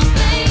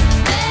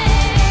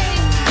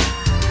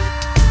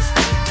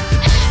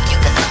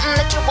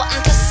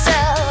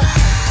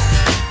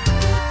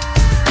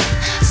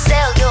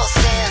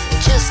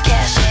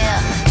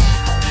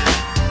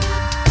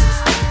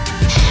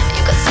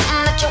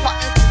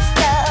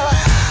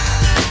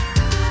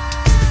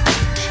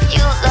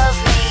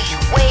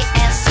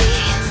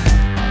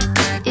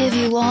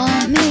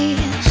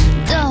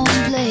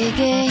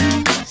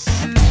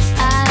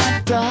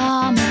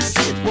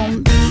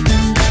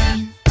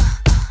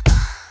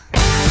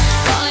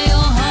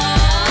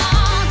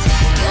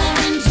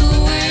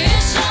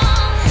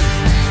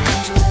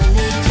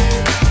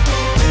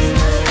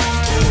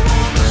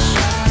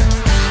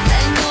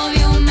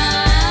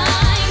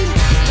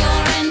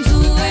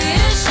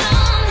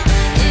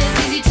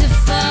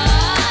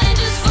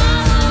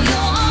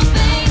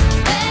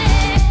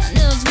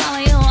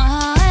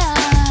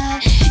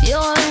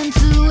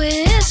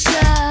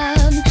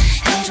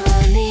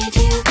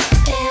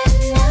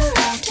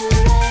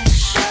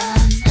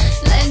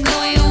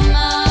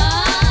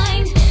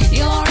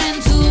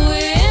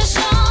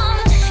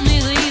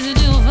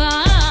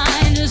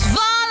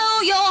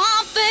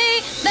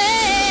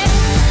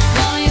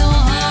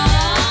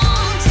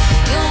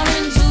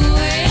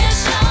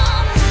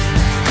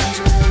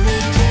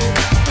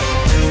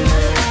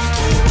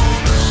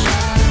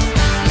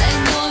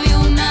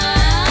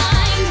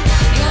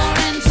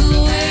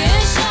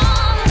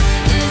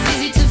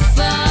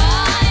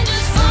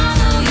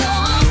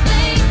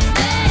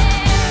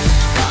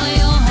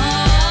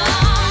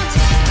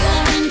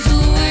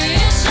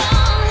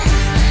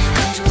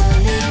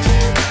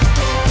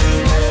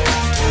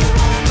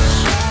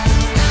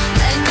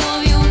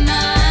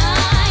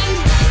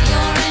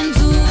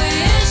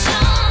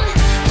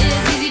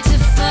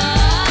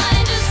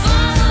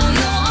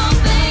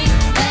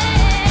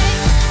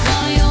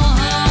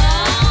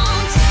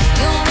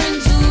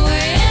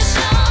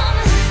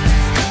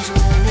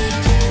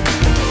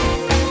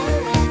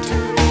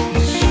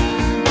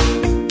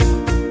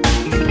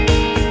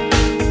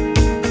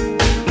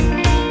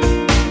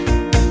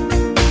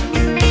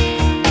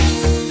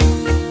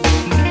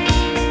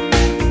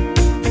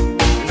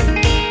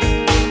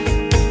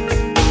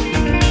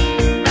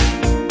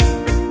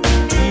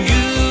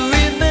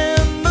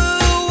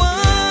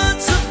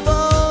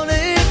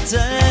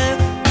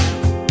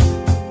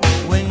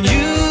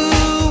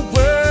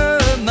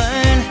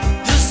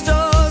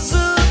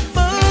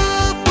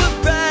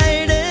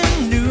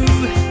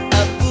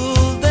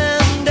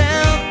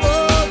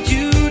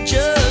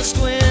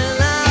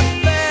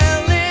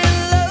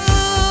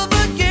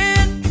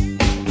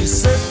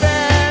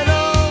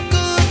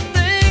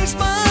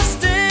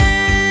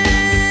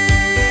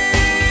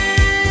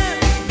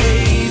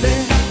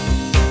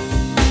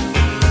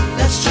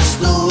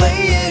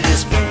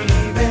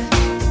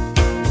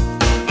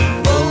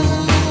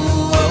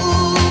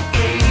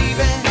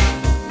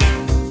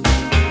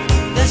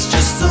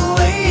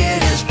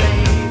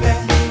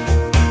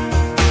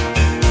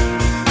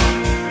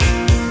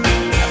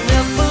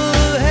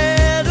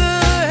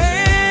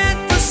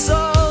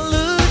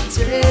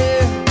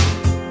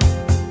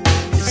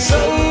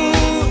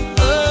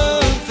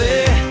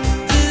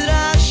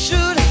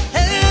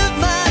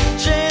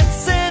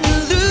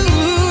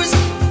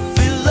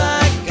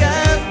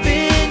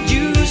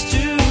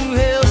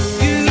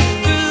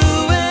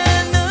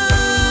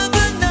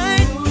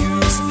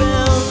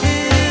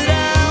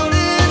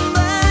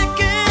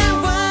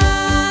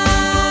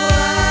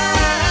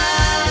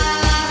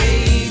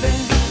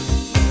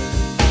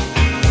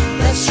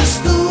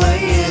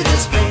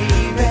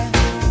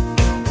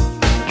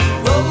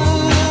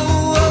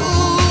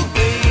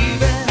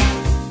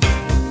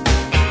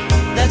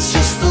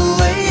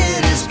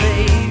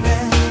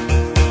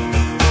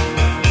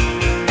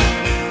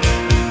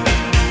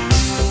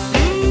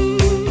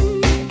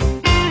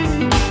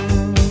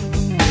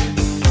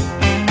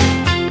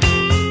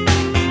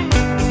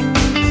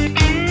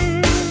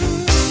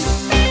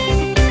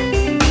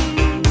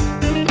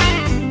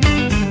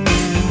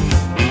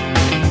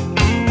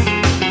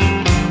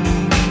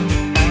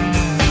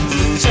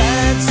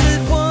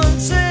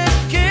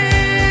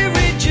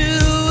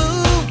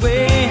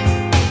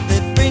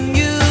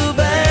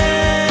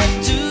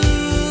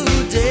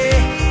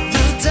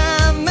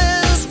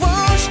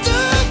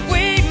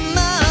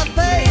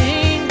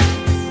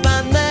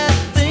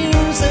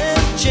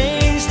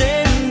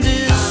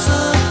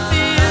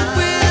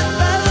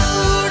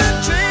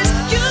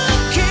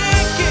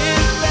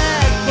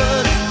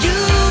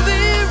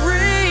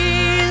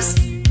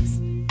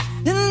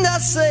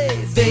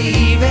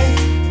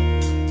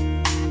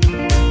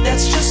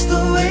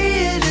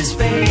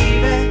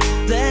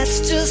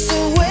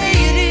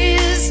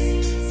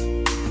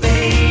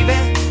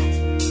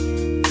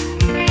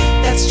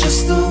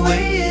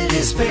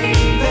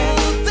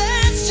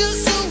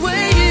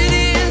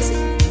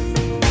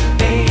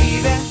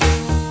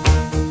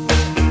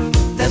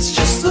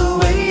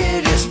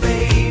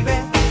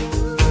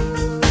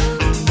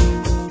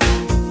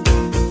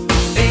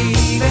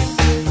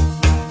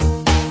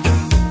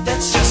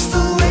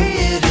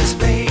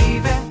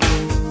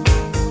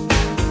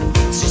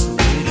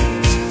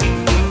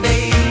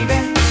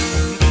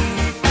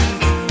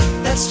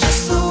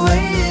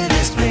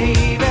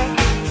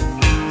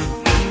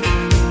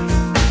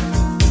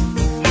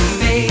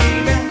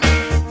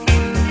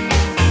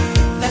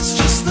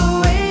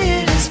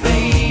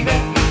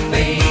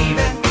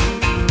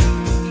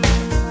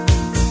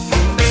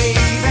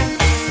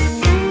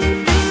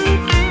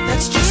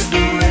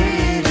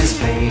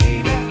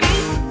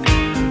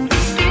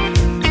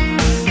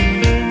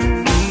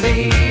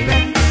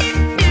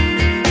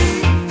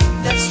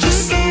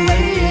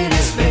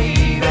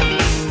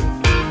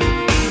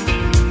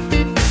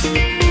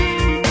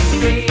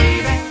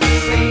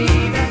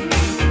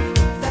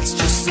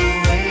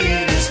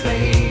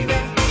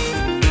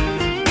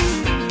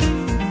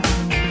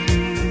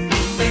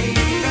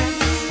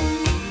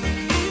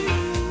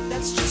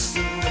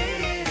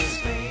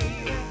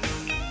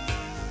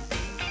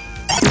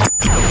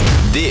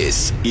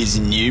is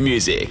new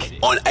music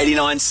on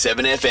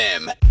 89.7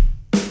 FM.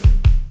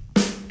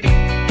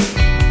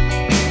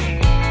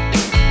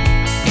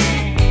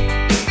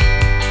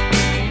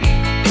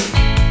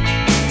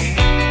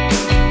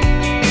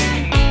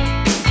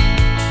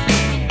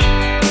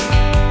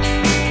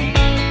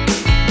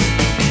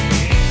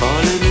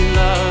 Falling in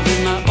love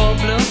in my old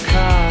blue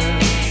car,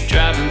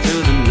 driving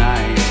through the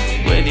night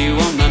with you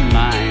on my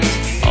mind.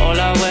 All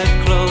I wear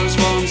clothes,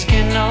 warm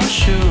skin, no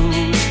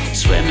shoes.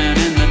 Swimming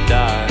in the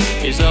dark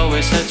is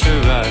always such a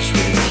rush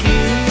with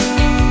you.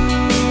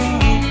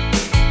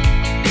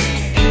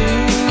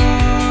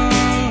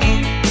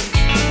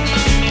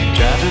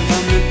 Driving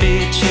from the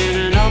beach in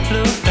an old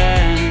blue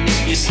Benz,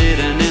 you're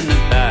sitting in the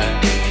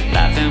back,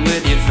 laughing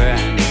with your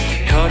friend.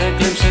 Caught a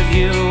glimpse of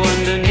you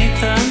underneath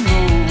the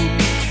moon.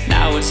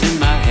 Now it's in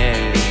my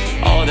head,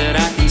 all that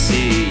I can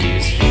see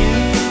is you.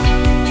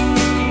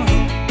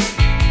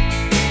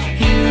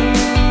 You.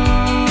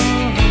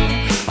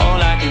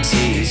 All I can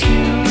see is you.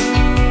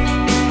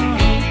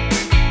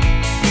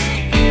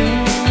 You.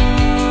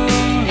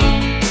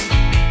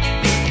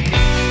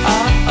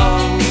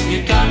 Uh-oh,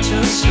 you're gone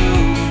too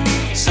soon.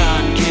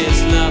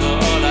 Sun-kissed lover,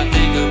 all I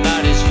think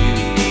about is you.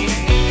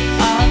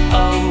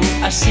 Uh-oh,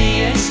 I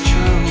see it's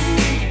true.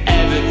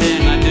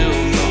 Everything I do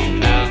from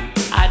now,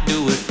 I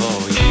do it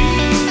for you.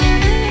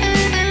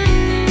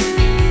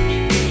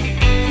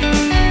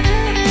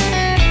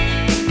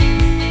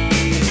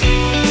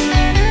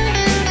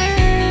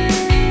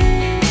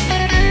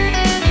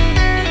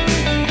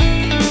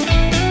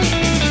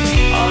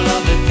 All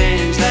of the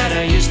things that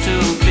I used to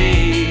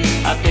be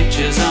are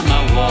pictures on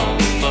my wall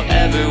for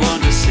everyone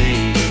to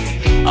see.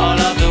 All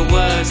of the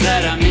words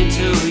that I mean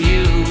to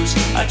use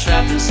are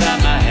trapped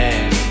inside my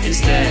head.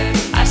 Instead,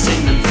 I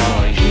sing them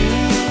for you.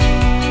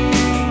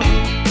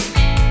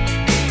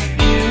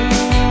 You.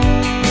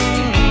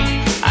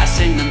 I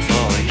sing them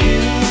for you.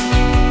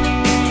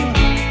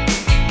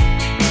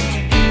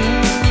 You.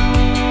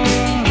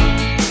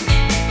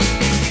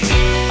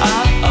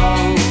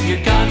 Uh-oh,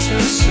 you're gone too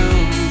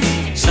soon.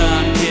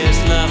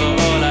 Sun-kissed lover,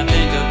 all I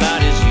think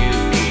about is you.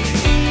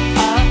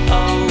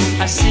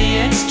 Uh-oh, I see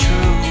it's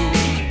true.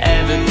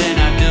 Everything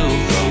I do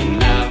from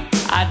now,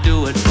 I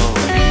do it for you.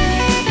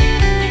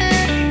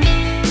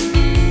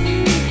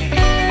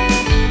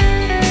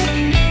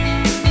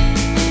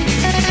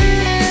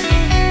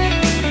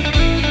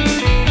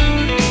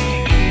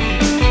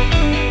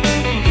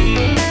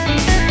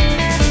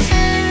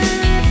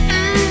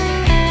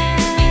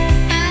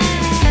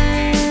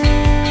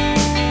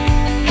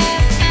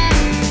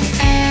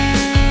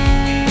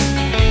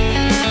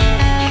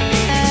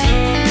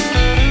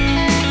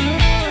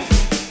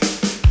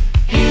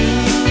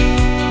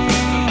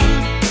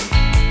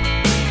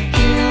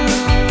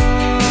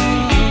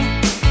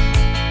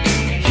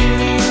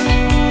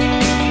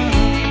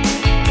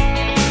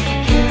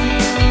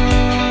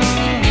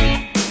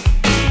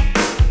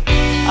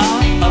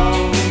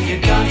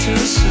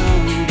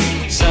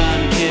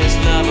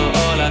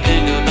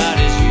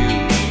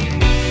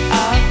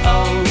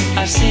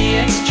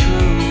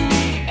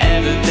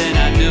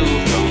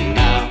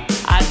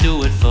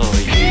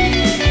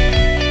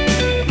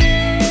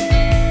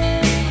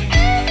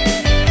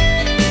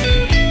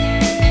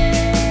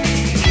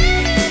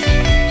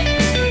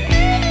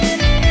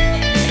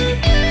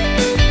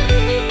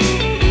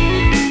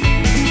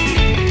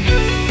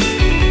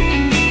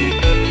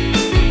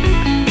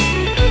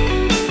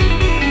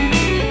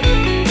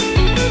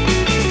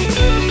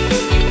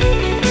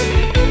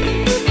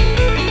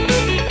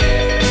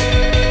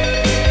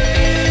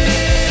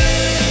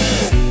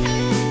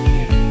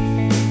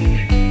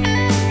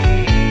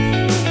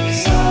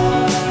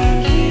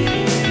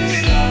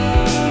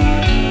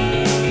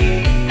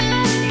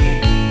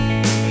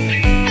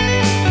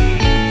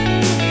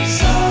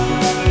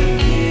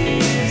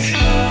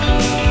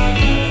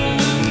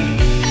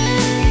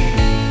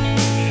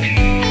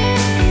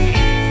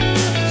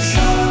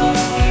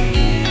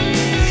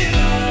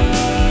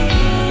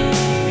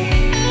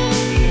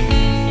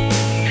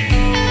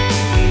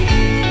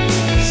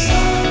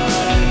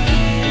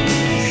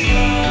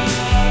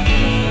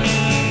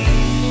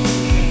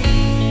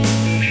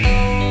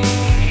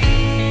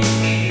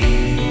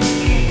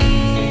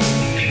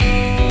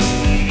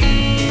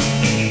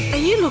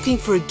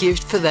 For a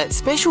gift for that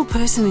special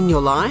person in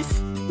your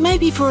life?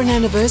 Maybe for an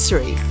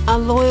anniversary, a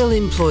loyal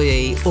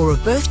employee, or a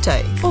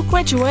birthday, or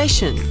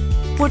graduation.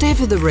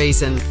 Whatever the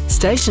reason,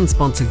 station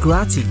sponsor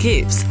Grazie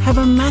Gifts have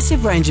a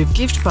massive range of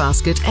gift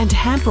basket and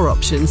hamper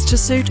options to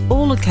suit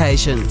all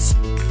occasions.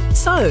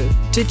 So,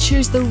 to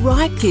choose the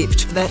right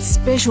gift for that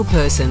special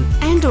person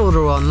and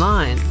order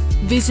online,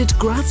 visit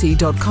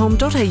grazie.com.au.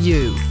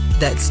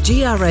 That's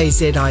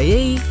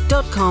grazie.com.au.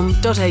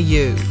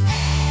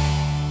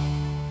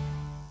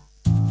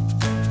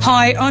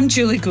 Hi, I'm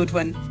Julie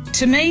Goodwin.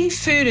 To me,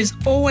 food has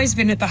always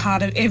been at the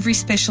heart of every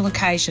special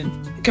occasion.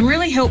 It can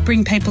really help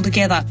bring people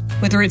together,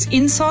 whether it's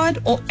inside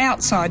or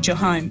outside your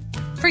home.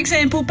 For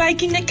example,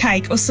 baking a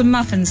cake or some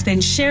muffins, then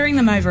sharing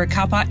them over a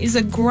cuppa is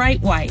a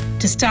great way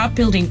to start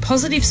building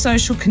positive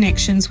social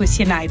connections with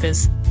your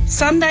neighbours.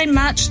 Sunday,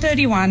 March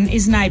 31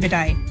 is Neighbour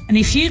Day, and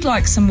if you'd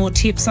like some more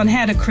tips on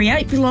how to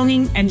create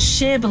belonging and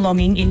share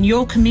belonging in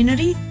your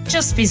community,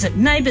 just visit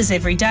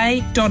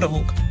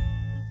neighbourseveryday.org.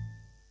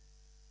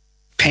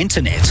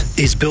 Pentanet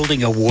is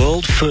building a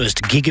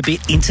world-first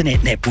gigabit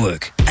internet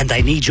network, and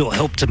they need your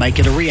help to make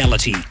it a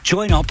reality.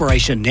 Join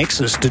Operation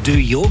Nexus to do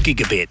your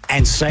gigabit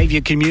and save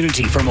your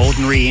community from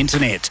ordinary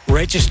internet.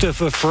 Register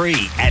for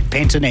free at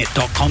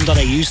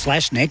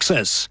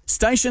pentanet.com.au/nexus.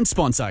 Station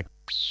sponsor.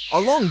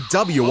 Along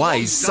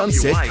WA's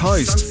Sunset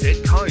Coast.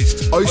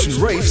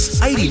 Ocean Reef's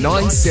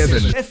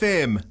 89.7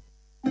 FM.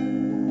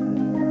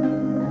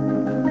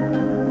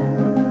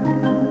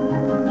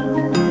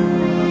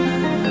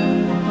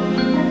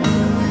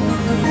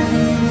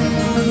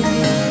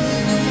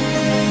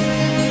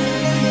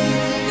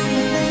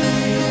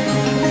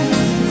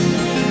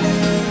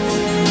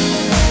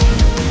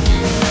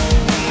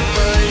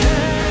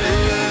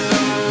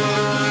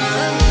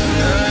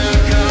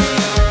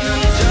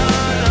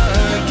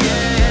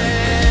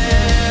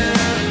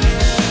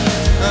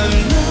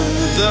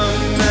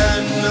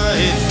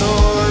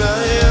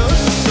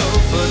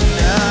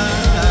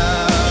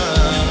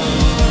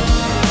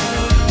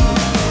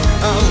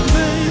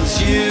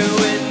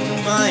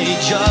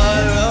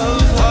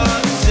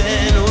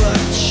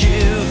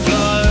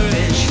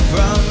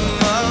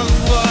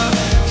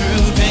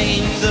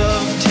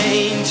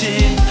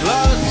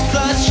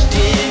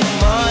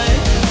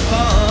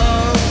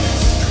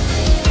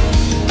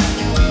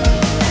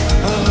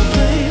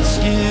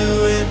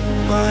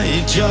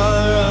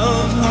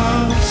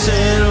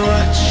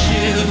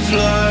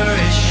 Broken.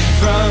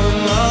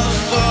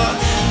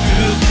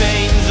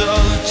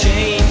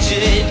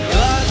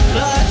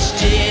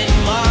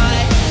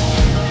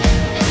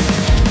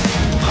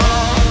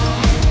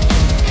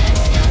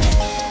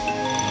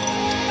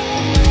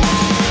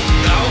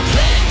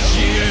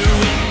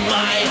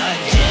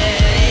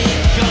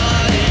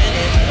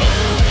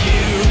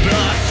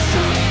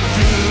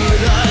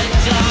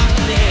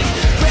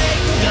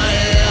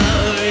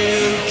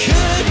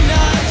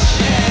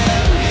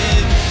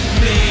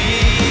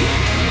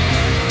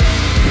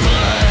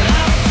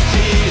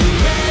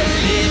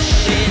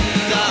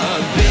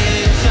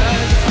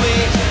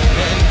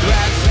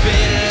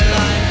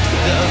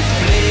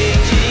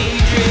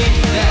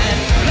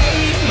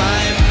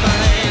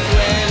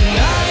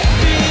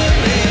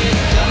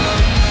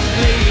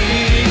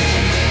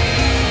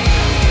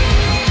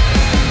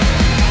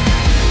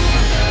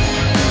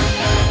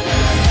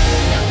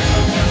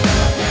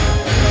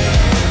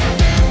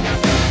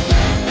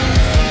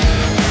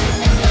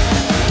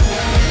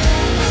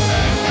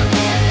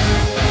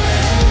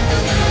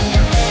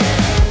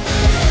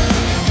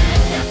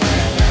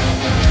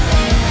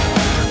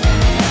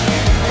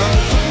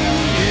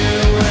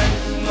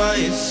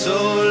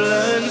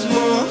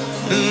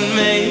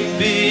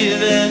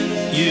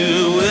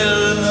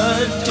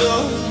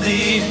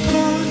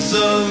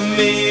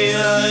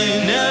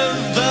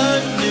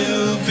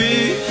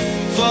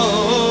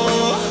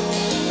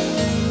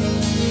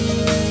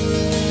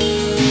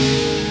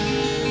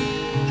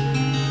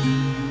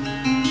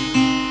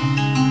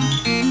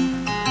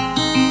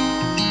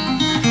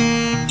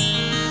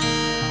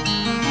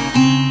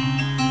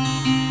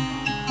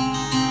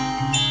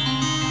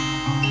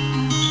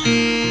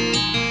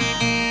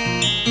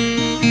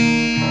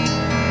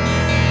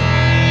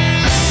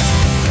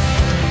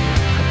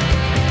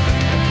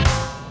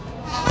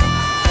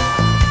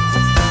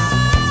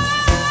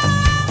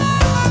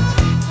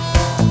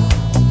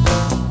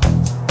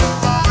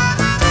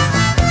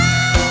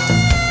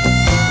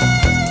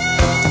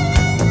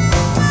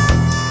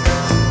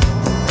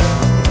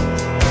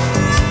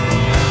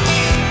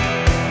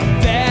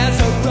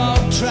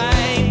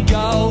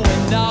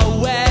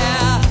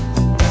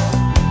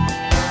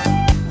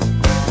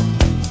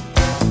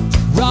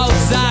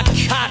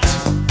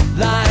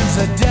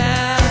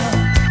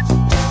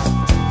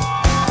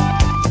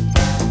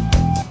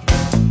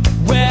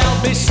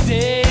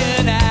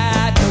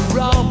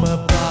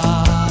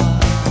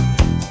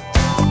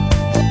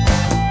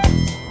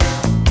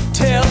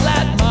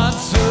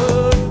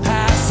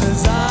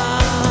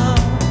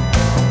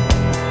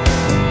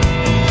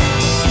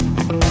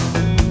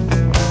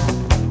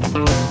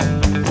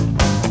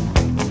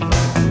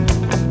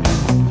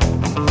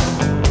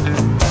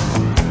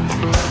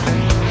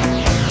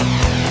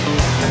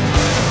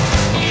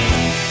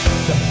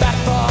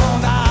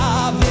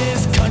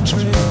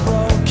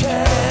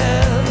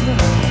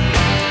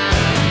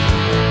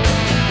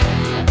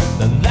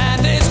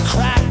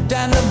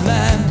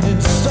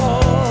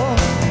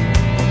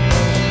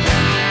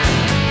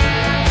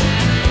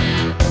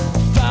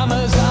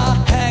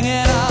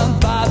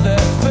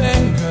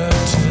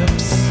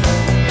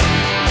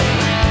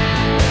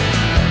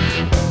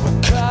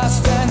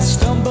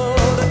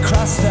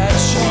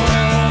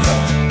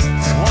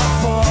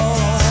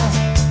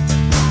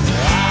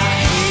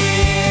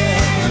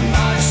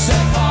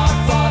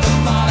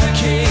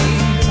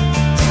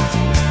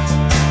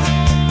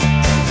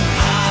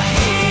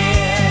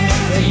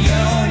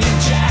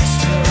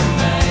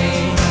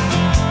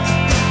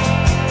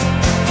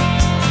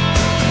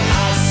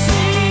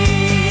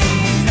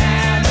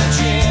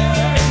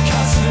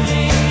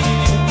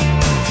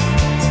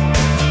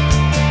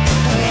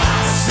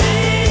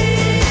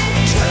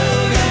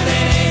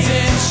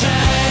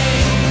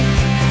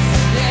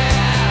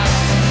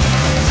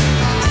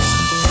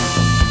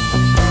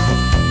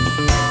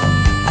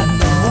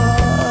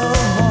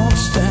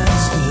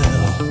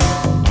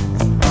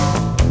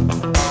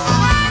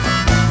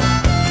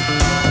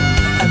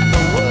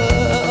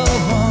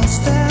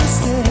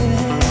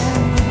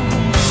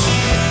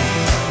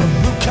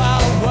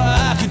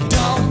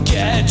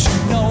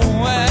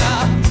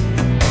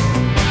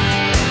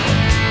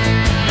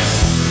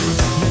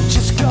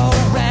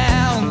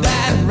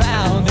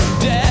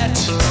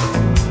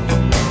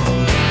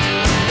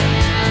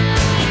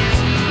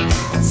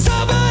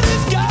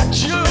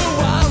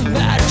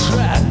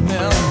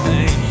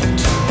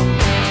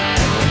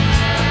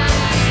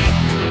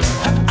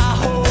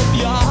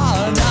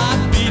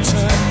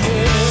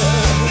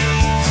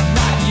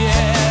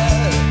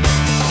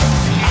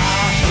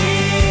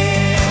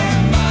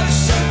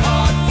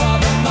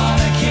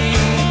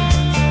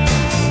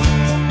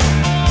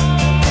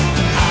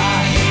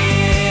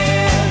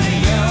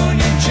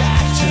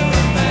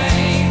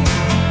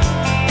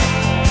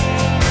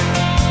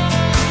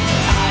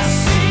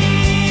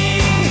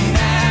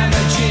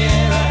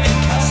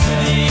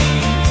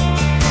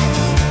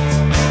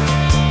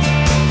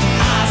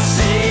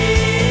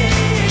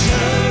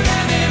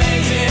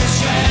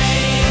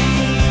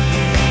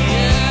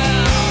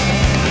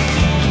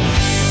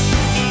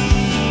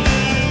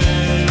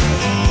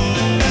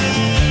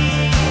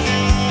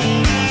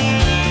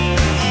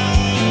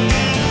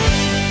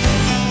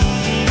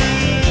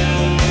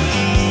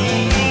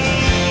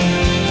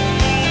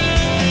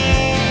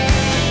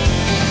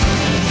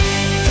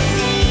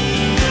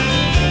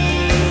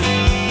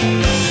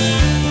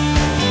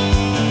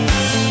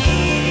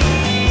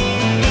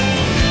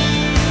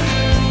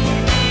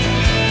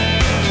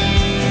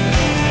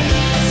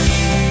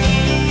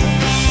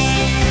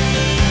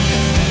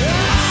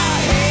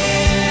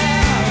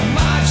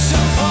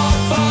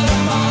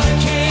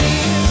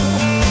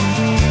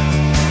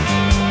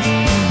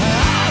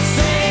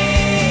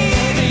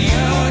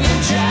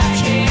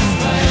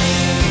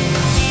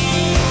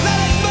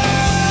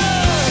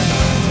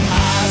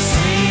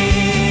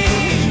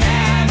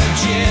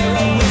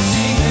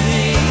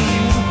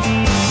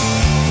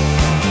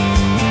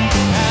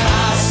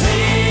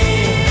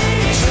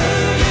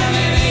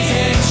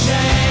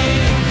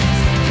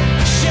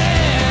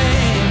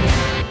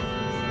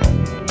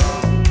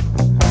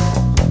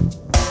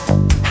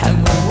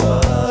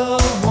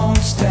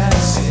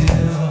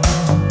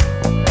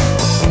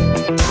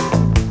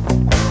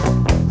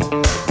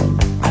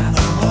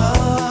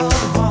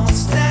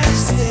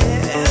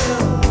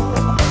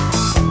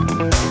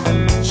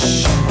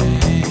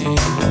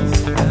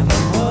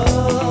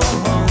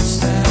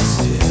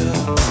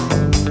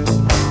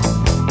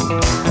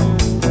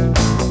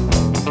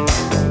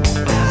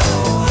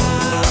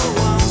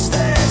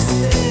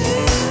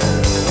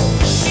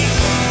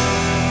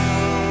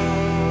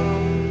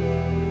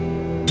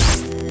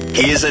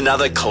 Here's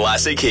another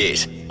classic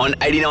hit on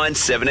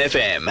 89.7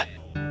 FM.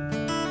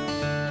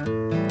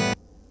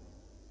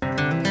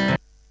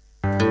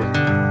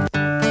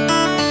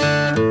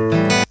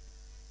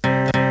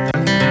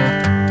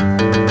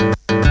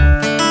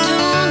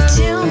 Don't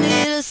tell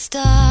me to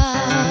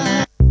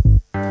stop.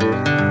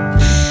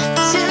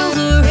 Tell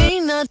the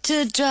rain not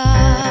to drop.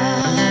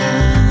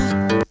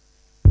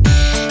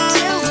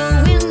 Tell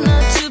the wind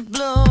not to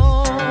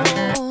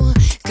blow.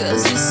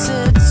 'Cause you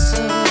said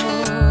so.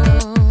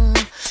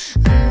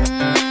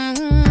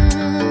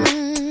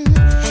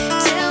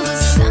 Tell the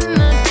sun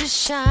not to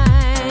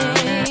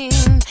shine.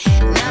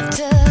 Not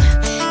to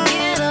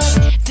get up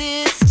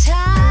this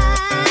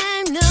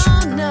time. No,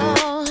 no.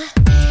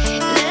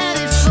 Let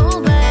it fall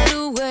right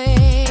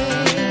away.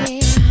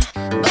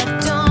 But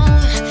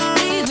don't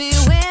leave me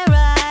where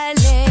I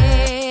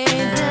lay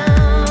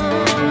down.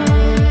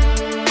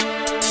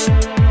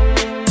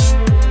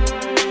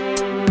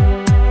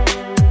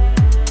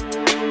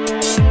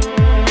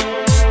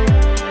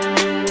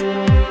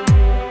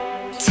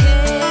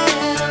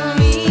 Tell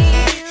me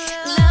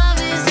love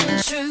isn't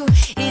true.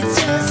 It's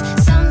just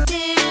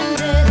something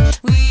that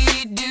we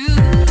do.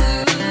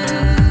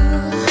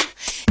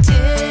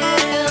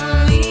 Tell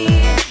me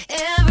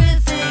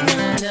everything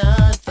I'm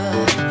not,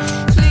 but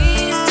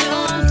please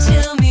don't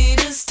tell me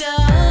to stop.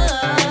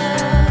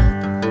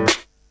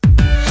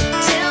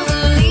 Tell the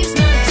leaves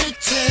not to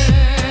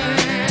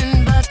turn,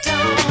 but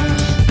don't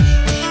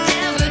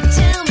ever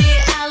tell me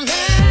I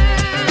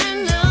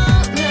learned. No,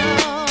 no.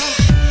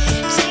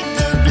 Take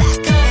the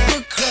black off the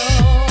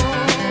crow,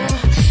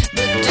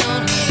 but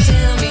don't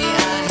tell me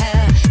I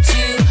have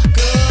to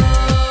go.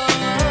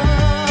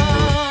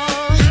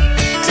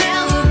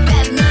 Tell the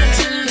bed not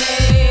to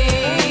lay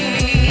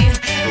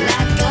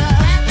like a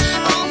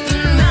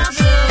open mouth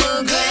of a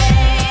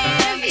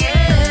grave,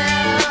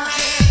 yeah.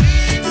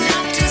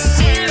 Not to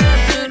stare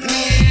up at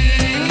me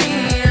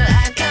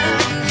like I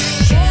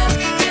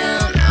kept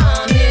down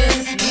on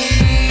his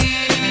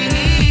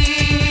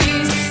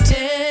knees.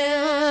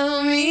 Tell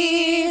me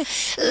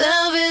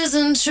love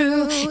isn't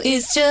true.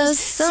 It's just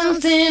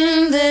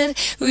something that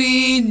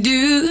we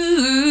do.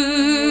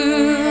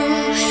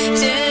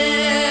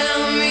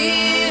 Tell me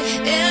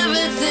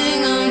everything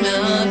I'm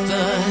not,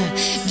 but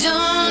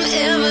don't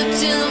ever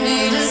tell me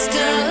to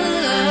stop.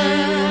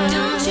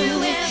 Don't you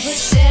ever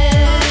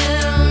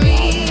tell me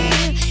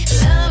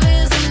love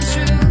isn't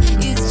true.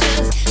 It's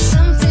just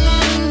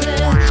something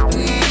that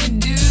we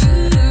do.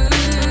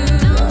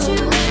 Don't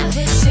you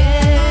ever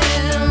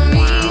tell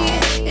me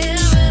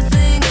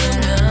everything I'm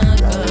not,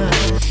 but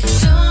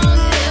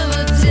don't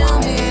ever tell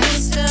me to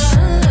stop.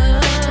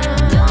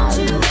 Don't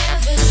you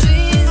ever,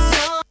 please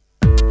don't,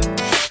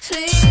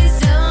 please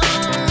don't,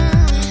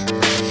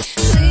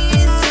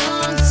 please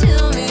don't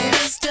tell me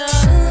to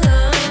stop.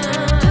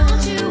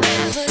 Don't you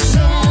ever,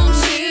 don't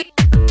you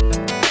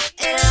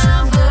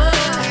ever,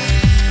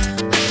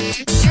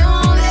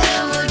 don't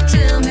ever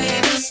tell me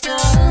to stop.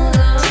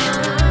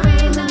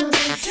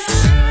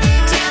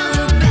 Tell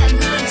the bed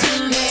not to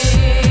lay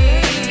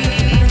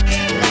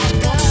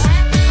like a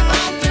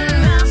open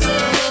mouth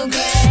of a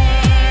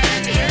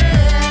grave, yeah.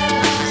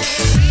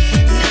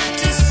 Not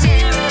to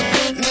stare up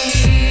at me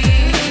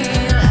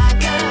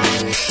like I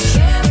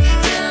kept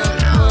down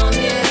on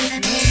his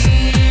knees.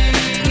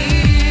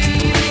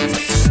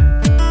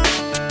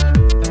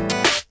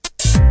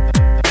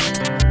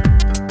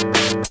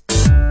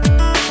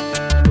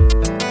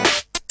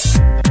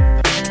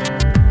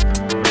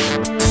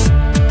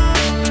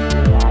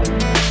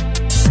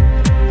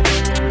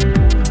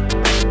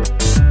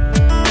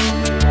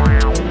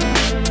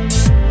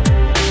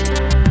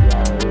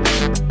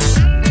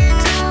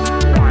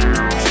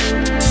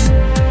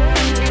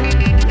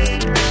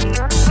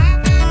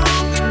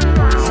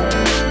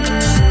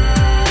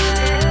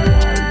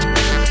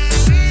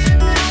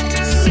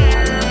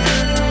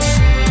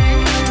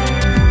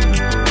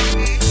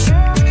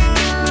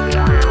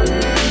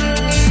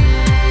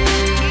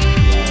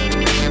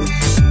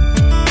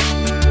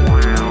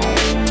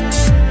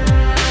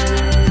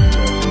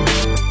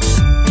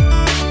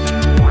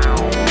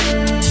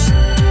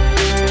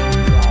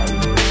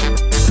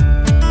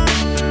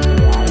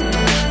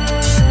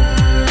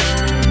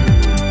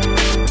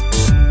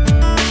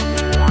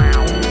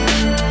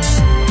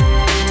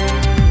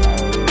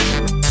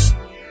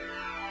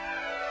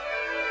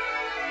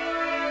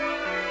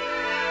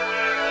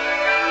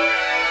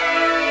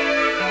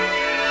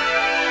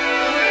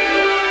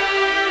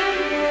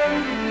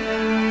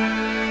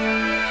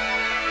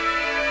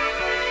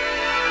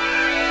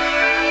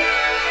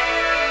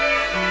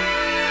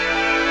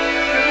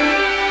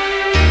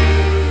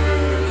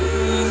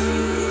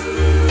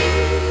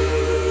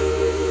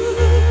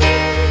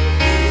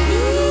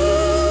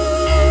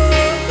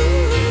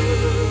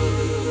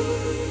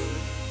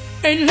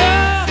 Ain't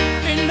love,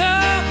 ain't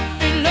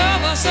love, ain't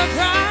love a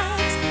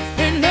surprise.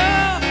 Ain't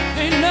love,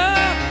 ain't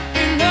love,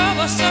 ain't love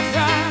a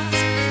surprise.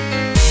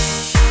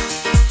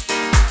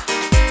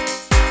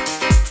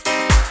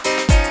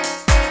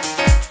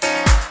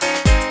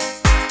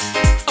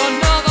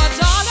 Another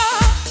dollar,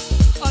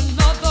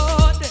 another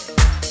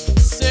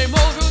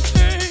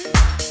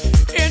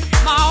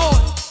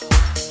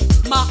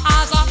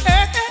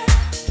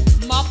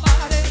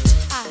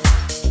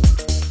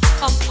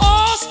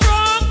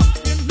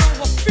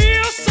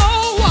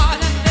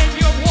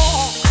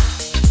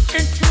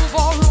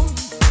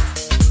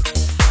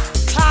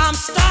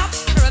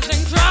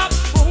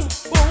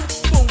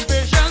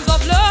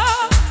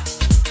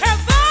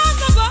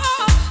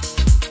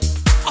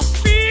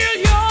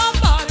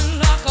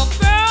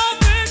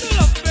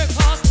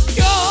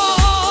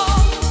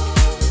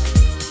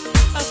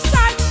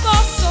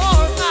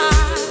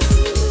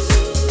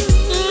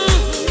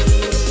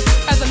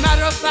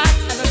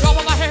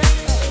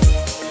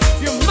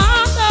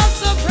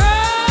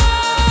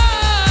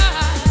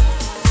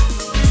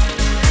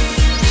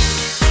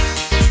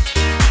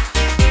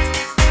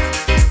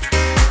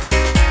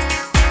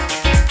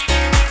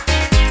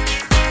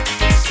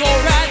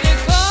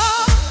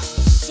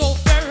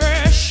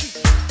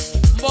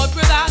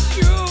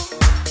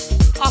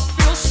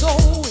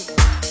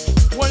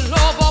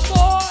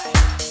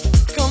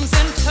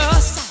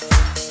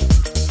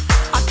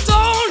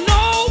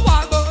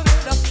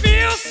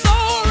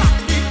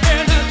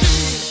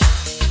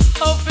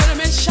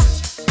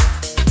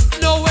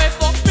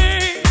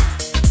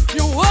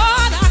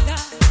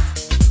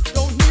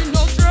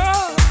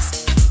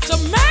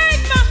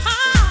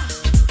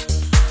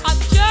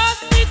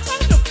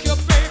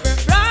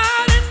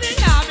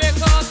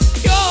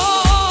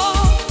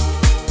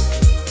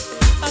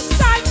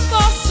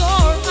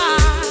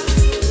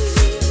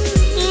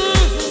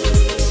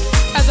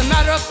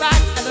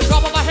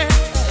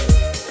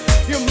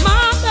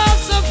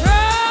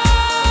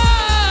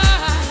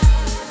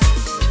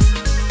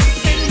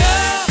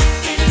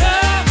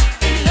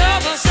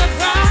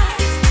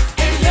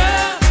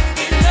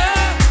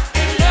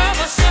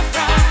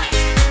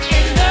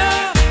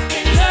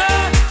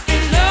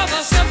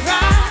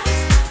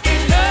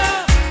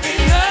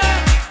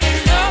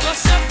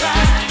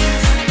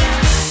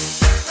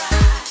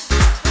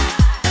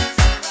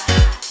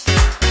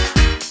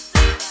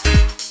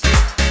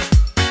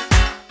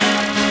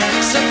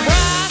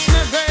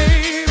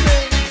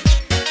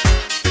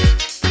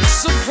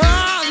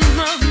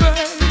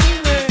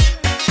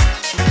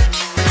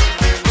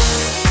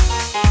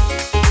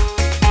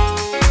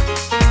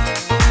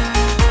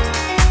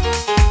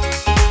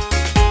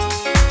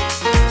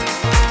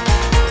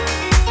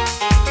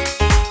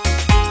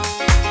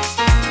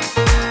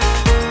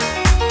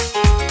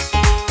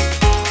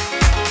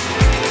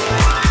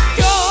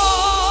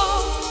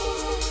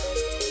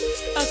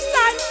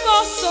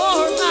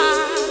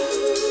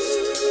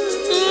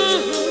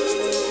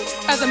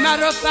As a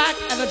matter of fact,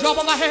 at the drop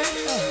of a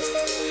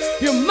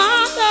hat, your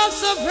mother's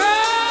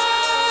surprise.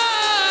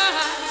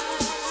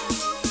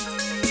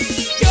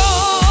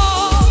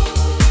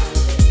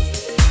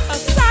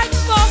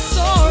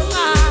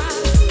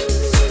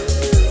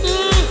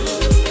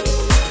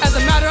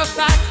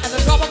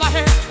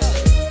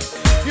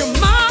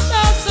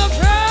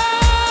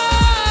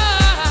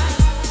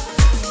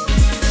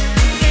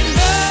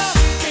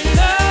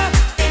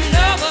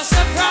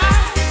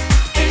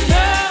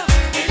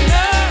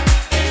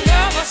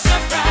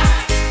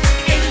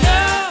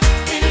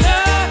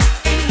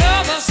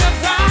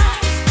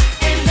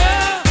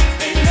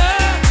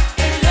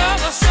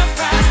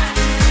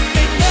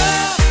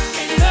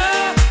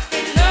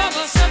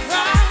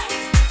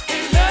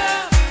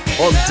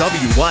 On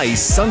WA's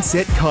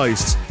Sunset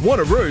Coast,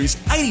 Wanneroo's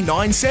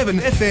 89.7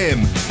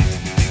 FM.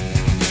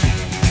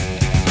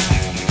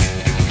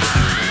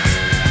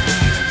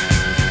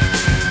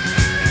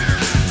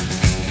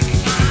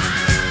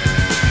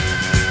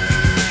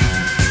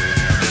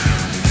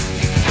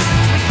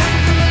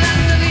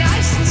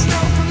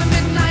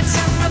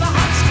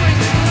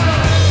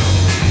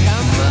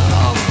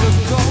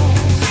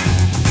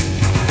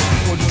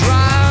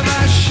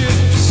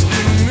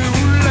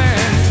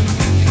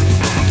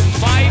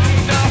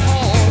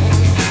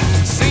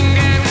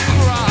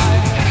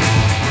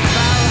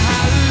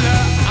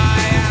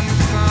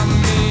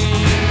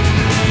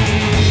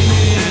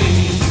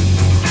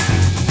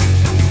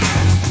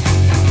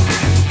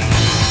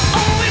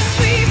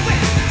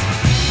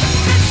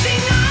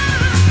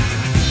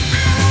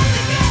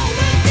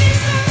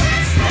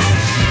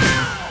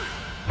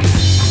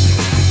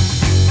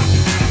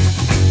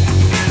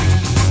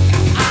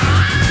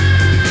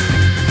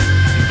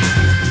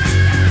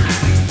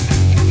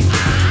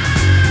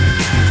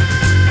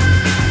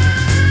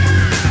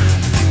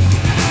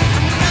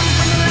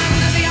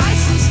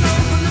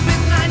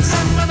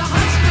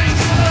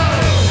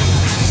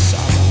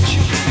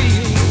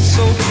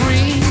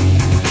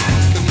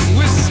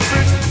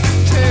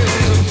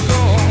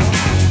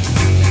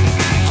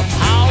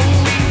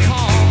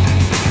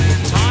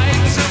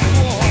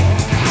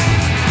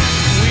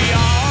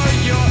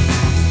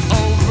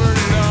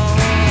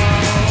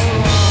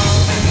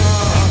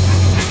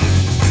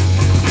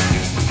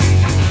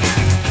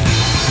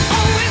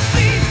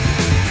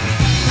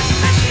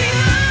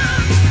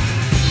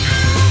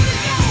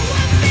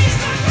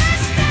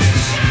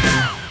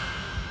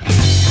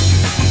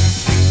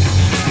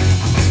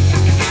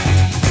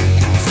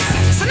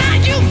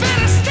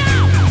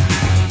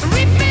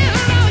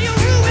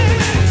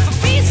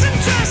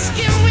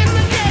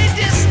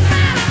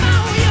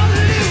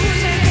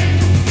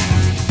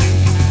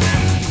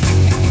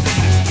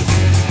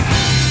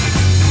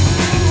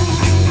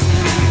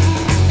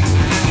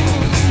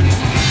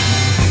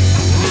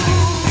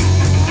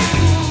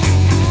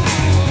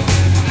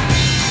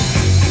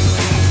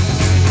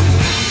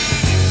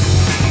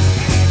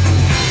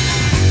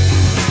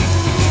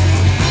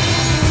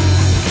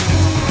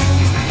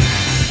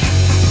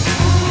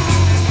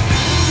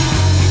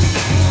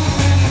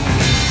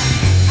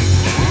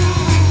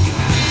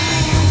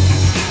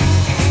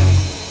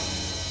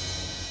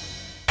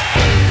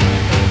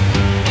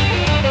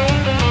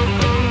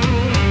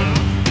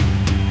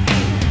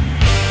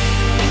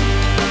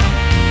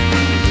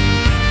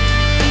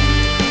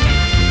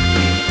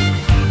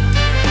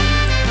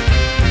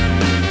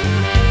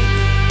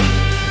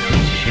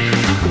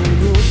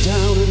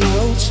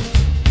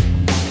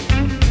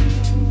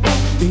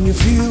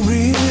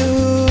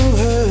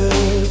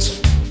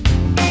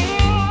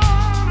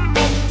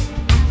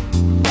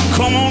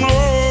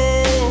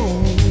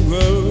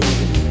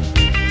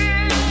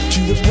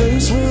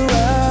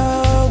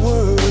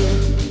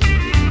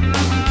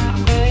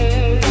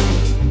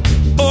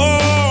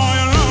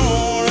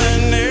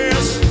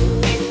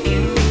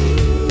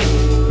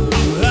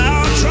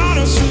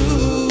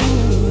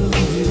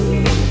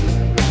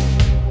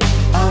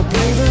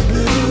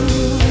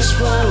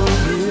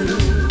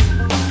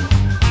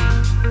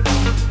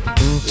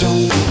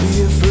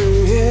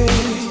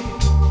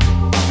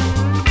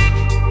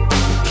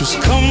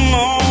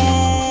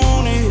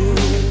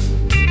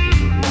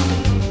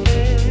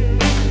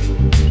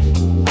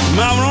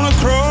 My